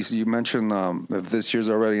 well, like you mentioned, if this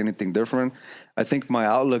year's already anything different, I think my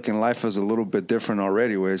outlook in life is a little bit different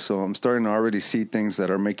already, right? So I'm starting to already see things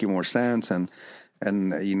that are making more sense, and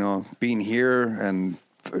you know, being here and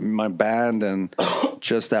my band and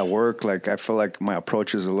just at work, like I feel like my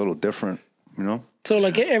approach is a little different, you know. So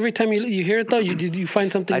like every time you hear it though, you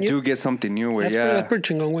find something I new? do get something new. That's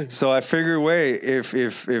pretty chingón, way. So I figure,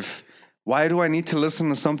 if why do I need to listen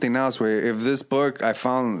to something else? Where if this book I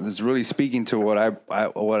found is really speaking to what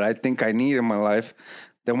I think I need in my life,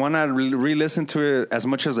 then why not re-listen to it as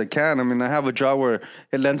much as I can? I mean, I have a job where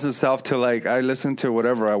it lends itself to like I listen to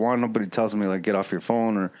whatever I want. Nobody tells me like get off your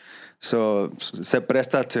phone or. So se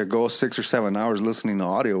presta to go 6 or 7 hours listening to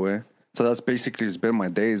audio, way. So that's basically it's been my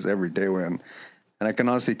days every day, way. And I can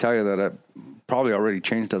honestly tell you that I probably already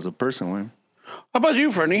changed as a person, way. How about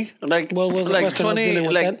you, Fernie? Like, What was the like question? I was dealing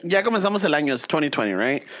with that. ya comenzamos el año, it's 2020,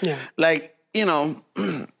 right? Yeah. Like, you know,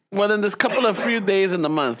 within this couple of few days in the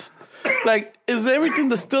month, like, is everything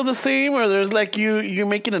still the same, or there's like you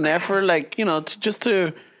making an effort, like, you know,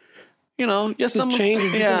 to you know, just To change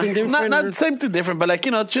or do something different, not or- something different, but like,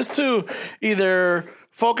 you know, just to either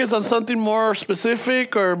focus on something more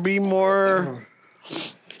specific or be more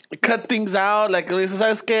cut things out. Like,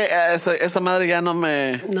 ¿sabes qué? Esa madre ya no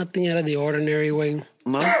me. Nothing out of the ordinary way.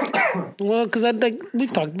 No. Well, because we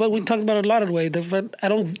talked about it a lot of the way. But I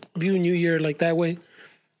don't view New Year like that way.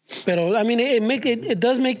 But I mean, it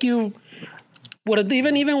does make you.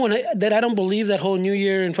 Even when I don't believe that whole New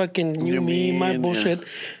Year and fucking new me, my bullshit.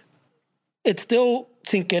 It's still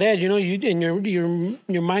sin querer, you know. You in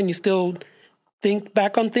your mind, you still think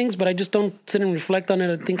back on things, but I just don't sit and reflect on it.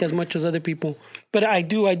 I think as much as other people. But I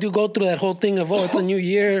do go through that whole thing of it's a new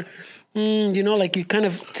year, you know, like you kind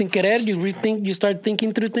of sin querer, you start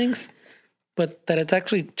thinking through things, but that it's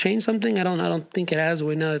actually changed something. I don't think it has.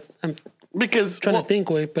 Way now that I'm Because trying to think.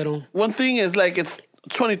 Way, pero one thing is like it's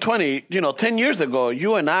 2020. You know, 10 years ago,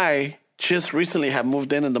 you and I just recently have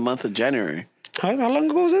moved in the month of January. how long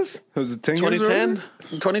ago was this? Was it 10 years already?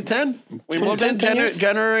 2010. We moved in 10 years?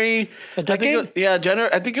 January. A decade? January.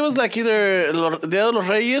 I think it was like either Dia de los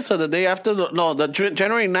Reyes or the day after.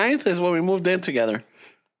 January 9th is when we moved in together.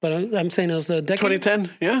 But I'm saying it was the decade.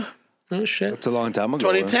 2010. Yeah. Oh shit. It's a long time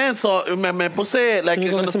ago. 2010, so me puse like Let me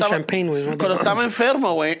go get some champagne, güey. cuando estaba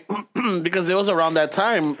enfermo, güey, because it was around that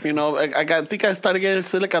time, you know. I think I started getting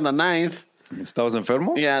sick on the 9th. ¿Estabas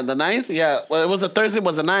enfermo? Yeah, the 9th. Yeah, well, it was a Thursday,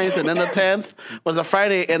 was the 9th, and then the 10th was a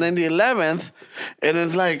Friday, and then the 11th, and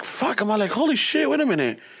it's like fuck. I'm like, holy shit! Wait a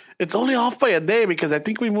minute. It's only off by a day because I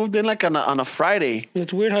think we moved in like on a Friday.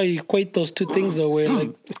 It's weird how you equate those two things though. Where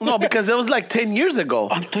like, No, because it was like 10 years ago.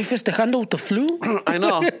 estoy festejando with the flu. I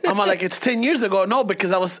know. I'm like, it's 10 years ago. No,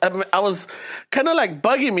 because I was kind of like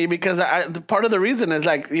bugging me because part of the reason is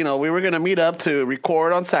like, you know, we were going to meet up to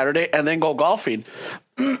record on Saturday and then go golfing.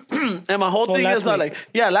 And my whole thing is like,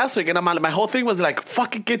 yeah, last week. And my whole thing was like,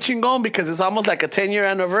 fucking get going because it's almost like a 10-year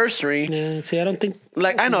anniversary. Yeah, see, I don't think.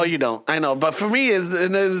 Like, I know you don't. I know. But for me,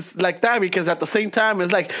 it's like that because at the same time,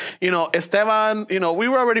 it's like, you know, Esteban, you know, we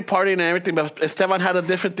were already partying and everything, but Esteban had a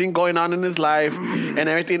different thing going on in his life and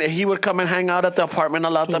everything. And he would come and hang out at the apartment a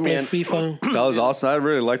lot Play también. FIFA. That was awesome. I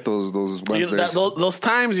really like those Wednesdays. Those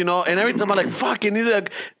times, you know, and every time I'm like, fuck, you need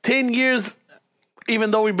like 10 years,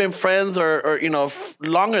 even though we've been friends or you know,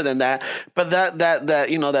 longer than that. But that,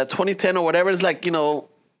 you know, that 2010 or whatever is like, you know,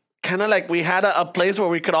 kind of like we had a place where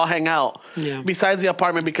we could all hang out besides the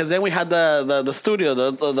apartment, because then we had the studio,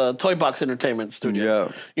 the Toy Box Entertainment studio.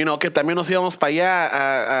 Yeah. You know, que también nos íbamos para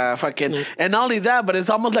allá, fucking. And not only that, but it's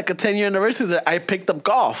almost like a 10-year anniversary that I picked up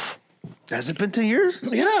golf. Has it been 10 years?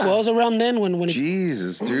 Yeah. Well, it was around then when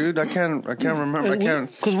Jesus, dude. I can't remember.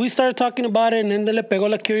 Because we started talking about it, and then le pegó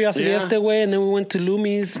la curiosity este way, and then we went to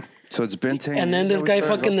Lumi's. So it's been 10 years. And then this guy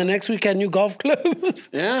fucking the next week had new golf clubs.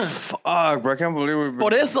 Yeah. Fuck, bro. I can't believe we've been...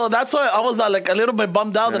 Por eso, that's why I was like a little bit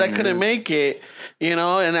bummed out that I couldn't make it, you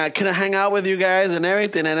know, and I couldn't hang out with you guys and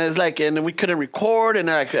everything. And it's like, and we couldn't record, and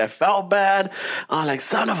I felt bad. I'm like,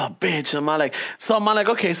 son of a bitch. I'm like,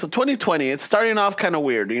 okay, so 2020, it's starting off kind of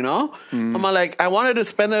weird, you know? I'm like, I wanted to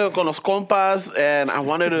spend it con los compas, and I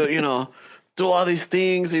wanted to, you know, do all these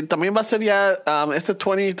things. Y también va a ser ya este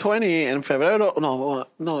 2020 en febrero. No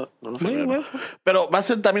febrero. Pero va a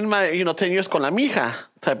ser también my, 10 years con la mija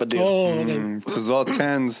type of deal. Oh, okay. So it's all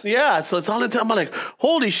 10s. Yeah, so it's all in 10. I'm like,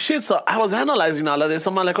 holy shit. So I was analyzing all of this.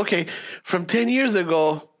 I'm like, okay, from 10 years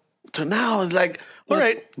ago to now, it's like, all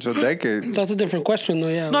right. It's a decade. That's a different question, though,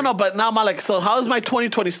 yeah. No, but now I'm like, so how is my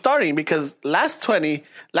 2020 starting? Because last 10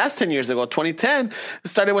 years ago, 2010, it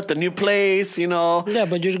started with the new place, you know. Yeah,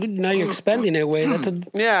 but now you're expanding it way.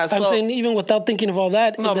 Yeah, I'm saying even without thinking of all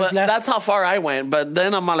that. No, but that's how far I went. But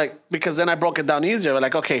then I'm like, because then I broke it down easier.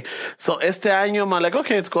 Like, okay, so este año, I'm like,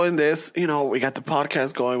 okay, it's going this. You know, we got the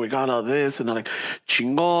podcast going. We got all this. And I'm like,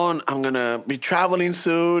 chingon, I'm going to be traveling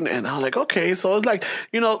soon. And I'm like, okay. So it's like,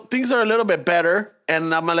 things are a little bit better.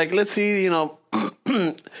 And I'm like, let's see, el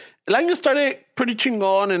año started pretty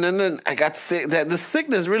chingon, and then I got sick. The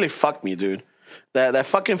sickness really fucked me, dude. That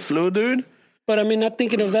fucking flu, dude. But I mean, not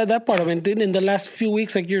thinking of that part. I mean, in the last few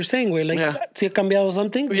weeks, like you're saying, güey, ¿sí ha cambiado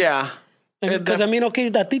something? Yeah. Because, okay,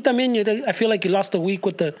 a ti también, I feel like you lost a week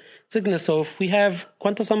with the sickness. So if we have,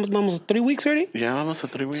 ¿cuántos vamos? 3 weeks already? Yeah, vamos a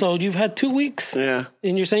 3 weeks. So you've had 2 weeks? Yeah.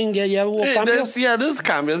 And you're saying, hubo cambios? There's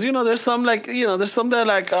cambios. There's some there's some that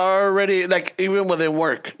like are already like even within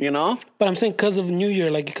work, But I'm saying because of New Year,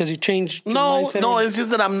 like because you changed your mindset. No, it's just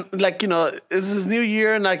that I'm like, this is New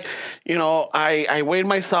Year, and like, I weighed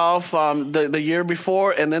myself the year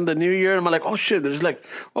before, and then the New Year, and I'm like, oh shit, there's like,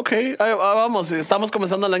 okay, estamos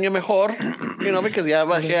comenzando el año mejor, because ya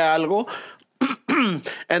bajé algo.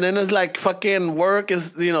 And then it's like fucking work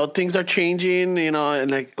is, things are changing,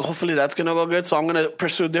 and like hopefully that's gonna go good. So I'm gonna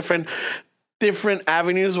pursue different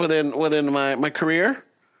avenues within my career.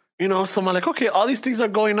 So I'm like, okay, all these things are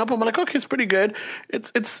going up. I'm like, okay, it's pretty good.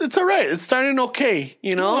 It's all right. It's starting okay,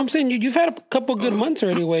 No, I'm saying you've had a couple good months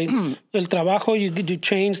already, way. El trabajo, you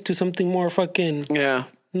changed to something more fucking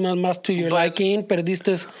más to your liking.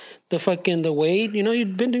 Perdiste the weight.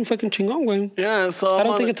 You've been doing fucking chingón, güey. Yeah, so I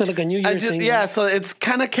don't think it's like a New Year thing. Yeah, so it's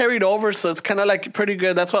kind of carried over. So it's kind of like pretty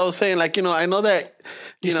good. That's what I was saying. Like, I know that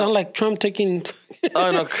you sound like Trump taking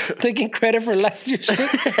taking credit for last year's shit.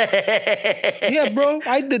 Yeah, bro,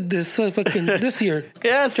 I did this this year.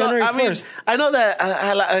 Yeah, so January 1st. I know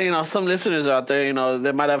that some listeners out there,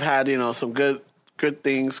 they might have had some good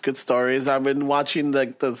things, good stories. I've been watching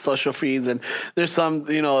the social feeds, and there's some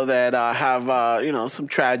that have some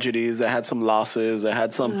tragedies, that had some losses, that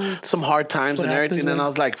had some hard times and everything. And I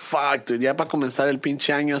was like, fuck, dude, ya para comenzar el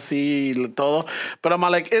pinche año así y todo. But I'm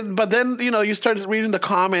like, but then you start reading the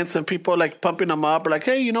comments and people like pumping them up, like,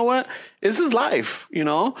 hey, you know what? This is life,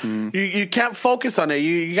 You can't focus on it.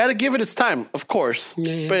 You got to give it its time, of course.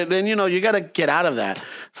 Yeah. But then, you got to get out of that.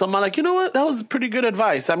 So I'm like, you know what? That was pretty good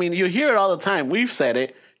advice. I mean, you hear it all the time. We've said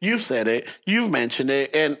it. You've said it. You've mentioned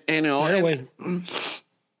it. And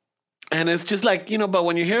it's just like, but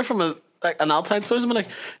when you hear it from an outside source, I'm like,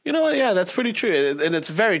 you know what? Yeah, that's pretty true. And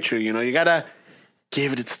it's very true. You got to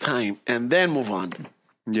give it its time and then move on.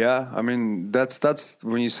 Yeah, I mean that's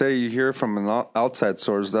when you say you hear from an outside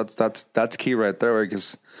source, that's key right there,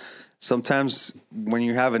 because sometimes when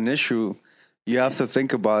you have an issue, you have to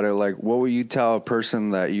think about it like, what would you tell a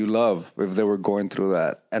person that you love if they were going through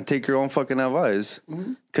that, and take your own fucking advice,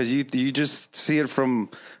 because you just see it from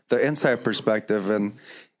the inside perspective. And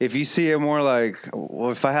if you see it more like,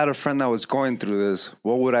 well, if I had a friend that was going through this,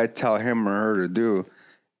 what would I tell him or her to do?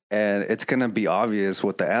 And it's going to be obvious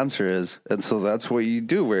what the answer is. And so that's what you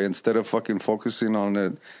do, where instead of fucking focusing on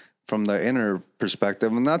it from the inner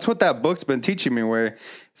perspective. And that's what that book's been teaching me, where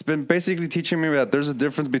it's been basically teaching me that there's a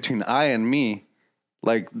difference between I and me.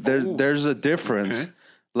 Like there's a difference. Okay.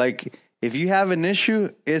 Like if you have an issue,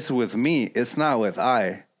 it's with me. It's not with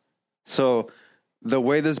I. So the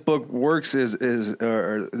way this book works is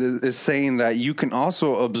saying that you can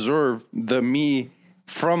also observe the me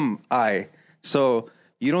from I. So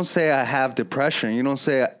you don't say I have depression. You don't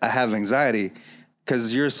say I have anxiety,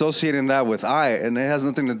 because you're associating that with I, and it has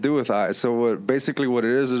nothing to do with I. So what it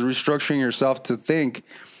is restructuring yourself to think,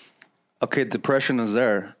 okay, depression is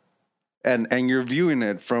there, and you're viewing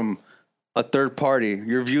it from a third party.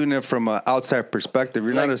 You're viewing it from an outside perspective.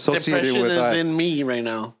 You're not associated with depression I. is in me right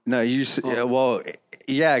now. No, well,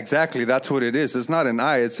 yeah, exactly. That's what it is. It's not in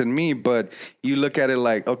I, it's in me. But you look at it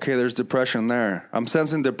like, okay, there's depression there. I'm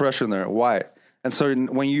sensing depression there. Why? And so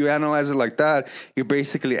when you analyze it like that, you're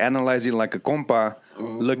basically analyzing like a compa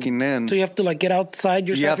looking in. So you have to like get outside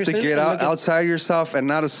yourself. You have to get outside yourself and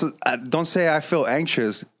not. Don't say I feel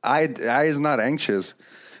anxious. I is not anxious.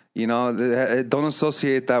 You know, don't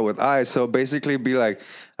associate that with I. So basically, be like,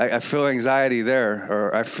 I feel anxiety there,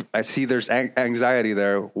 or I see there's anxiety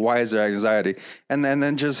there. Why is there anxiety? And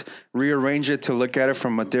then just rearrange it to look at it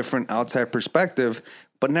from a different outside perspective.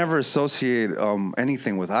 But never associate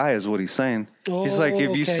anything with I, is what he's saying. He's like,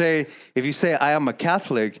 if you say I am a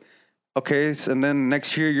Catholic, okay, and then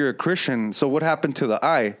next year you're a Christian. So what happened to the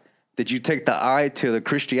I? Did you take the I to the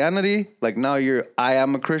Christianity? Like now I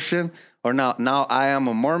am a Christian, or now I am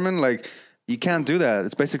a Mormon. Like you can't do that.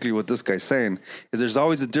 It's basically what this guy's saying. Is there's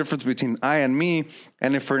always a difference between I and me.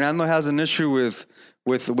 And if Fernando has an issue with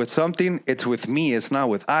something, it's with me. It's not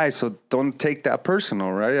with I. So don't take that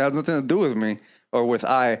personal, right? It has nothing to do with me. Or with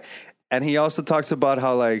I. And he also talks about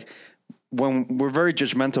how like when we're very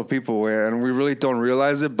judgmental people and we really don't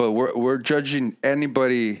realize it, but we're judging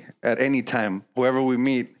anybody at any time. Whoever we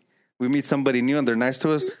meet somebody new and they're nice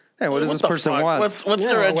to us. Hey, what does this person want? What's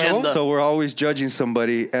their agenda? So we're always judging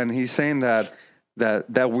somebody, and he's saying that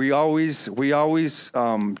we always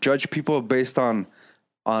judge people based on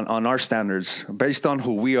our standards, based on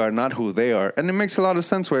who we are, not who they are. And it makes a lot of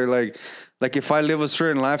sense where like if I live a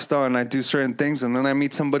certain lifestyle and I do certain things and then I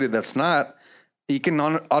meet somebody that's not, you can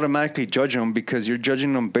automatically judge them because you're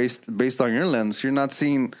judging them based on your lens. You're not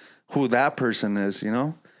seeing who that person is, you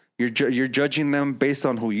know? You're judging them based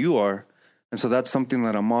on who you are. And so that's something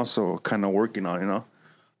that I'm also kind of working on, you know?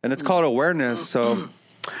 And it's called awareness, so...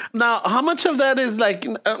 Now, how much of that is like...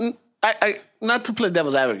 I not to play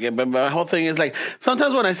devil's advocate, but my whole thing is like,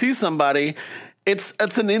 sometimes when I see somebody, it's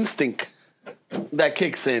an instinct that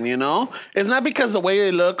kicks in, you know? It's not because the way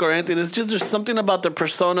they look or anything. It's just there's something about their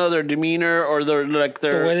persona, their demeanor, or their the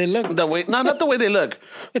way they look. Not the way they look.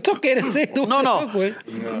 It's okay to say the way they look. Wait.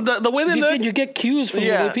 The way they look. You get cues from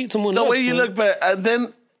the way someone looks. The way you look, but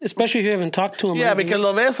then... Especially if you haven't talked to them. Yeah, because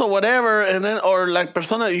lo ves or whatever, and then, or like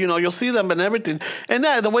persona, you know, you'll see them and everything. And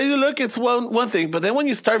yeah, the way you look, it's one thing. But then when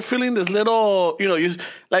you start feeling this little, you know,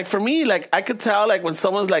 like for me, like I could tell like when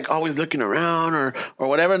someone's like always looking around or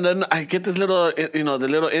whatever, and then I get this little, you know, the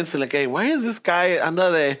little instant like, hey, why is this guy under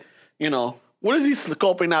the, you know, what is he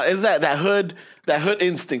scoping out? Is that hood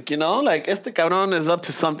instinct, you know? Like, este cabrón is up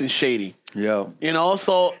to something shady. Yeah. You know,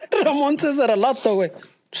 so. Ramon says that a lot, though, güey.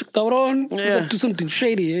 Cabrón, he's up to something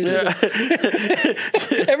shady. Eh? Yeah.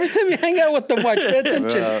 Every time you hang out with them, watch, pay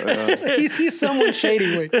attention. He sees someone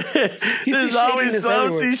shady. There's always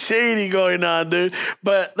something shady going on, dude.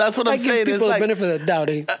 But that's what I'm saying. I give people the benefit of the doubt.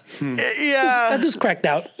 Yeah. I just cracked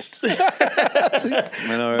out. But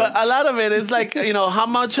a lot of it is like, you know, how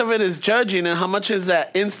much of it is judging and how much is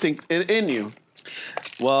that instinct in you?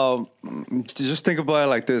 Well, just think about it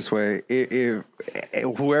like this way. If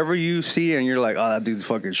whoever you see and you're like, oh, that dude's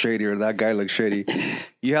fucking shady or that guy looks shady,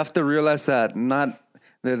 you have to realize that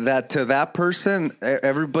that to that person,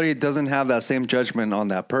 everybody doesn't have that same judgment on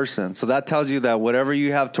that person. So that tells you that whatever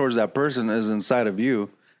you have towards that person is inside of you.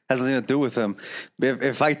 Has nothing to do with him.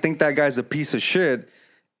 If I think that guy's a piece of shit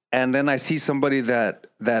and then I see somebody that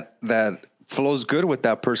flows good with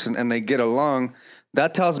that person and they get along,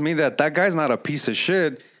 that tells me that guy's not a piece of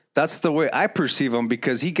shit. That's the way I perceive him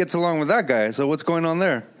because he gets along with that guy. So what's going on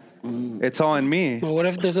there? It's all in me. Well, what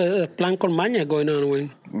if there's a plan con maña going on,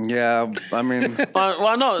 Wayne? Yeah, I mean...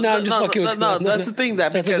 well, no, that's the thing.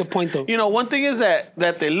 That's a good point, though. You know, one thing is that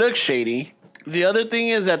they look shady. The other thing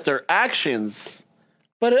is that their actions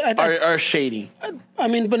are shady. I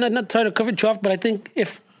mean, but not trying to cover you off, but I think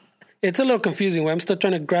if... It's a little confusing. I'm still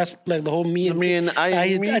trying to grasp like the whole me.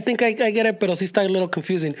 I think I get it, but it's still a little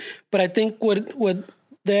confusing. But I think what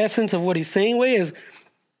the essence of what he's saying, way is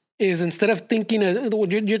instead of thinking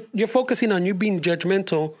you're focusing on you being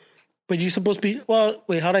judgmental, but you're supposed to be how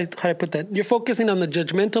do I put that? You're focusing on the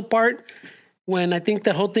judgmental part when I think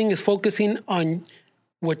that whole thing is focusing on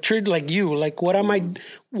what you're like you. Like,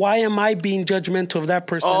 why am I being judgmental of that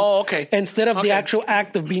person? Oh, okay. Instead of the Okay. actual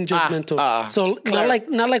act of being judgmental. So clear.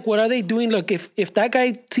 not like what are they doing? Look, if that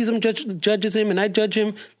guy sees him, judges him, and I judge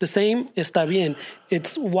him the same, está bien.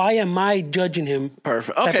 It's why am I judging him?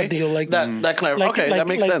 Perfect. type Okay. of deal. Like That okay, that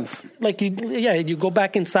makes sense. Like you go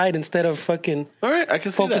back inside instead of fucking All right, I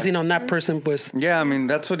can see focusing that. on that person. Pues Yeah, I mean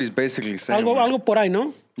that's what he's basically saying. algo por ahí,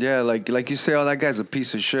 no? Yeah, like you say, oh, that guy's a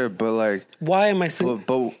piece of shit, but like, Why am I saying?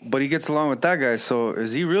 but he gets along with that guy. So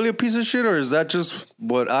is he really a piece of shit, or is that just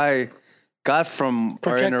what I got from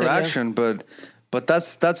Projected, our interaction? But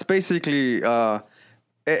that's basically.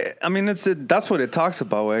 I mean, that's what it talks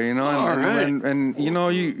about, you know, and you know,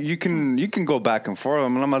 you can go back and forth. I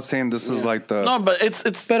mean, I'm not saying this is like the No, but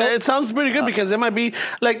it sounds pretty good because it might be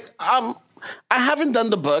like I haven't done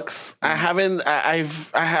the books. I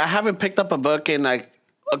haven't picked up a book in like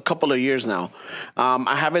a couple of years now.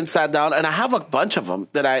 I haven't sat down, and I have a bunch of them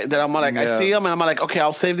that I'm like I see them and I'm like, okay,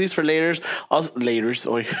 I'll save these for later. I'll save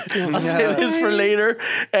this for later,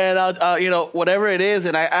 and I'll you know, whatever it is.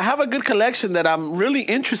 And I have a good collection that I'm really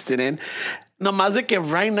interested in. No más de que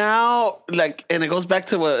right now, like, and it goes back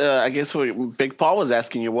to what I guess what Big Paul was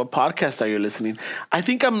asking you. What podcast are you listening? I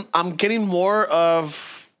think I'm getting more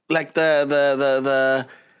of like the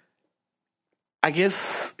I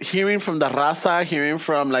guess hearing from the raza, hearing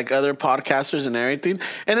from like other podcasters and everything,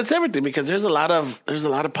 and it's everything because there's a lot of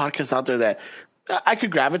podcasts out there that I could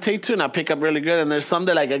gravitate to and I pick up really good, and there's some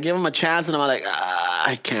that like I give them a chance and I'm like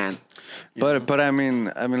I can't. But I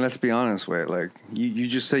mean, let's be honest, wait. Like you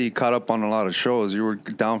just say you caught up on a lot of shows. You were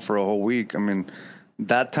down for a whole week. I mean,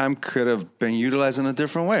 that time could have been utilized in a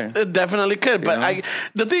different way. It definitely could, but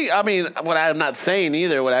the thing, I mean, what I'm not saying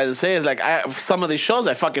either. What I just say is like some of these shows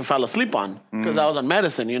I fucking fell asleep on because I was on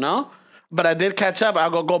medicine, you know. But I did catch up.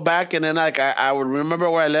 I'll go back and then like I would remember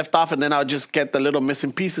where I left off, and then I'll just get the little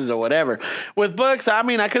missing pieces or whatever. With books, I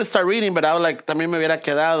mean, I could start reading, but I was like, también me hubiera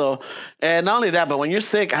quedado. And not only that, but when you're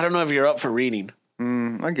sick, I don't know if you're up for reading.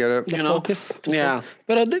 I get it. The you know? focus. Yeah.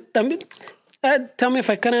 Pero también, tell me if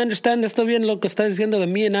I kind of understand esto bien lo que está diciendo de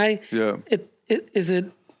me and I. Yeah. Is it,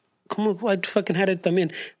 como I fucking had it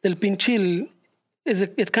también, del pinchil,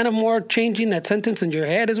 it's kind of more changing that sentence in your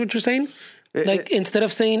head, is what you're saying? Like instead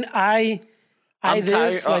of saying I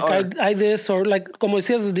this, tired, I this, or like, como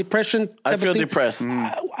decías, the depression type I of feel thing. depressed.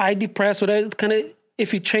 I depressed, whatever, kind of,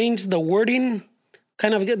 if you change the wording,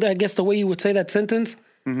 kind of, I guess the way you would say that sentence,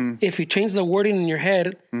 if you change the wording in your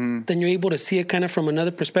head, then you're able to see it kind of from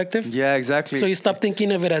another perspective. Yeah, exactly. So you stop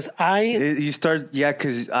thinking of it as I. You start,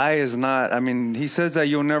 because I is not. I mean, he says that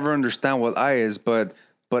you'll never understand what I is, but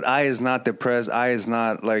I is not depressed. I is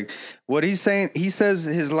not like what he's saying. He says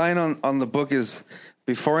his line on the book is,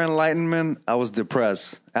 before enlightenment, I was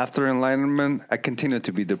depressed. After enlightenment, I continued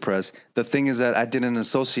to be depressed. The thing is that I didn't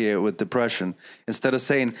associate with depression. Instead of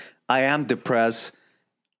saying I am depressed,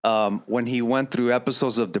 when he went through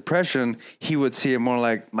episodes of depression, he would see it more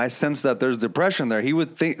like, I sense that there's depression there. He would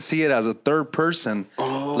see it as a third person.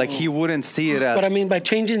 Like he wouldn't see it as. But I mean, by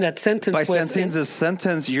changing that sentence, By changing the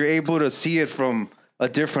sentence, you're able to see it from a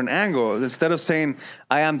different angle. Instead of saying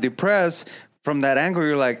I am depressed, from that angle,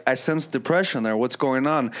 you're like, I sense depression there. What's going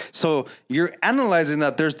on? So you're analyzing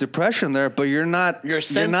that there's depression there, but you're not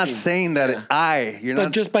saying that You're but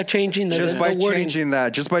not just by changing the wording.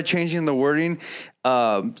 Just by changing the wording.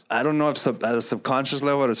 I don't know if at a subconscious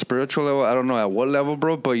level, at a spiritual level, I don't know at what level,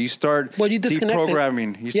 bro. But you start you disconnect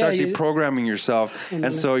deprogramming. You start deprogramming yourself,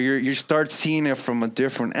 and so you start seeing it from a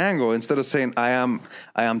different angle. Instead of saying I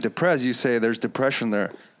am depressed, you say there's depression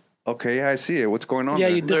there. Okay, yeah, I see it. What's going on? Yeah,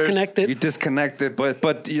 there? you disconnect it. You disconnect it,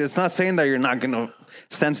 but it's not saying that you're not gonna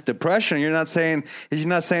sense depression. He's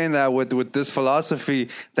not saying that with this philosophy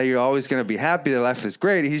that you're always gonna be happy, that life is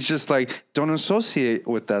great. He's just like, don't associate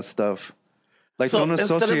with that stuff. Like, So don't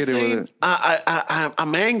associate it with it.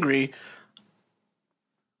 I'm angry.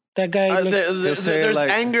 That guy. There's like-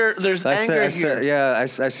 anger. There's anger here. I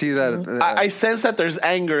see that. I sense that there's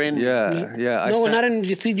anger in. yeah. not in.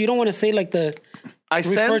 You see, you don't want to say like the. I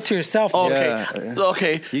Refer sense to yourself. Okay. Yeah.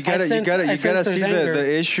 Okay. You gotta sense see there's anger.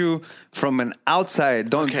 the issue from an outside.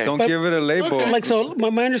 Don't But- give it a label. Okay. Like, so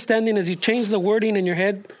my understanding is you change the wording in your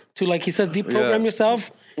head to, like he says, deprogram yourself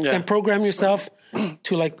and program yourself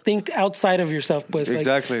to like think outside of yourself. Pues, like,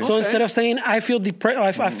 Exactly. So instead of saying I feel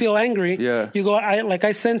depressed, I feel angry, you go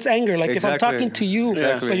I sense anger. Like if I'm Exactly. talking to you,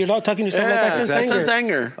 Exactly. but you're not talking to yourself, like I sense I anger. sense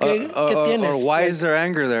anger. ¿Qué tienes? Or why is there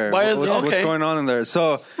anger there? Why is- what's okay. going on in there?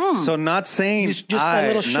 So not saying Just a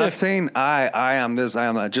little shift. not saying I am this, I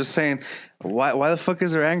am that. Just saying why the fuck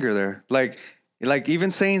is there anger there? Like even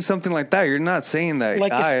saying something like that, you're not saying that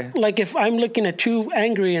like if I'm looking at you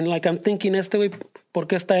angry and like I'm thinking este way, por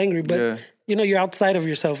qué está angry. But, Yeah. you're outside of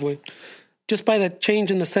yourself, way. Just by the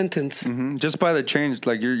change in the sentence. Just by the change,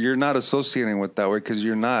 like you're not associating with that way because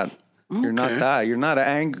you're not. You're not that. You're not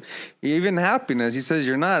angry. Even happiness. He says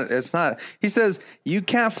you're not. It's not. He says you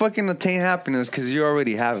can't fucking attain happiness because you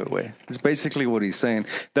already have it. Way. It's basically what he's saying.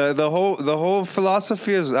 The whole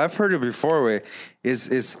philosophy is, I've heard it before. Way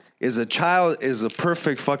is a child is a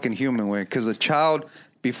perfect fucking human. Way, because a child,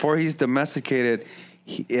 before he's domesticated,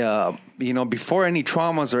 before any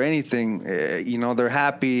traumas or anything, they're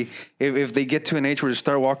happy. If they get to an age where they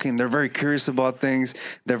start walking, they're very curious about things.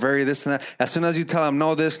 They're very this and that. As soon as you tell them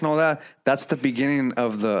no this, no that, that's the beginning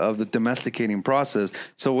of the domesticating process.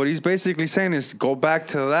 So what he's basically saying is go back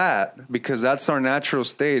to that, because that's our natural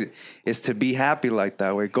state, is to be happy like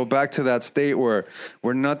that way. Go back to that state where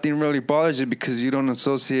nothing really bothers you because you don't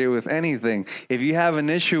associate with anything. If you have an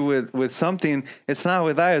issue with something, it's not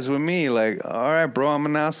with I, it's with me. Like, all right, bro, I'm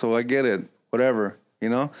an asshole. I get it. Whatever.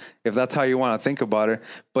 If that's how you want to think about it.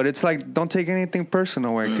 But it's like, don't take anything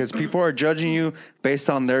personal, way, because people are judging you based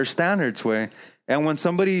on their standards, way. And when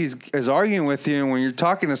somebody is arguing with you, and when you're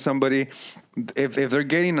talking to somebody, if they're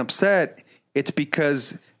getting upset, it's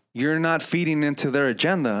because you're not feeding into their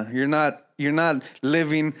agenda. You're not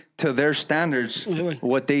living to their standards,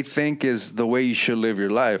 what they think is the way you should live your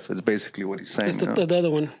life. It's basically what he's saying. It's the other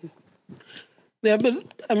one. Yeah, but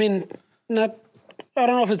I mean, I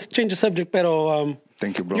don't know if it's change the subject, but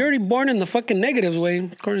thank you, bro. You're already born in the fucking negatives, way,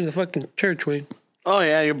 according to the fucking church, way. Oh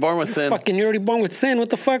yeah, you're born with sin. You're already born with sin. What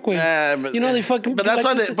the fuck, way? But, they fucking. But that's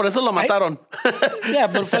why por eso lo mataron. Yeah,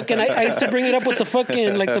 but fucking, I used to bring it up with the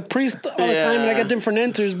fucking the priest all the time, and I got different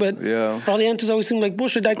answers, but all the answers always seem like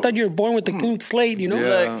bullshit. I thought you were born with a clean slate,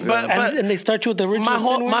 and they start you with the original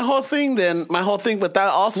sin. My whole thing with that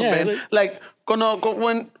also, man,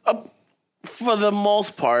 for the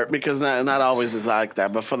most part, because not always is like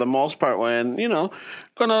that, but for the most part, when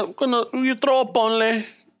cuando you throw a ponle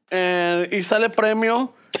and y sale premio,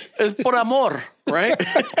 es por amor, right?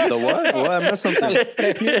 The what? What? I missed something.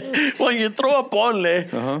 When you throw a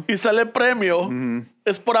ponle y sale premio,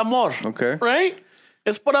 es por amor. Okay. Right?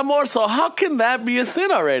 Es por amor. So how can that be a sin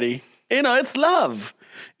already? It's love.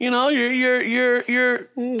 You're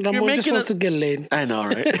Ramon just wants to get laid. I know,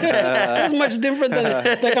 right? It's much different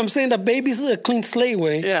than, like I'm saying, the baby's a clean slate,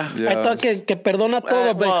 way. Yeah. I thought que perdona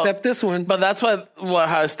todo, but except this one. But that's how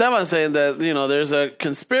Esteban's saying that, there's a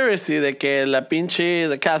conspiracy that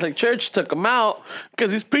the Catholic Church took him out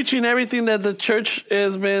because he's preaching everything that the church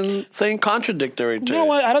has been saying contradictory to.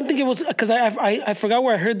 No, I don't think it was, because I forgot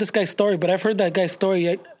where I heard this guy's story, but I've heard that guy's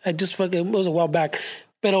story. I just fucking, it was a while back.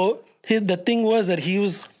 But the thing was that he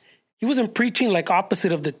wasn't preaching like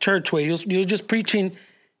opposite of the church way. He was just preaching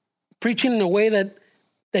in a way that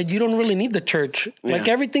you don't really need the church. Yeah. Like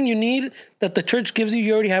everything you need that the church gives you,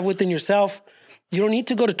 you already have within yourself. You don't need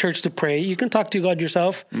to go to church to pray. You can talk to God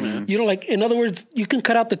yourself. Mm-hmm. You don't in other words, you can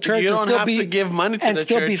cut out the church. You don't and still have to give money to the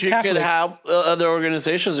church. You can help other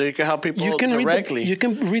organizations, or you can help people directly. You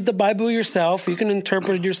can read the Bible yourself. You can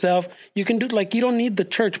interpret it yourself. You can do you don't need the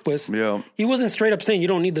church, pues. Yeah. He wasn't straight up saying you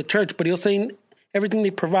don't need the church, but he was saying everything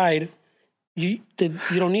they provide, you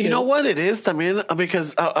don't need it. You know what it is también?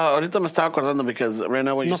 Because ahorita me estaba acordando because right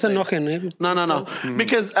now what you say. No se enojen, eh? No. Mm-hmm.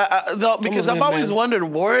 Because I've always wondered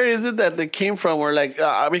where is it that they came from? Where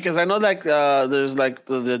because I know there's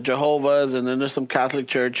the Jehovah's, and then there's some Catholic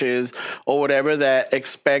churches or whatever that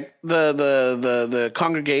expect the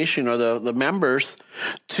congregation or the members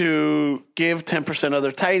to give 10% of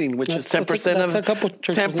their tithing, which is 10% of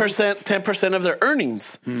 10% of their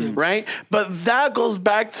earnings, right? But that goes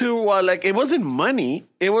back to it wasn't money.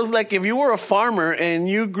 It was like if you were a farmer and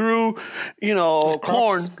you grew,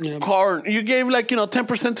 corn, you gave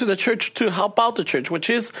 10% to the church to help out the church, which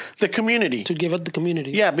is the community. To give up the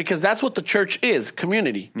community. Yeah, because that's what the church is,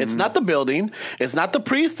 community. Mm-hmm. It's not the building. It's not the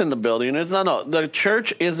priest in the building. The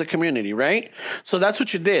church is the community, right? So that's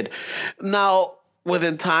what you did. Now,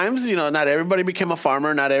 within times, not everybody became a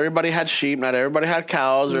farmer. Not everybody had sheep. Not everybody had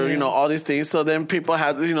cows or, all these things. So then people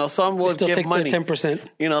had, some would give money.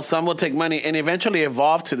 10%. Some will take money and eventually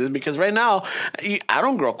evolve to this because right now, I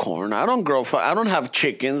don't grow corn. I don't have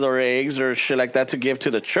chickens or eggs or shit like that to give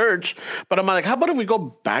to the church. But I'm like, how about if we go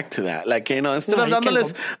back to that? Instead of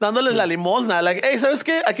dándoles la limosna, hey, ¿sabes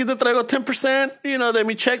qué? Aquí te traigo 10%, de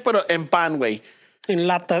mi check, pero en pan, güey. En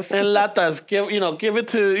latas. Give it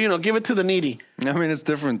to the needy. I mean, it's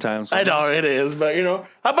different times. I know it is, but you know,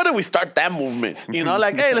 how about if we start that movement? You know,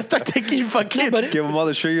 like, hey, let's start taking fucking. but Give them all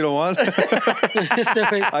the shit you don't want. It's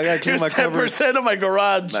different. I gotta clean Here's my cupboard. 10% of my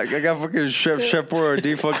garage. Like, I got fucking Chef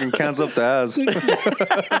Boyardee fucking cans up the ass.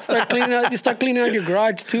 Start cleaning out. You start cleaning out your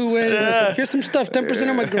garage too. Here's some stuff. 10%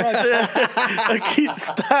 of my garage. I keep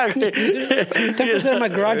stock. 10% of my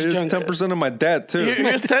garage Here's junk. 10% of my debt, too.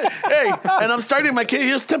 Here's 10, hey, and I'm starting my kid.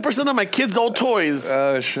 Here's 10% of my kids' old toys.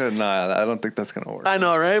 Oh, shit. Nah, I don't think that's going to work. I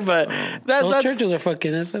know, right? But Those that's churches are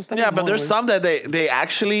fucking. That's yeah, but there's some that they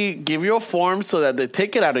actually give you a form so that they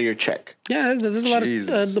take it out of your check. Yeah, there's a lot of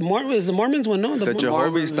Jesus. is the Mormons one. No, The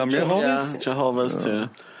Jehovah's también. Jehovah's? Yeah, Jehovah's too.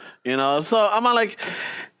 You know, so I'm like,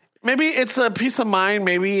 maybe it's a peace of mind.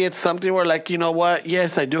 Maybe it's something where, like, you know what?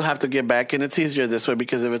 Yes, I do have to give back, and it's easier this way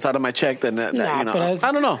because if it's out of my check, then that, Nah, you know, but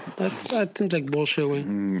I don't know. That seems like bullshit. Way.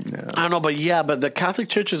 I don't know, but the Catholic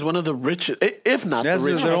Church is one of the richest, if not Yeah, the it's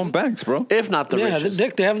richest, their own banks, bro. if not the Yeah,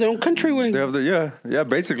 richest. they have their own country way. They have the,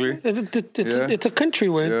 basically. It's a country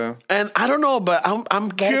way. Yeah. And I don't know, but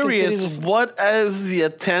I'm curious, cities of- what is the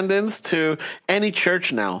attendance to any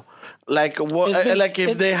church now? Like what? It's been- like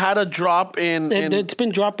if they had a drop in It's been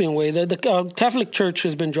dropping way. The Catholic Church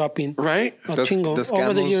has been dropping. right? A The chingo. Over the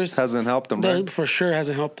scandals years, hasn't helped them, right? for sure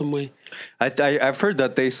hasn't helped them way. I've heard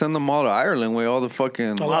that they send them all to Ireland, where all the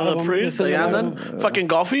fucking A lot All of the them, priests, they yeah, send and them then fucking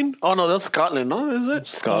golfing. Oh no, that's Scotland, no? Is it?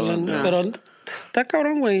 Scotland. Yeah. Pero está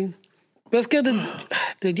cabrón, güey. Pero es que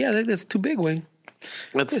that's too big, güey.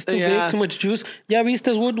 It's too big, too much juice. Ya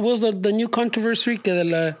viste what was the new controversy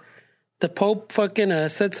que the Pope fucking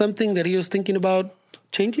said something that he was thinking about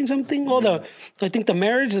changing something. I think the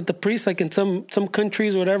marriage that the priest, like in some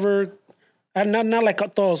countries or whatever, not like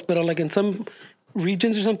todos, but like in some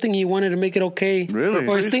regions or something, he wanted to make it okay. Really?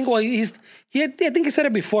 Or I think I think he said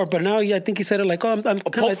it before, but now I think he said it like, I'm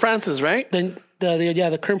Pope Francis, right?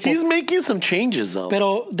 the current Pope. He's making some changes though.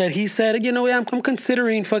 Pero that he said, you know, I'm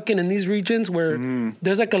considering fucking in these regions where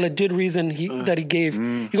there's like a legit reason that he gave.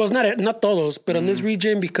 He goes, not todos, but in this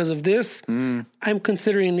region because of this, I'm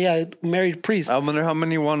considering, married priest. I wonder how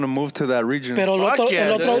many want to move to that region. Pero Fuck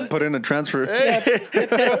yeah, dude. Put in a transfer.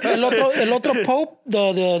 pero el otro Pope, the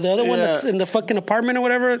other one that's in the fucking apartment or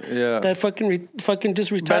whatever, that fucking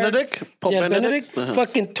just retired. Benedict? Pope Benedict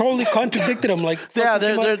fucking totally contradicted him. Like, Yeah,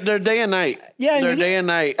 fucking they're day and night. Yeah, they're you- day and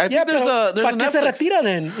night. I think there's a ¿para qué se Netflix. retira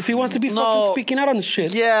then? If he wants to be No. fucking speaking out on the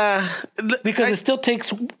shit. Yeah, Because it still takes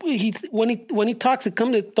when he talks, it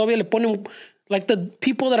comes todavía le ponen like the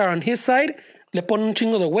people that are on his side le ponen un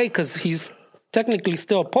chingo de weight because he's technically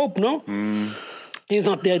still a pope, no? He's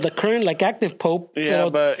not the current like active pope. yeah,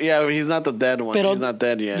 but he's not the dead one. pero- He's not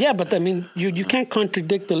dead yet. Yeah, but I mean, you can't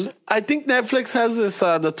contradict the. I think Netflix has this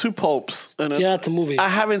the two popes. And It's a movie. I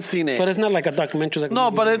haven't seen it. But it's not like a documentary. It's like a No,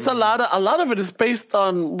 movie. but it's a lot of it is based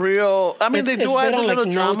on real. I mean, It's- they do it's add based a on, little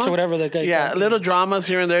like, drama notes or whatever that guy Yeah, got. little dramas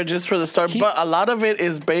here and there just for the start. But a lot of it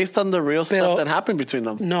is based on the real stuff Pero- that happened between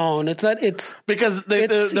them. No, and it's not. It's Because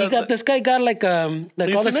this guy got like You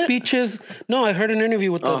all the seen it? speeches. No, I heard an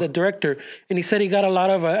interview with the director, and he said he got a lot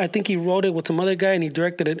of. I think he wrote it with some other guy, and he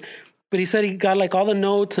directed it. But he said he got like all the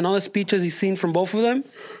notes and all the speeches he's seen from both of them,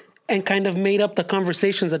 and kind of made up the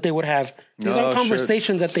conversations that they would have. These Oh, aren't shit.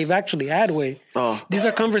 conversations that they've actually had. These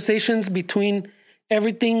are conversations between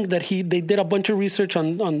everything that they did a bunch of research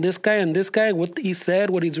on this guy and this guy, what he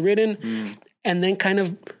said, what he's written, and then kind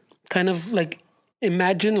of like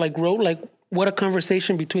imagine, like wrote like what a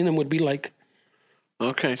conversation between them would be like.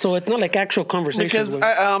 Okay. So it's not like actual conversations. Because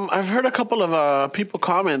I've heard a couple of people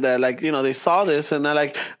comment that, like, you know, they saw this and they're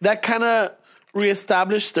like, that kind of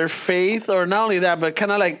reestablished their faith, or not only that, but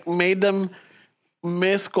kind of like made them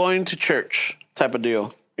miss going to church type of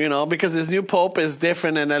deal. You know, because this new pope is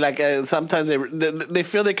different, and they're like sometimes they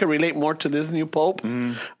feel they can relate more to this new pope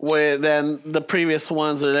than the previous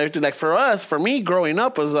ones or everything. Like for me, growing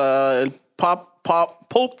up was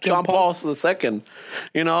Pope John Paul II.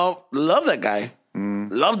 You know, love that guy.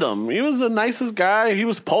 Loved him. He was the nicest guy. He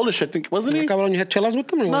was Polish, I think, wasn't he? Cabrón, you had chelas with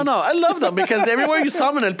them or what? No, I loved him because everywhere you saw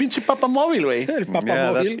him in el pinche Papa Móvil, güey. El Papa Yeah,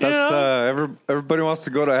 Móvil. that's everybody wants to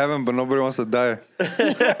go to heaven, but nobody wants to die.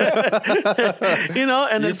 You know,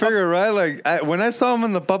 and You then figure, right? Like when I saw him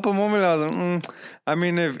in the Papa moment, I was like, I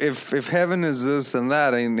mean, if heaven is this and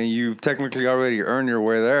that, and you technically already earned your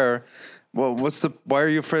way there, well, why are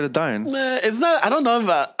you afraid of dying? it's not. I don't know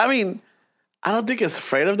if. I mean, I don't think it's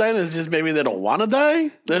afraid of dying. It's just maybe they don't want to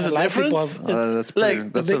die. There's a lot of people difference. have- That's pretty,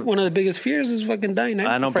 Like, that's One of the biggest fears is fucking dying.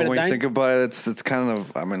 I know, afraid but of when you dying. think about it, it's kind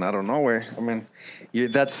of. I mean, I don't know where. I mean,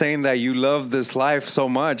 that's saying that you love this life so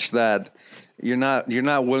much that you're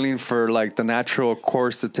not willing for like the natural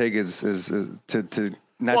course to take is to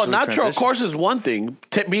Well, natural, of transition. course, is one thing.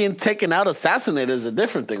 Being taken out, assassinated is a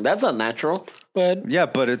different thing. That's not natural. But Yeah,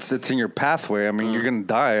 but it's in your pathway. I mean, you're gonna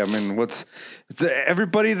die. I mean,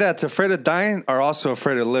 everybody that's afraid of dying are also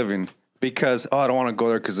afraid of living because I don't want to go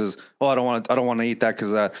there because I don't want to eat that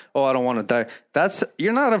because that I don't want to die. That's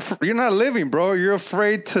you're not living, bro. You're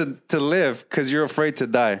afraid to live because you're afraid to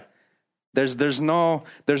die. There's no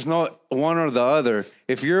one or the other.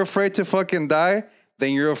 If you're afraid to fucking die,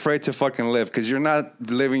 then you're afraid to fucking live because you're not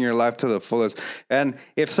living your life to the fullest. And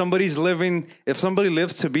if somebody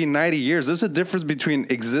lives to be 90 years, there's a difference between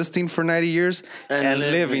existing for 90 years and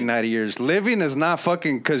living 90 years. Living is not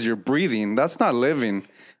fucking because you're breathing. That's not living.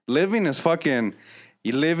 Living is fucking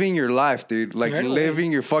you living your life, dude. Like Right away.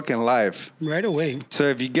 living your fucking life. right away. So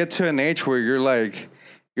if you get to an age where you're like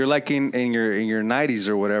in your 90s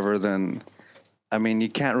or whatever, then I mean, you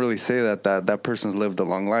can't really say that person's lived a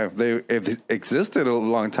long life. They've existed a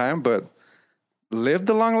long time, but lived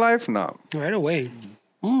a long life? No. Right away.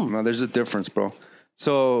 No, there's a difference, bro.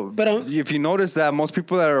 So But, if you notice that most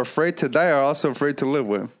people that are afraid to die are also afraid to live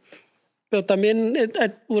with. Pero también,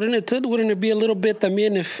 wouldn't it be a little bit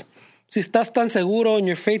también if si estás tan seguro and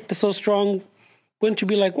your faith is so strong, wouldn't you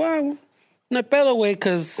be like, wow, no pedo, way,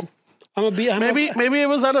 because maybe Maybe it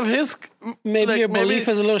was out of his. Maybe your belief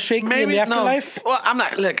is a little shaky in the afterlife? No. Well, I'm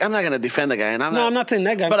not going to defend the guy, and I'm not saying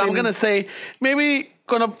that guy. But I'm saying- going to say maybe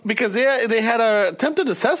because they had attempted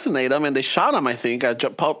to assassinate him and they shot him. I think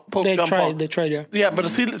Pope They John Paul. tried, yeah. Yeah, but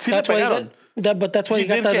see That's le why pegaron. but that's why He he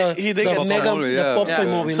got did that get- he did the get mega Popeye, yeah. the Popeye Yeah.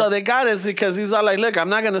 movie. So they got it because he's all like, look, I'm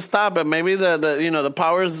not gonna stop, but maybe the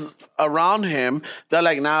powers around him, they're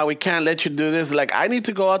like, nah, we can't let you do this. Like, I need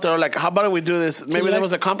to go out there. Like, how about we do this? Maybe there like-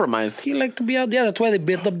 was a compromise. He liked to be out. Yeah, that's why they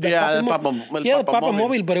built up the Yeah, Papa the Papa Mobile,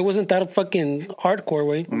 Mobile. but it wasn't that fucking hardcore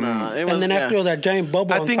way. Nah, it was- and then after yeah. that giant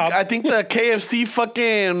bubble on top. I think the KFC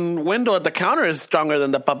fucking window at the counter is stronger than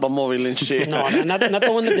the Papa Mobile and shit. No, not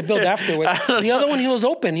the one that they built afterwards. The other one, he was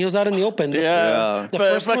open. He was out in the open. Yeah. The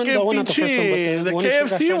But first one, fucking the one, not the first one, but pinche- the one he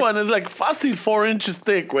KFC got one is like fácil 4 inches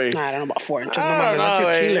thick, güey. Nah, I don't know about 4 inches. No, I mames, don't that's know,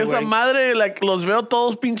 your güey. chile, Esa güey. madre, like, los veo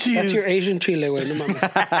todos pinches. That's your Asian chile, güey. No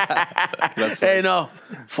mames. Hey, no.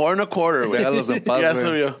 4 1/4, güey. Déjalos en paz, Ya güey.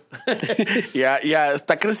 subió. ya,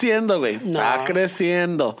 está creciendo, güey. No. Está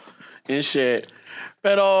creciendo. And shit.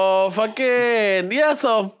 Pero fucking, yeah,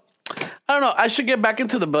 so, I don't know. I should get back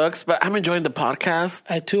into the books, but I'm enjoying the podcast.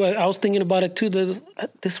 I was thinking about it too.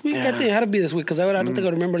 This week, I think it had to be this week because I don't think I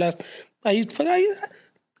remember last. I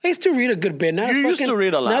used to read a good bit. You used to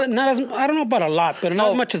read a lot. Not as I don't know about a lot, but not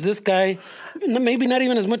No. as much as this guy. Maybe not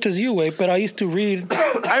even as much as you, Wade. But I used to read.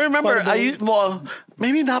 I remember, Quite a bit. well,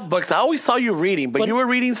 maybe not books. I always saw you reading, but you were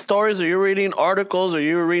reading stories or you were reading articles or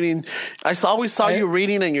you were reading. Always saw you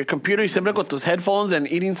reading on your computer. You siempre con tus headphones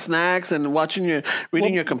and eating snacks and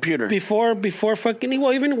reading your computer. Before fucking.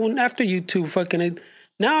 Well, even after YouTube, fucking.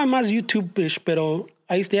 Now I'm as YouTube-ish, pero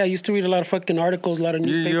I used to read a lot of fucking articles, a lot of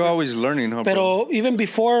newspapers. You're always learning, huh, bro? Pero even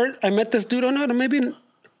before I met this dude, maybe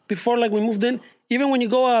before like we moved in, even when you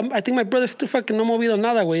go, I think my brother still fucking no movido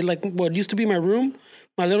nada, way. Like what used to be my room,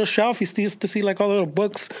 my little shelf, he still used to see like all the little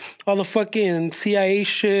books, all the fucking CIA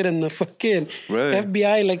shit and the fucking Really?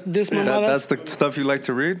 FBI, like this mamada. That's the stuff you like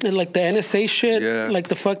to read? And like the NSA shit, Yeah. like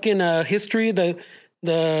the fucking history, the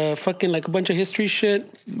fucking like a bunch of history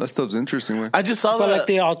shit. That stuff's interesting, man. I just saw But that. like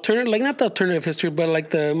the alternative, like not the alternative history, but like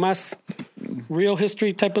the más real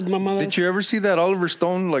history type of mamadas. Did you ever see that Oliver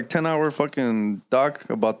Stone, like 10-hour fucking doc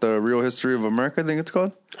about the real history of America, I think it's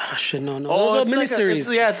called? Oh shit, no. Oh, it was it's a like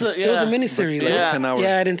miniseries. yeah. It was a miniseries. Like Yeah. 10 hours.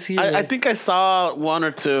 Yeah, I didn't see it. I think I saw 1 or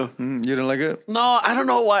 2. You didn't like it? No, I don't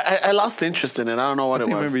know why. I lost interest in it. I don't know what I it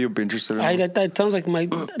think was. maybe you'll be interested in it. that sounds like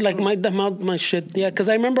my shit. Yeah, because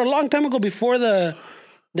I remember a long time ago before the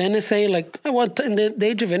NSA, like in the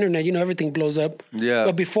age of internet, everything blows up. Yeah.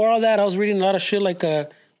 But before all that, I was reading a lot of shit, like not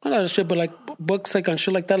a lot of shit, but like books like on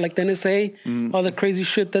shit like that, like the NSA, all the crazy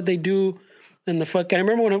shit that they do, and the fuck. I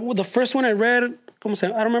remember when the first one I read, I don't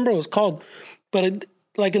remember what it was called, but it,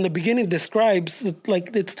 like in the beginning describes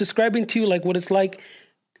like it's describing to you like what it's like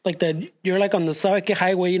that you're like on the Sabe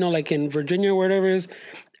highway, like in Virginia or whatever it is.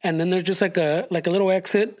 And then there's just like a little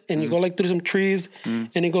exit, and you go like through some trees, and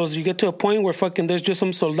it goes. You get to a point where fucking there's just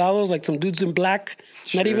some soldados, like some dudes in black,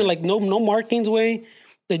 not even like no markings way.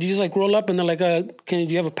 That you just like roll up, and they're like, do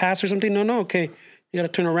you have a pass or something? No, okay, you gotta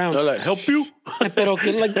turn around. They're like, help you? Pero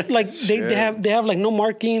que, like they have like no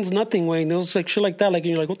markings, nothing way. And it was like shit like that. Like and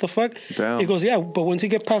you're like, what the fuck? Damn. He goes, yeah, but once you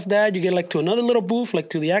get past that, you get like to another little booth, like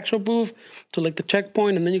to the actual booth, to like the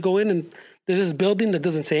checkpoint, and then you go in and there's this building that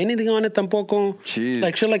doesn't say anything on it tampoco. Jeez.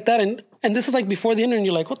 Like shit like that. And this is like before the internet, and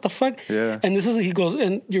you're like, what the fuck? Yeah. And he goes,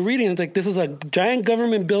 and you're reading, it's like this is a giant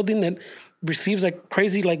government building that receives like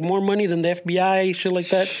crazy, like more money than the FBI, shit like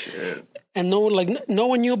that. And no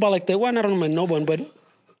one knew about like the one. I don't know no one, but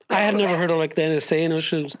I had never heard of like the NSA, and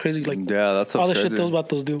it was crazy. Like Yeah, that's all the crazy. shit those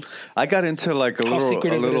vatos do. I got into like a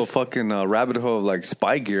secretive it little is. fucking rabbit hole of like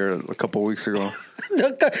spy gear a couple weeks ago.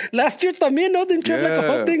 Last year también, no? Didn't you have like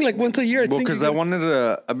a whole thing like once a year? Well, because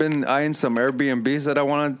I've been eyeing some Airbnbs that I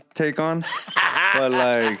want to take on, but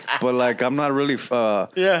like I'm not really,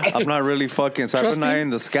 I'm not really fucking. So I've Trusting? been eyeing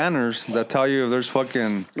the scanners that tell you if there's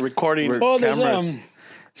fucking Recording. Oh, there's cameras.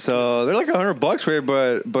 So they're like $100 way,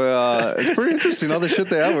 but it's pretty interesting all the shit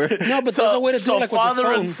they have. no, but there's a way to do So it like father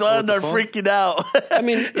with and your phone. son are freaking out. I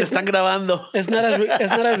mean, Están grabando. it's not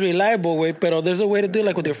as reliable way, but there's a way to do it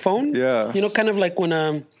like with your phone. Yeah. You know, kind of like when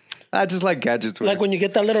I just like gadgets. Way. like when you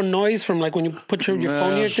get that little noise from like when you put your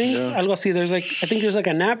phone near things. Yeah. Algo así. There's like I think there's like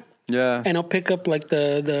an app. Yeah. And it'll pick up like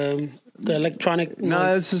the electronic No,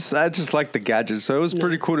 noise. I just like the gadgets. So it was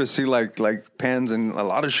pretty cool to see like pens and a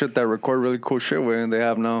lot of shit that record really cool shit with and they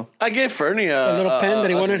have now. I gave Fernie a little pen that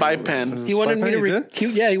he wanted. spy pen. He wanted Spy me pen, to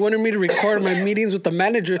he wanted me to record my meetings with the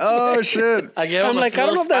manager. Oh shit! I gave I'm him like, a I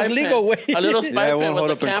don't know if that's spy legal pen. way. A little spy Yeah, it pen won't hold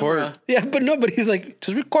with the up in camera. court. Yeah, but no, but he's like,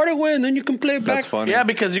 just record it away and then you can play it back. That's funny. Yeah,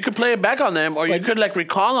 because you could play it back on them, or you could like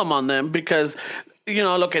recall them on them because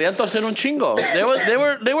lo querían torcer un chingo.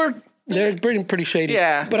 They were. They're pretty shady.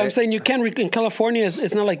 Yeah. But I'm saying you can in California.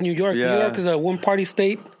 It's not like New York. Yeah. New York is a one party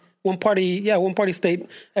state. One party state.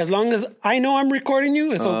 As long as I know I'm recording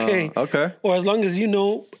you, it's okay. Okay. Or as long as you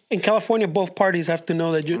know, in California, both parties have to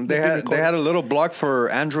know that you're. They had a little block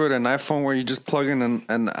for Android and iPhone where you just plug in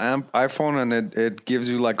an iPhone and it gives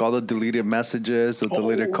you like all the deleted messages, the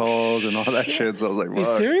deleted calls, and all that shit. So I was like, You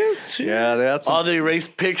fuck. serious? Yeah, they had All some, the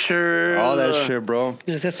erased pictures. all that shit, bro.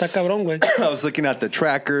 Ese está cabrón, güey. I was looking at the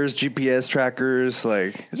trackers, GPS trackers.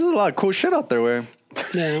 Like, there's just a lot of cool shit out there, way.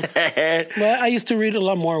 Yeah. Well, I used to read a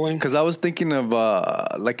lot more, güey. Because I was thinking of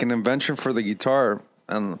like an invention for the guitar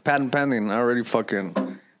and patent pending. I already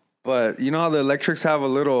fucking. But you know how the electrics have a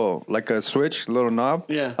little, like a switch, a little knob?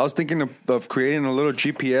 Yeah. I was thinking of creating a little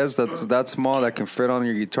GPS that's that small that can fit on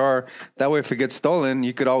your guitar. That way, if it gets stolen,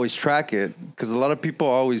 you could always track it. Because a lot of people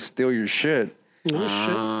always steal your shit. Oh,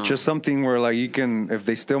 shit. Just something where like you can, if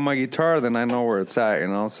they steal my guitar, then I know where it's at, you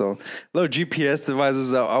know? So little GPS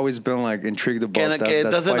devices, I've always been like intrigued about that. It that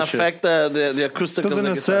doesn't spy shit. affect the acoustic of the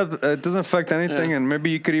guitar. It doesn't affect anything, and maybe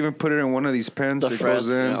you could even put it in one of these pens. The It frets,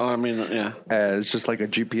 goes in. yeah. I mean, yeah. It's just like a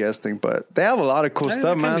GPS thing, but they have a lot of cool That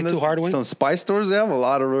stuff, can't man. be too There's hard, Wayne. some spy stores, they have a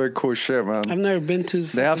lot of really cool shit, man. I've never been to.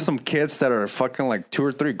 They have some kits that are fucking like $2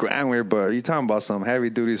 or $3 grand weird, but you're talking about some heavy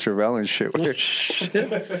duty surveillance shit. Weird.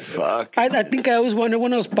 Fuck. I think I always wanted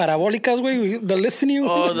one of those parabólicas, güey. The listening.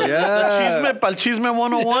 Oh, the Yeah. Pal Chisme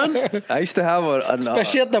 101. I used to have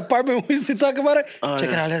Especially at the apartment, we used to talk about it. Check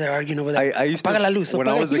it out, they're arguing over there. I used Apaga to la luz, when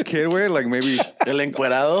apaga I la was a luz. kid, where like maybe El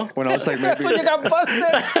encuerado. when I was like maybe That's when you got busted.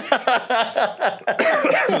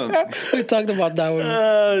 We talked about that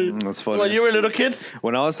one. that's funny. When you were a little kid?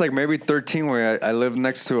 When I was like maybe 13, where I lived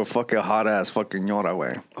next to a fucking hot ass fucking ñora,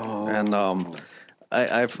 way. Oh. And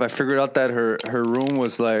I figured out that her room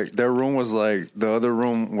was like their room was like the other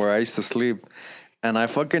room where I used to sleep. And I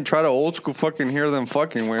fucking try to old school fucking hear them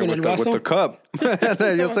fucking way Con with el the vaso? cup.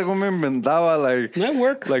 And yo sé como me inventaba like That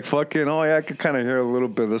works. like fucking I could kind of hear a little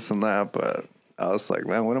bit of this and that, but I was like,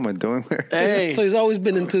 man, what am I doing here? Hey. So he's always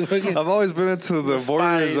been into fucking. I've always been into the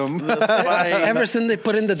Spies, voyeurism. the spy. Ever since they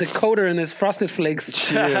put in the decoder in his Frosted Flakes.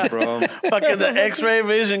 Shit, bro. Fucking the X-ray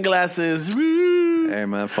vision glasses. Woo. Hey,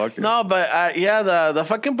 man, fuck it. No, but yeah, the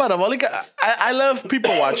fucking parabolica. I love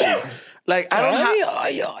people watching. Like I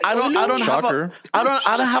don't Shocker.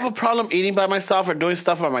 have a problem eating by myself or doing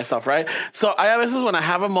stuff by myself, right? So this is when I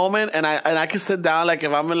have a moment and I can sit down, like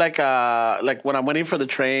if I'm in like when I'm waiting for the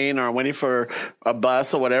train or I'm waiting for a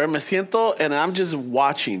bus or whatever, me siento and I'm just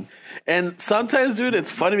watching. And sometimes, dude, it's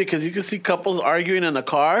funny because you can see couples arguing in a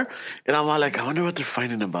car, and I'm all like, I wonder what they're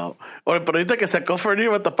fighting about. Or pero ahorita que sacó Fernie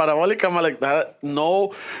with the parabolic, I'm like, that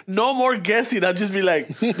no more guessing. I'll just be like,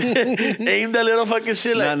 aim that little fucking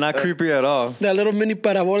shit, like Not creepy at all. That little mini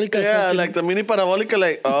parabólicas. yeah, fucking- like the mini parabolica,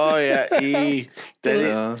 like, oh yeah,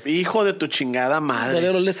 hijo de tu chingada madre. The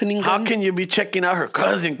little listening How gun. can you be checking out her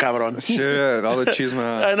cousin, cabrón? Shit, all the cheese,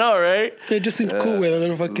 man. I know, right? They just seem cool with a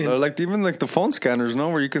little fucking. Or like even like the phone scanners, no,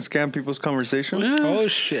 where you can scan people's conversations. Oh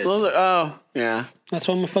shit! Those are, oh yeah. That's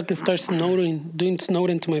why I'm gonna fucking start doing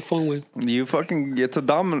Snowden to my phone with. You fucking it's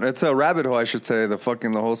a rabbit hole, I should say. The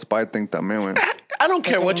whole spy thing that man went. I don't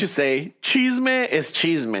care what you say. Chisme is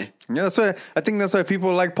chisme. Yeah, I think that's why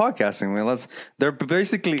people like podcasting. Man, they're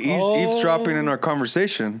basically eavesdropping in our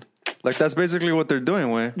conversation. Like that's basically what they're doing,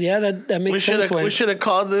 way. Yeah, that makes We sense. should Way. have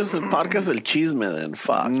called this podcast El Chisme then.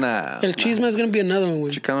 Fuck. Nah. El Chisme is gonna be another one. Way.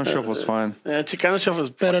 Chicano Chef was fine. Yeah, Chicano Chef is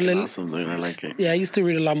Pero fucking le- awesome, dude. I like it. Yeah, I used to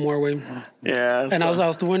read a lot more. Way. Yeah. And so- I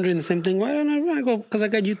was wondering the same thing. Why don't I go? Because I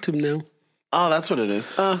got YouTube now. Oh, that's what it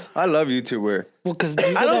is. I love YouTube, where Well, because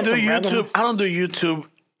I don't do YouTube. I don't do YouTube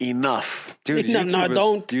enough. dude, No, YouTube no, is,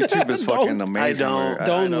 don't. YouTube is fucking Don't. amazing. I don't. where-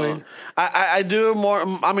 Don't. I know. Wait. I do more.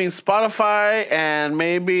 I mean, Spotify and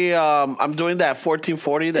maybe I'm doing that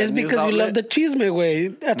 1440. That It's news because you love outlet. the Chisme Way.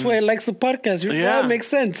 That's why I like the podcast. Yeah. Yeah, it makes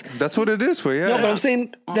sense. That's what it is, way. Yeah. No, but I'm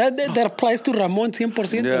saying that applies to Ramon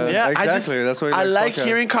 100%. Yeah. Way. Yeah, Exactly. That's why he I likes like podcasts.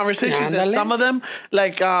 hearing conversations, and Ándale. some of them,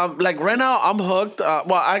 like right now, I'm hooked.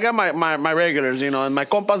 Well, I got my regulars, you know, and my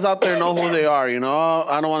compas out there know who they are. You know,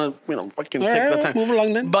 I don't want to, fucking take the Alright, time. move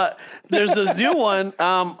along then. But there's this new one,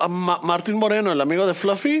 Martin Moreno, el amigo de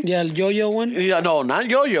Fluffy. Yeah, el yo-yo one. Yeah, no, not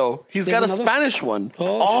Yo-Yo. He's got a another? Spanish one.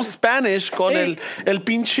 Oh, All shit. Spanish con Hey. el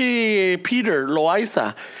pinche Peter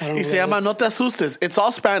Loaiza. I don't Y know se who llama that is. No Te Asustes. It's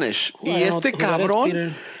all Spanish. I Y don't know este who that is, cabrón,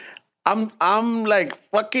 Peter. I'm like,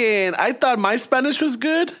 fucking, I thought my Spanish was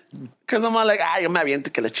good. Because I'm all like, yo me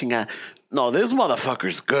aviento que la chingada. No, this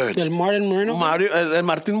motherfucker's good. El Martin Moreno. El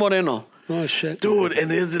Martin Moreno. Oh, shit. Dude, and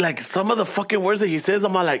it's like some of the fucking words that he says,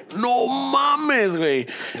 I'm all like, no mames, güey.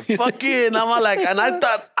 Fucking, I'm all like, and I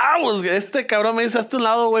thought I was, este cabrón me dice, hazte un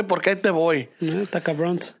lado, güey, porque ahí te voy. Yeah, está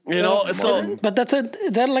cabrón. You know, so, But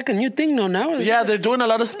is that like a new thing now? yeah, they're doing a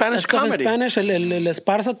lot of Spanish Stuff in comedy. Spanish. El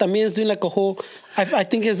Esparza también is doing like a whole. I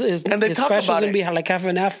think his And they his talk special's about gonna it. be like half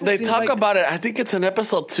and half. They it seems talk like. about it. I think it's in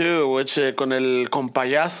episode 2, which con el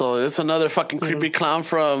compayazo. It's another fucking creepy clown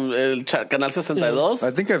from el Canal 62.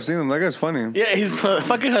 I think I've seen him. That guy's funny. Yeah, he's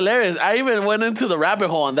fucking hilarious. I even went into the rabbit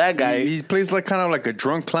hole on that guy. He plays like kind of like a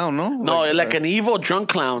drunk clown, no? No, like an evil drunk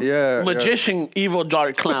clown. Yeah, Magician, evil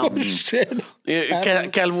dark clown. Shit.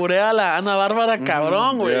 Que alburea a la Ana Bárbara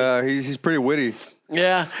cabrón, güey. Yeah, he's pretty witty.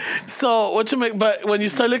 Yeah. So what you make? But when you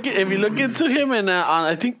start looking, if you look into him, and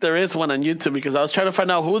I think there is one on YouTube because I was trying to find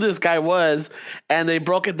out who this guy was, and they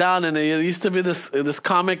broke it down, and it used to be this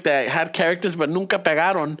comic that had characters but nunca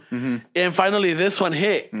pegaron, and finally this one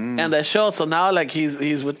hit, and that show. So now like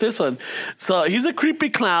he's with this one. So he's a creepy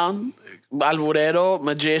clown. Alburero,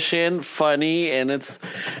 magician, funny, and it's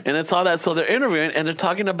all that. So they're interviewing and they're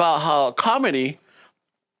talking about how comedy,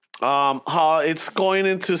 how it's going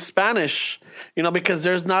into Spanish, because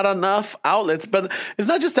there's not enough outlets. But it's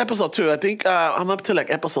not just episode 2. I think I'm up to like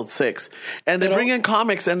episode 6, and they bring in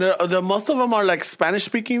comics, and the most of them are like Spanish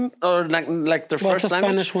speaking or like their Well, first it's a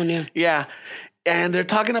language. Spanish one, yeah. Yeah. And they're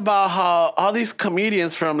talking about how all these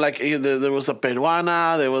comedians from like there was a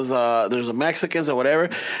Peruana, there's a Mexicans or whatever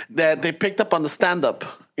that they picked up on the stand up,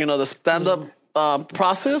 the stand up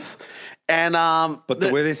process, and But the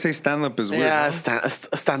way they say stand up is weird. yeah, no?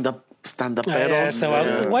 stand up Oh, yeah, so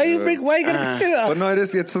why you gotta pick it up? But no,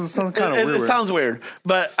 it sounds kind of It weird. sounds weird,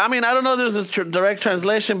 but I mean, I don't know. There's a direct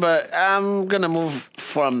translation, but I'm gonna move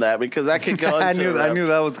from that because I could go. I into knew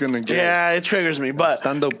that was gonna get Yeah, it triggers me, but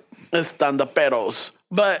stand up. stand-uperos.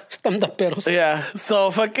 But Stand-uperos. yeah,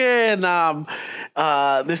 so fucking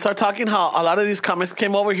they start talking how a lot of these comics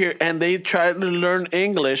came over here and they tried to learn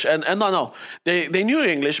English and no, they knew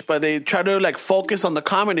English, but they try to like focus on the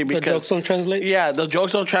comedy because jokes don't translate? Yeah, the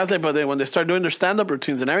jokes don't translate, but then when they start doing their stand-up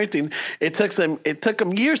routines and everything, it took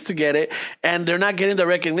them years to get it, and they're not getting the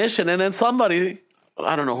recognition. And then somebody,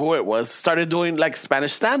 I don't know who it was, started doing like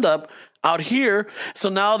Spanish stand-up out here. So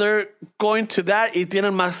now they're going to that y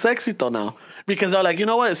tienen más éxito now. Because they're like, you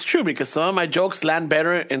know what? It's true because some of my jokes land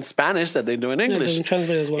better in Spanish than they do in It English. doesn't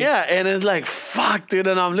translate as well. Yeah, and it's like, fuck, dude.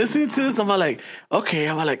 And I'm listening to this. I'm like, okay.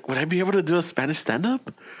 I'm like, would I be able to do a Spanish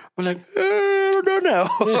stand-up? I'm like, I don't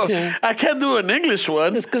know. Yeah. I can't do an English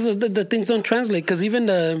one. It's because the things don't translate. Because even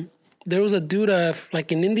there was a dude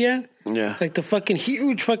like in India, Yeah. like the fucking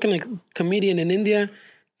huge fucking like comedian in India.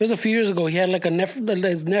 It was a few years ago. He had like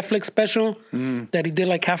his Netflix special that he did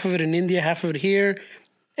like half of it in India, half of it here.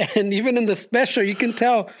 And even in the special, you can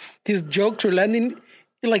tell his jokes were landing,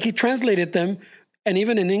 like he translated them. And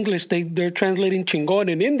even in English, they're translating chingón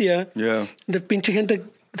in India. Yeah. The pinche gente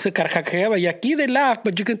se carcajeaba. Y aquí they laugh,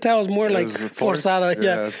 but you can tell it's more like It's forced. forzada.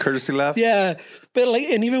 Yeah, it's courtesy laugh. Yeah, but like,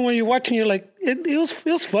 and even when you're watching, you're like, it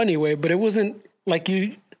was funny, way, but it wasn't like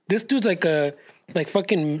you. This dude's like a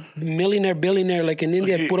fucking millionaire, billionaire, like in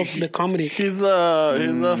India, put up the comedy. He's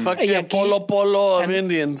a fucking Yeah, polo of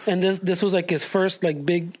Indians. And this was like his first like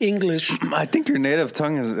big English. I think your native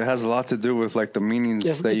tongue has a lot to do with like the meanings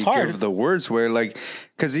Yes, that it's you hard. give the words. Where like,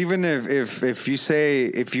 because even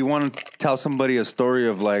if you want to tell somebody a story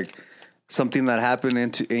of like something that happened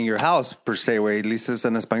in your house per se, way at least it's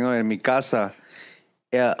en español en mi casa.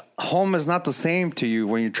 home is not the same to you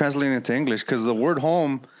when you're translating it to English, because the word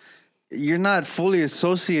home, you're not fully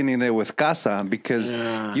associating it with casa, because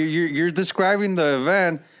you're describing the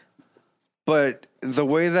event, but the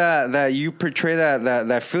way that you portray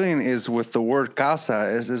that feeling is with the word casa,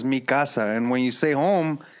 is mi casa. And when you say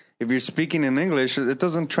home, if you're speaking in English, it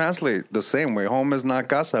doesn't translate the same way. Home is not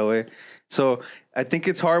casa way. So I think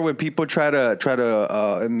it's hard when people try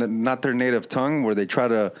to in not their native tongue, where they try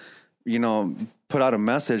to, put out a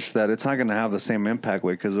message that it's not going to have the same impact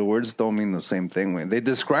way, because the words don't mean the same thing way. They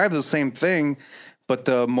describe the same thing, but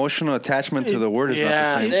the emotional attachment to the word is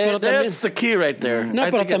not the same. That's the key right there.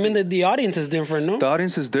 No, but I mean, the audience is different, no? The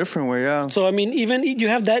audience is different way, yeah. So, I mean, even you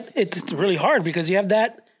have that, it's really hard because you have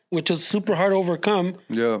that, which is super hard to overcome.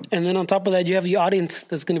 Yeah. And then on top of that, you have the audience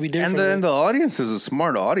that's going to be different. And the audience is a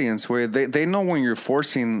smart audience where they know when you're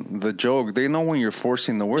forcing the joke. They know when you're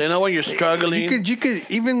forcing the word. They know when you're struggling. You could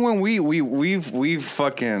even when we've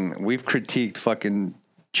critiqued fucking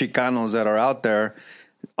Chicanos that are out there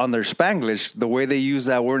on their Spanglish, the way they use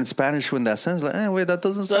that word in Spanish when that sounds like, wait, that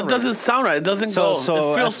doesn't sound right. That doesn't sound right. It doesn't go.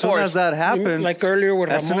 So it feels as soon forced. as that happens, like earlier with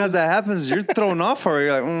as Ramon. soon as that happens, you're thrown off already.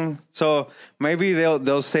 Like, So maybe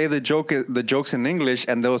they'll say the jokes in English,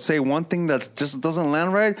 and they'll say one thing that just doesn't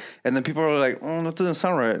land right, and then people are like, that doesn't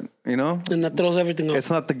sound right, And that throws everything off. It's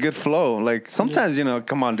not the good flow. Like sometimes,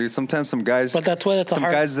 come on, dude. Sometimes some guys, But that's why that's some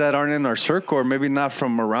guys that aren't in our circle, or maybe not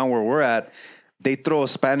from around where we're at, they throw a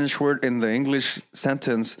Spanish word in the English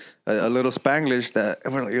sentence, a little Spanglish, that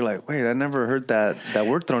you're like, wait, I never heard that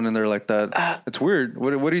word thrown in there like that. It's weird.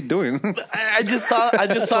 What are you doing? I just saw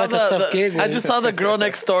the Girl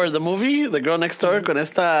Next Door, the movie, The Girl Next Door, con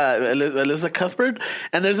esta Elisa Cuthbert,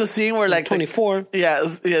 and there's a scene where like 24.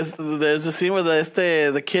 Yes, there's a scene where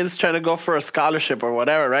the kids try to go for a scholarship or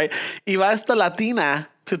whatever, right? Y va esta Latina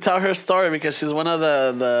to tell her story because she's one of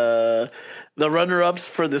the runner-ups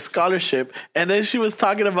for the scholarship, and then she was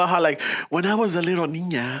talking about how, like, when I was a little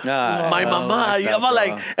niña, my mama,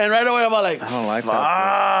 and right away I'm like, I don't like fuck.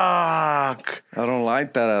 that. I don't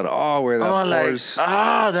like that at all. Where that force.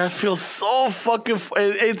 That feels so fucking.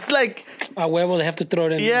 It's like A huevo, they have to throw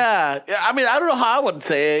it in. yeah. I mean, I don't know how I would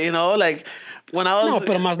say it. Like when I was No,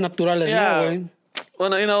 pero más naturales, no, güey.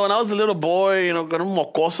 When I was a little boy, con un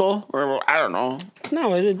mocoso, or I don't know.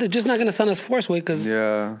 No, it's just not going to sound as forced way because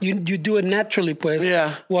you do it naturally, pues.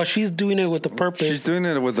 Yeah. While she's doing it with the purpose. She's doing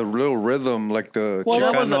it with a real rhythm, like the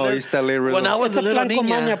Chicano East LA rhythm. When I was It's a a little blanco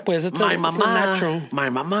niña, maña, pues. It's my not mama, natural. my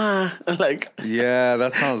mama, like Yeah,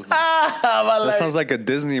 that sounds sounds like a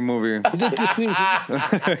Disney movie.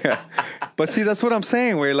 But see, that's what I'm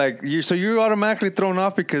saying. Where like you're automatically thrown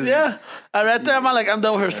off because right there, I'm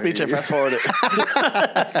done with her speech. I fast forward it.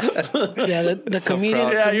 Yeah, the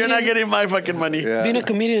comedian. Yeah, you're not getting my fucking money. Yeah. Being a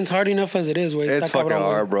comedian is hard enough as it is. Güey. It's Está fucking cabrón,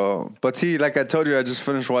 güey. hard, bro. But see, like I told you, I just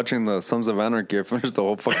finished watching the Sons of Anarchy. I finished the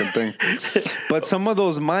whole fucking thing. But some of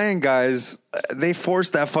those Mayan guys, they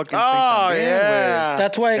forced that fucking thing. Yeah.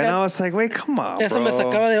 That's why And I was like, wait, come on, Eso bro. me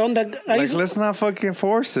sacaba de onda. Let's not fucking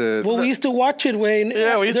force it. Well, we used to watch it, güey.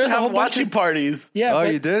 Yeah, we used to There's a whole have bunch watching of- parties. Yeah. Oh,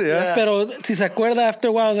 but- you did? Yeah. Pero si se acuerda after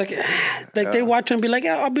a while, I was like they watch and be like,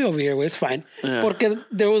 I'll be over here, güey. It's fine. Porque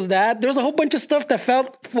there was a whole bunch of stuff that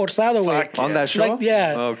felt forzado, güey. Fuck On that show? Like,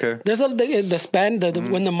 yeah. Oh, okay. There's the span,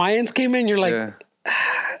 when the Mayans came in, you're like, Yeah.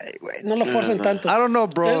 güey, no lo forcen tanto. I don't know,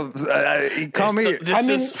 bro. Call me. This I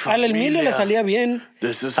mean, is al Emilio le familia. salía bien.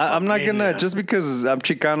 This is I'm not gonna, familia. just because I'm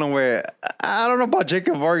Chicano, way. I don't know about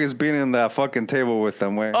Jacob Vargas being in that fucking table with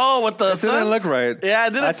them, way. Oh, with the It didn't sons? look right. Yeah, it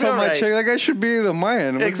didn't I feel told my right. chick, that guy should be the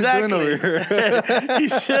Mayan. What's Exactly. he doing over here? He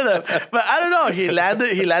should have, but I don't know. He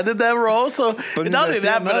landed that role. So But not only sí,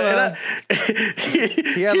 that, nada. but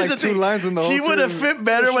He had here's like the 2 lines in the whole He would have series. fit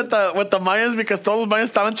better with the Mayans because todos los Mayans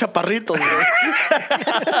estaban chaparritos. güey.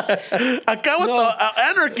 Acá with the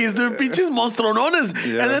anarchies, dude, pinches monstronones,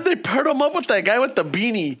 Yeah. and then they paired him up with that guy with the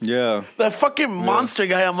beanie. Yeah. The fucking monster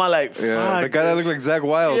guy. I'm like, fuck. Yeah. The guy that looked like Zach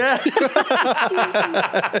Wild. Yeah.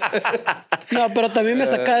 No, pero también me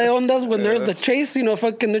saca de ondas when there's the chase,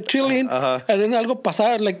 fucking they're chilling, and then algo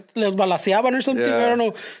pasaba, like, les balaceaban or something, Yeah. I don't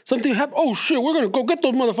know. Something happened, oh shit, we're gonna go get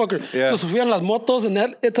those motherfuckers. Yeah. So subían las motos,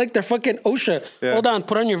 and it's like they're fucking OSHA. Yeah. Hold on,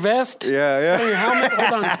 put on your vest. Yeah, Put on your yeah. helmet,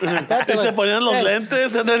 hold on. Y se ponían los Hey.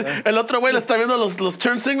 lentes, and then el otro güey le está viendo los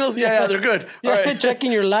turn signals. Yeah, they're good. All Yeah, right.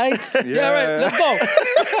 checking your lights. Yeah, right, let's go.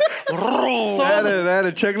 So, They had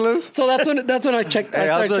a checklist. so that's when I checked. Hey, I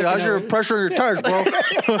started checking how's your out. pressure on your tires, bro?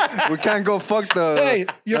 We can't go fuck the. Hey,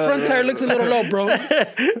 your front tire looks a little low, bro.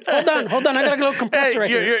 Hold on. I got a little compressor Hey, right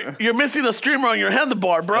here. you're missing the streamer on your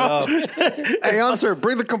handlebar, bro. Hey, answer,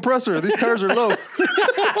 bring the compressor. These tires are low.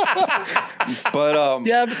 But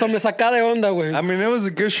Yeah, so me saca de onda, güey. I mean, it was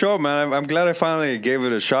a good show, man. I'm glad I finally gave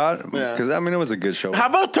it a shot Yeah. because I mean, it was a good show. How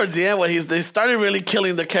about towards the end when they started really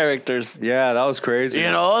killing the characters? Yeah, that was crazy.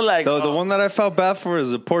 You know, like the one that I felt bad for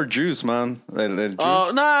is the poor Juice, man. The Juice.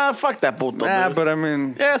 oh nah, fuck that puto. Nah, dude. but I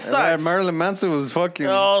mean, Yeah, it sucks. Marilyn Manson was fucking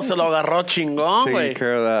Oh, se lo agarró chingón, taking güey.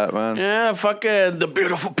 care of that, man. Yeah, fucking the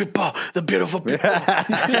beautiful people.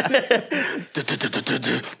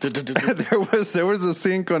 There was a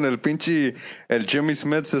scene con el pinche el Jimmy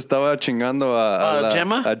Smith se estaba chingando a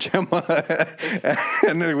Gemma? a Gemma,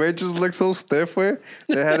 and the way just looked so stiff, way.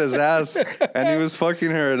 They had his ass, and he was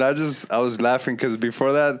fucking her, and I was laughing because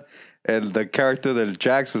before that, the character del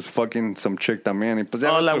Jax was fucking some chick también. Y pues ya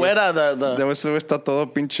Oh, ves, la güera, De the vez está todo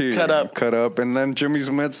pinche Cut up. and then Jimmy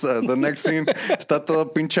Smith's the next scene está todo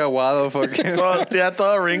pinche aguado, fucking.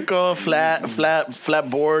 todo wrinkle, flat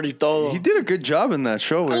board y todo. He did a good job in that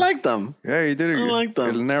show. I like them. Yeah, he did a I good. like them.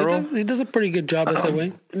 El He Nero, does a pretty good job ese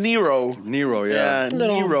güey. Nero. yeah. Yeah,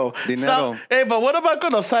 Nero. Dinero. Hey, but what about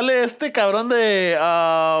cuando sale este cabrón de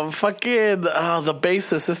fucking the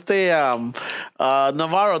bassist,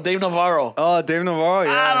 Navarro, Dave Navarro? Oh, Dave Navarro,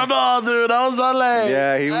 yeah. I don't know, dude. I was all like,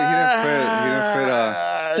 Yeah, he didn't fit. He didn't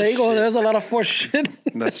fit. There you go. There's a lot of force shit.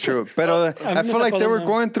 That's true. Pero I feel like they were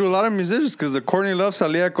going through a lot of musicians because the Courtney Love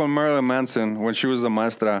salía con Marilyn Manson when she was the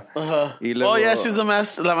maestra. Y luego- Oh yeah, she's la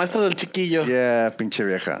maestra del chiquillo. Yeah, pinche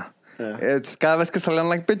vieja. It's cada vez que salían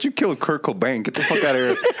like, bitch, you killed Kurt Cobain. Get the fuck out of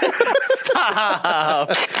here. Stop.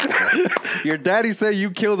 Your daddy said you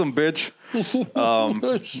killed him, bitch.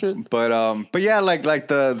 But yeah, like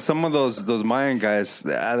some of those Mayan guys,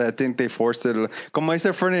 I think they forced it. Como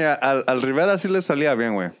dice Fernie, al Rivera sí le salía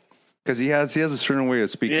bien, güey. Because he has a certain way of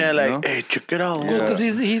speaking. Yeah, like, you know? hey, check it out. Yeah. Because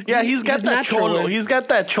he's got he's that natural, cholo. güey. He's got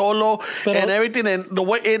that cholo But and everything. And the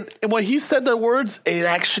way, and when he said the words, it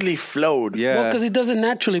actually flowed. Yeah. Well, because he does it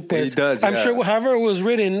naturally, pues. He does, I'm yeah. sure however it was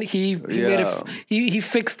written, he made it. He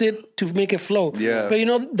fixed it to make it flow. Yeah. But you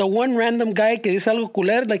know, the one random guy que dice algo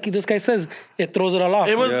culer, like this guy says, it throws it all off.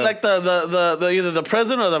 It was Yeah. like the either the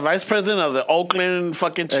president or the vice president of the Oakland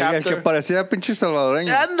fucking El que chapter. parecía pinche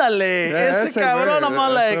salvadoreño. Ándale, Yeah, ese cabrón, I'm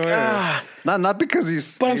all like, güey. Not because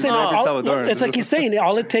he's. But I'm he's saying, maybe all, Salvadoran. it's like he's saying,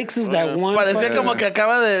 all it takes is that one. parecía fucking- como que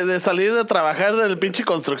acaba de salir de trabajar del pinche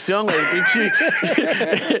construcción, güey. Pinche.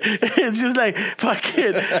 It's just like,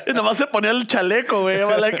 fucking. Y nomás se ponía el chaleco, güey.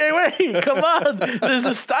 I'm like, hey, wait, come on. There's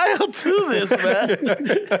a style to this, man.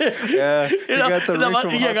 Yeah, You he know, got the nomás-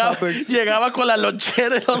 ring y from Hot Topics. llegaba con la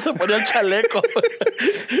lonchera y luego se ponía el chaleco.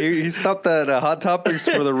 He stopped at Hot Topics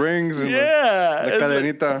for the rings and Yeah. the It's like-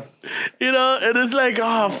 cadenita. You know, and it's like,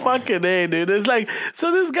 oh, fucking A, dude. It's like,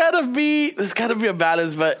 so there's gotta be a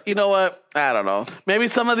balance, but you know what? I don't know. Maybe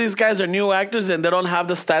some of these guys are new actors and they don't have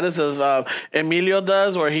the status as Emilio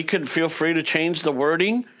does, where he could feel free to change the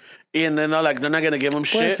wording, and then they're not gonna give him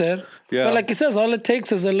Puede shit. ser. Yeah. But like he says, all it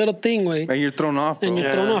takes is a little thing, way. And you're thrown off, bro. And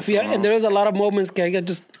you're thrown off. Yeah, and there is a lot of moments que I get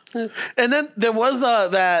just. And then there was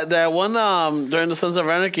that one during the Sons of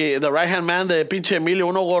Anarchy, the right hand man, the pinche Emilio,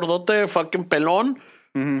 uno gordote, fucking pelón.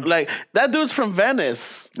 Like that dude's from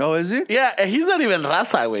Venice. Oh, is he? Yeah, and he's not even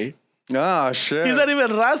raza, güey. Oh, shit. He's not even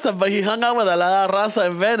raza, but he hung out with a lot of raza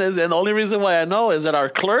in Venice. And the only reason why I know is that our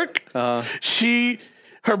clerk,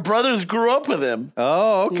 her brothers grew up with him.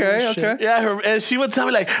 Oh, okay, Oh, shit. okay. Yeah, and she would tell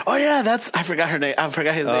me like, oh yeah, I forgot her name. I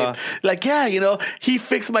forgot his name. Like, yeah, you know, he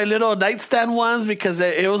fixed my little nightstand once because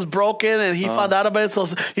it was broken and he found out about it. So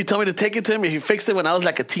he told me to take it to him and he fixed it when I was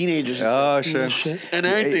like a teenager. She said. Oh, shit. shit. And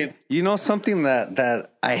everything. You know something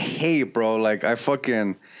that I hate, bro? Like, I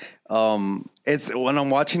fucking... it's when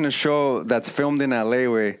I'm watching a show that's filmed in LA,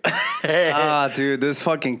 way. Dude, this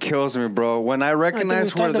fucking kills me, bro. When I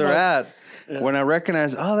recognize we've where talked they're about at, when I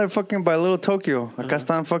recognize, they're fucking by Little Tokyo. Acá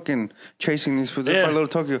están fucking chasing these foods Yeah. by Little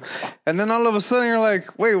Tokyo. And then all of a sudden you're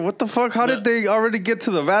like, wait, what the fuck? How did they already get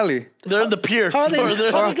to the valley? They're in the pier. How are they- Or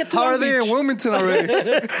they're- how they get to How Long are they in Beach? Wilmington already?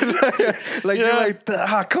 like you're like,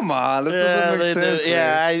 come on, that doesn't make sense.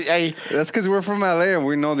 yeah, man. That's because we're from LA and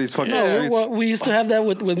we know these fucking No, streets. we used to have that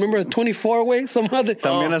with remember the 24 way somehow.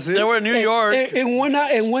 También así. they were in New York. In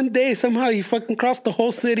one day, somehow you fucking crossed the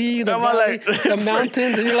whole city, the I'm valley, like- the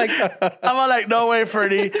mountains, and you're like, I'm all like, no way,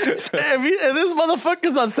 Fernie. If this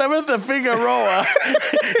motherfucker's on 7th and Figueroa,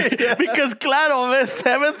 because Claro is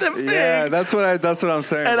 7th and Fig. Yeah, that's what I'm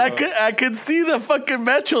saying. And bro. I could see the fucking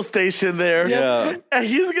metro station there. Yeah. And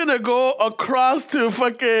he's gonna go across to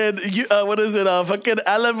fucking fucking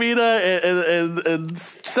Alameda and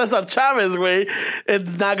Cesar Chavez way.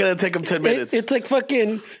 It's not gonna take him 10 minutes. It's like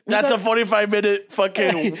fucking. That's a 45-minute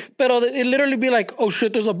fucking. But it literally be like, oh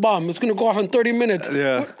shit, there's a bomb. It's gonna go off in 30 minutes.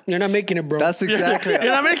 Yeah. You're not making it, bro. That's exactly. You're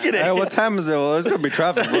not making it. Hey, what time is it? Well, there's gonna be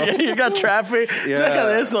traffic, bro. You got traffic. Yeah. Deja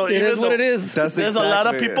de eso. it Even is what though it is. That's There's a lot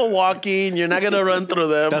of exactly people it. walking. You're not gonna run through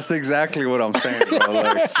them. That's exactly what I'm saying, bro.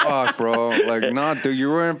 Like, fuck, bro. Like, nah, dude, you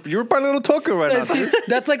were by Little Tokyo right now, dude.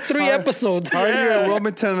 That's like 3 episodes. How are you at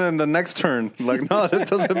Wilmington in the next turn? Like, no, that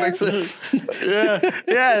doesn't make sense.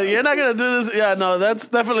 Yeah, you're not gonna do this. Yeah, no, that's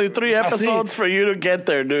definitely 3 episodes for you to get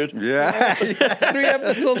there, dude. Yeah. 3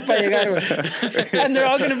 episodes para llegar, güey. And they're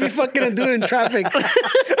all gonna be fucking doing traffic.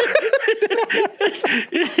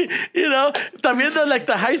 You know, también like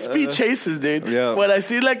the high speed chases, dude. Yeah. When I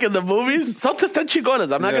see like in the movies, son están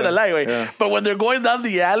chingonas. I'm not Yeah, gonna lie, güey. yeah. But when they're going down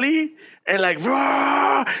the alley and like,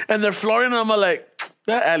 and they're flooring, I'm like,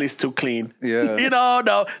 that alley's too clean. Yeah. You know,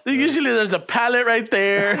 no. Usually there's a pallet right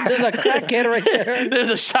there. There's a crackhead right there. There's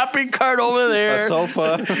a shopping cart over there. A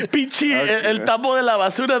sofa. Pichi, el tambo de la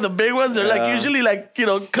basura, the big ones, they're like Yeah. usually like, you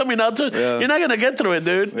know, coming out to, Yeah. you're not going to get through it,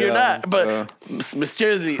 dude. You're Yeah, not. But yeah.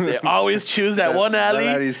 mysteriously, they always choose that one alley.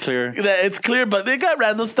 That alley's clear. That it's clear, but they got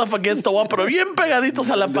random stuff against the wall, pero bien pegaditos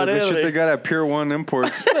a la The pared, shit they güey. got at Pier 1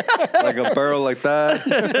 Imports. Like a barrel like that.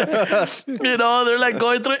 You know, they're like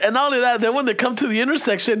going through. And not only that, then when they come to the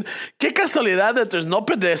intersection, qué casualidad that there's no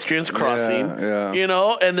pedestrians crossing. yeah. You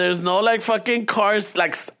know, and there's no like fucking cars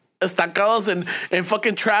like estancados in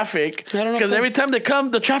fucking traffic. I don't know Because if- every time they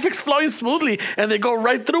come, the traffic's flowing smoothly and they go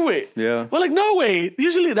right through it. Yeah. We're like, no way.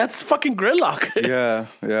 Usually that's fucking gridlock. Yeah,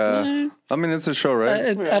 yeah. I mean, it's a show,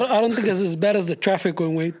 right? I don't think it's as bad as the traffic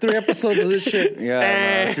one, way. 3 episodes of this shit. Yeah,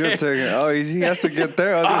 no, it's gonna take it. Oh, he has to get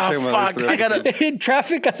there. I was gonna Ah, take my fuck. other I gotta. In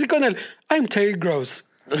traffic, así con el, I'm Terry Gross.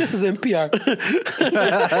 This is NPR.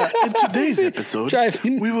 In today's episode,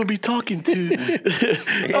 Driving. we will be talking to.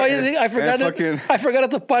 Oh, yeah, I forgot And fucking- I forgot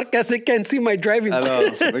it's a podcast. They can't see my driving. I know.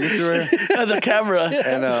 Look at you right here. the camera.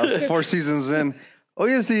 And 4 seasons in. Oh,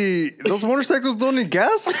 yeah, see, those motorcycles don't need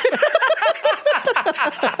gas?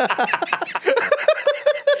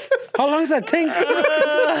 How long is that tank?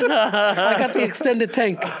 I got the extended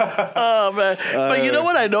tank. Oh man! But you know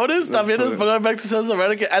what I noticed? I mean, funny. going back to Sons of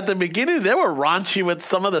Anarchy, at the beginning they were raunchy with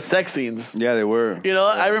some of the sex scenes. Yeah, they were. You know,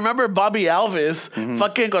 I remember Bobby Alvis,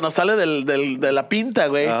 fucking cuando sale de la pinta,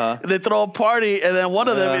 güey. They throw a party, and then one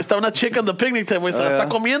of them está una chica on the picnic table, y se la está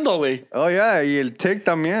comiendo, güey. Oh, yeah, y el Tig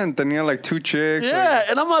también tenía like 2 chicks. Yeah,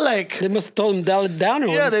 and I'm all like, They must have told him dial it down or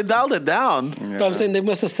yeah, what? they dialed it down. So I'm saying they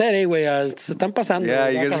must have said, hey, güey, se están pasando. Yeah,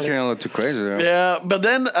 you guys are Bájale. getting a little too crazy. Yeah. Yeah, but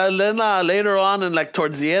then later on, and like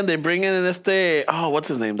towards the end, they bring in what's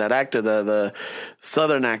his name? That actor, the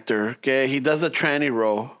Southern actor. Okay, he does a tranny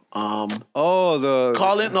role. Oh, the...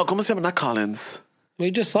 Collins? No, ¿cómo se llama? Not Collins. We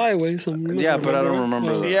just saw it, güey. So we must Yeah, but I don't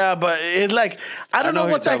remember that. Yeah, but it's like I don't know know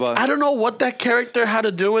who what you're that talking about. I don't know what that character had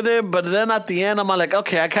to do with it. But then at the end, I'm like,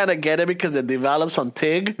 okay, I kind of get it because it develops on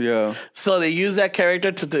Tig. Yeah. So they use that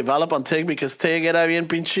character to develop on Tig because Tig era bien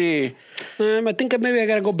pinche. I think maybe I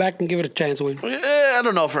gotta go back and give it a chance, güey. I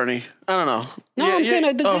don't know, Fernie. I don't know. No, Yeah, I'm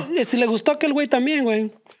saying, oh. si le gustó aquel güey también,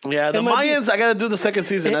 güey. Yeah, the It might be- Mayans. I gotta do the second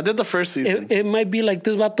season. I did the first season. It might be like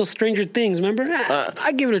this about those Stranger Things, remember?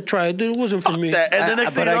 I give it a try. Dude, it wasn't for me. That. And the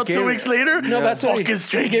next but thing you I know, gave 2 it- weeks later, No, that's what fucking he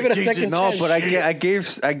Stranger gave it a Things second is- No, but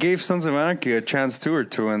I gave Sons of Anarchy a chance too or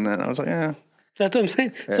two, and then I was like, yeah. That's what I'm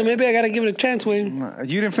saying. So maybe I gotta give it a chance, güey.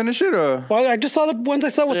 You didn't finish it, or? Well, I just saw the ones I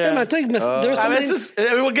saw with Yeah. them. I tell you, there was A so many. veces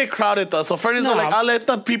it will get crowded though. So Fernie's No. like, I'll let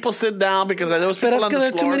the people sit down because there was But people es on que the there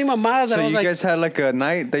are too floor. many mamadas. So I was you like, guys had like a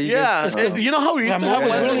night that you Yeah, guys... it's- you know how we used to Mama do was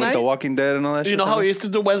Wednesday really- night? The Walking Dead and all that shit? You know how we used to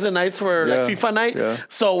do Wednesday nights for Yeah. like FIFA night? Yeah.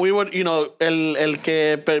 So we would, you know, el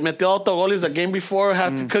que metió autogoles the game before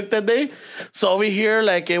had to cook that day. So over here,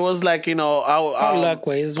 like, it was like, you know, potluck,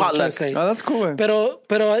 güey. Is what I'm trying to say. Oh, that's cool, güey.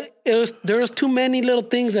 Pero there was too many little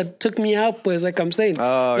things that took me out, pues, like I'm saying.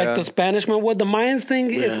 Oh, like yeah. the Spanish one. Well, the Mayans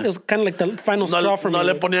thing, it was kind of like the final straw for me. No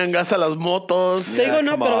le güey. ponían gas a las motos. They go,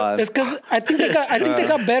 no, come but on. it's because I think they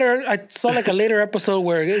got better. I saw like a later episode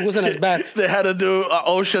where it wasn't as bad. They had to do an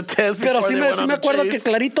OSHA test before Pero sí they me, went sí on me the acuerdo que chase.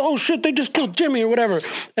 clarito, oh shit, they just killed Jimmy or whatever.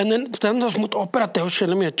 And then, oh, espérate, oh shit,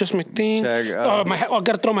 let me adjust my thing. Check, I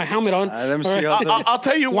gotta throw my helmet on. let me see All how- I'll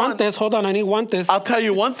tell you one. Guantes, hold on, I need guantes. I'll tell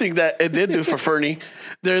you one thing that it did do for Fernie.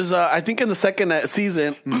 There's there's I think in the second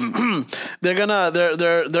season, they're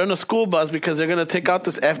in a school bus because they're gonna take out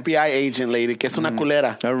this FBI agent lady, que es una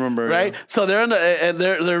culera. I remember, right? yeah. So they're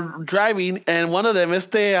they're driving, and one of them,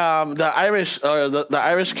 the Irish the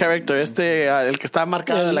Irish character, el que está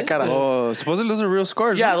marcado en la cara. Oh, supposedly those are real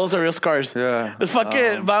scars. Yeah, right? those are real scars. Yeah. It's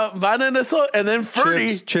fucking van en eso, and then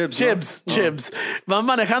Ferdy Chibs. van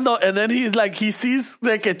manejando, and then he sees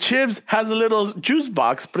like a Chibs has a little juice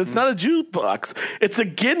box, but it's not a juice box. It's a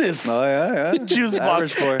Guinness juice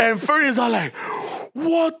box. Boy. And Ferdy's all like,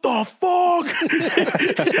 what the fuck?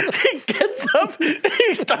 He gets up and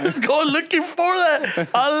he starts going looking for that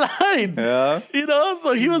online. Yeah. You know,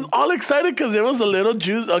 so he was all excited because there was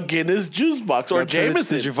a Guinness juice box or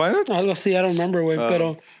Jameson. Did you find it? Algo así, I don't remember, güey,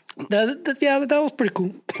 pero that was pretty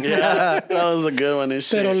cool. Yeah, that was a good one and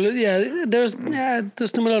shit. Pero yeah, there's too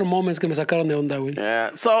many little moments que me sacaron de onda, güey.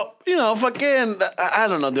 Yeah, so, you know, fucking, I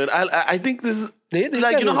don't know, dude. I think this is, These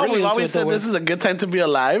like, guys you know are how really we into always it, though, said this güey. is a good time to be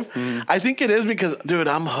alive? I think it is because, dude,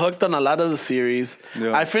 I'm hooked on a lot of the series.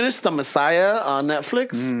 Yeah. I finished The Messiah on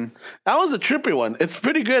Netflix. That was a trippy one. It's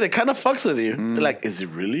pretty good. It kind of fucks with you. Like, is he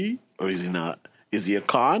really or is he not? Is he a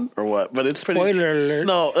con or what? But it's pretty. Spoiler alert.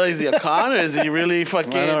 No, is he a con or is he really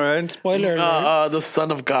fucking? I know, right? Spoiler alert. The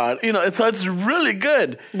son of God. You know, it's really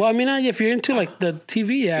good. Well, I mean, if you're into like the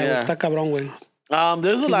TV, Yeah. está cabrón, güey.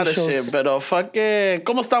 There's a lot of shows. shit, pero fucking,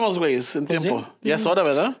 ¿cómo estamos, güey? En tiempo. Ya es hora,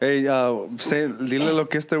 ¿verdad? Hey, dile lo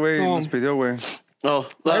que este güey nos pidió, güey. Oh,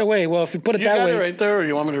 Right away. Well, if you put it You that got way, it right there, or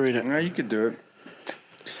you want me to read it? Yeah, you could do it.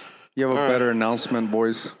 You have a better announcement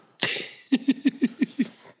voice.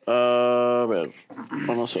 A ver,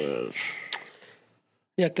 vamos a ver.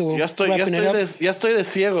 yeah, que we're Ya estoy de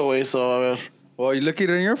ciego, güey, so a ver. Well, you look it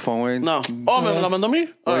on your phone, güey. No. Oh, ¿me lo mandó a mí?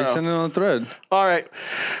 Oh, Oh, you no. send it on the thread. All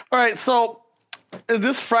right, so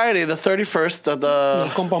this Friday, the 31st, El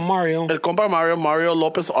compa Mario. El compa Mario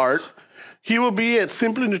Lopez Art, he will be at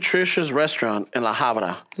Simply Nutritious Restaurant in La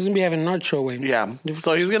Habra. He's gonna be having an art show, güey. Yeah,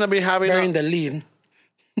 so he's going to be having Bearing the lead.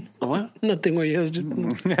 What? Nothing, güey. It was just.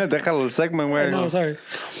 Déjalo el segment, güey. No, sorry.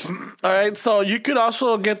 All right, so you could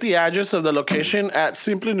also get the address of the location at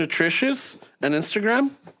Simply Nutritious on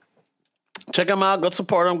Instagram. Check him out. Go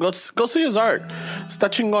support him. Go see his art. Está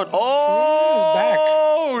chingón.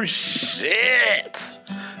 Oh, shit.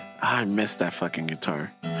 I missed that fucking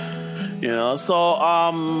guitar. You know, so,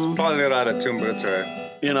 Probably a little out of tune, but it's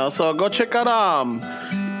alright. you know, so go check out,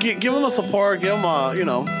 give him a support. Give him a, you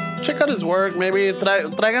know, check out his work. Maybe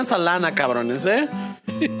traigan esa lana, cabrones, ¿eh?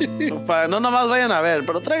 No nomás vayan a ver,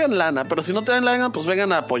 pero traigan lana. Pero si no traen lana, pues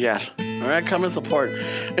vengan a apoyar. All right, come and support.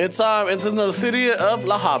 It's in the city of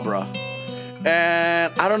La Habra.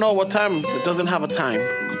 And I don't know what time. It doesn't have a time.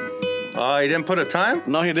 He didn't put a time?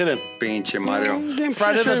 No, he didn't. Pinche Mario. Damn,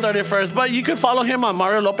 Friday sure. the 31st. But you can follow him on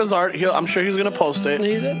Mario Lopez Art. I'm sure he's going to post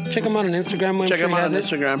it. Check him out on Instagram. I'm Check sure him he out has on it.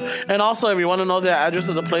 Instagram. And also, if you want to know the address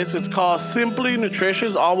of the place, it's called Simply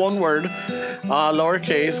Nutritious, all one word,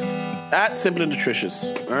 lowercase, at Simply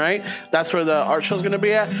Nutritious. All right? That's where the art show is going to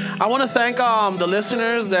be at. I want to thank the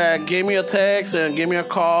listeners that gave me a text and gave me a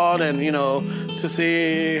call and, you know, to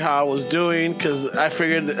see how I was doing because I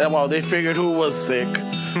figured, well, they figured who was sick.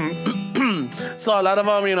 So a lot of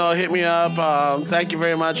them, you know, hit me up. Thank you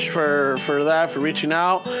very much for that, for reaching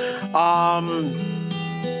out.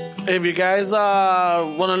 If you guys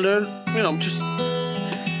want to learn, you know, just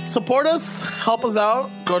support us, help us out.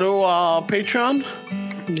 Go to Patreon.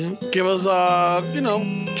 Yeah. Give us, you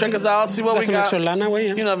know, check us out, see what Got we some got. extra lana, güey.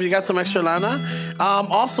 Yeah. You know, if you got some extra lana.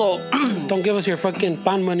 Also, Don't give us your fucking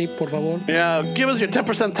pan money, por favor. yeah, give us your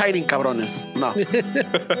 10% tithing, cabrones. No.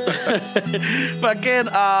 Fucking,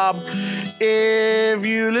 if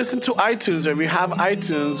you listen to iTunes or if you have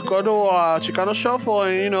iTunes, go to Chicano Shuffle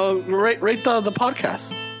and, you know, rate the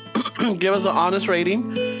podcast. Give us an honest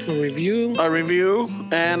rating, A review. a review,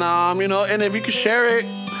 and, you know, and if you could share it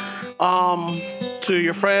to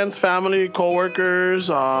your friends, family, coworkers,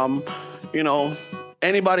 you know,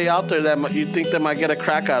 anybody out there that you think that might get a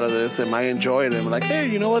crack out of this and might enjoy it. And like, hey,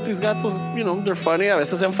 you know what? These gatos, you know, they're funny. A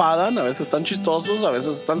veces se enfadan, a veces están chistosos, a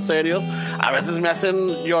veces están serios, a veces me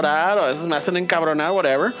hacen llorar, a veces me hacen encabronar,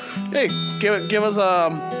 whatever. Hey, give us a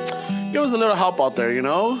little help out there, you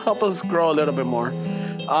know? Help us grow a little bit more.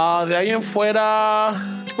 De ahí en fuera...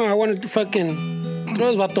 Oh, I wanted to fucking throw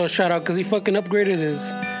his vato a shout out because he fucking upgraded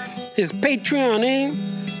his Patreon, eh?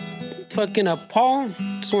 Fucking Paul.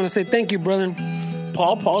 Just want to say thank you, brother.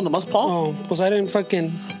 Paul, nomás Paul. Oh, pues I didn't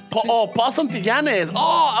fucking. Paul Santillanes.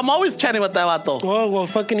 Oh, I'm always chatting with that vato. Oh, well,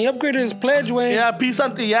 fucking he upgraded his pledge, way. Yeah, P.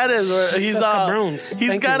 Santillanes. He's That's cabrones. he's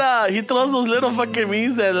Thank got he throws those little fucking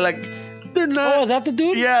memes that like they're not. Oh, is that the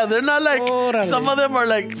dude? Yeah, they're not like, Órale. some of them are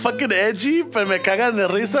like fucking edgy, but me cagan de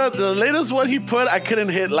risa. The latest one he put, I couldn't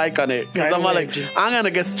hit like on it. Because Right I'm all away, like, dude. I'm going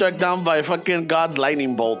to get struck down by fucking God's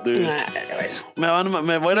lightning bolt, dude. Nah,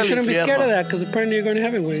 Me voy you al shouldn't be scared infierno. of that because apparently you're going to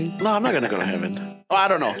heaven, güey. No, I'm not going to go to heaven. Oh, I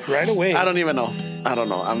don't know. Right away. I don't even know. I don't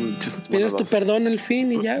know. I'm just one Pides of tu those. perdón al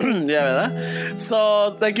fin y ya, güey. Yeah, ¿verdad?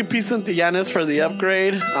 So, thank you, Peace Antillanes, for the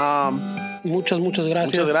upgrade. Muchas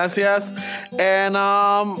gracias. Muchas gracias. And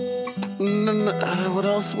what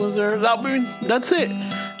else was there? I mean, that's it.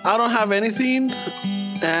 I don't have anything.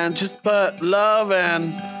 And just but love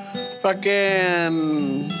and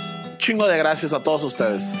fucking chingo de gracias a todos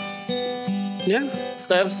ustedes. Yeah,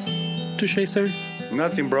 Steps. touche, sir.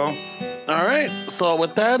 Nothing, bro. All right. So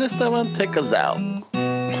with that, Esteban, take us out.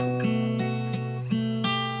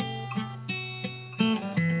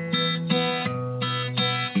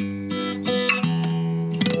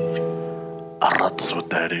 A ratos with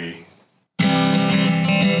Daddy.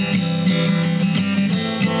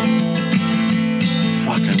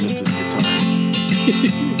 Fuck, I miss this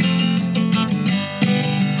guitar.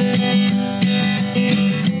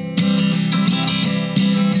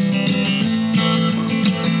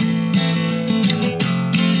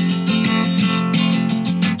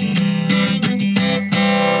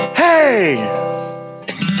 Hey!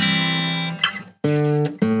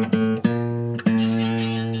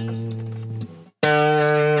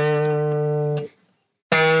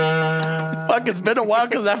 Fuck, it's been a while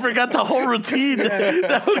because I forgot the whole routine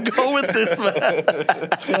that would go with this, man.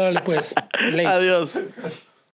 Órale, pues. Late. Adios.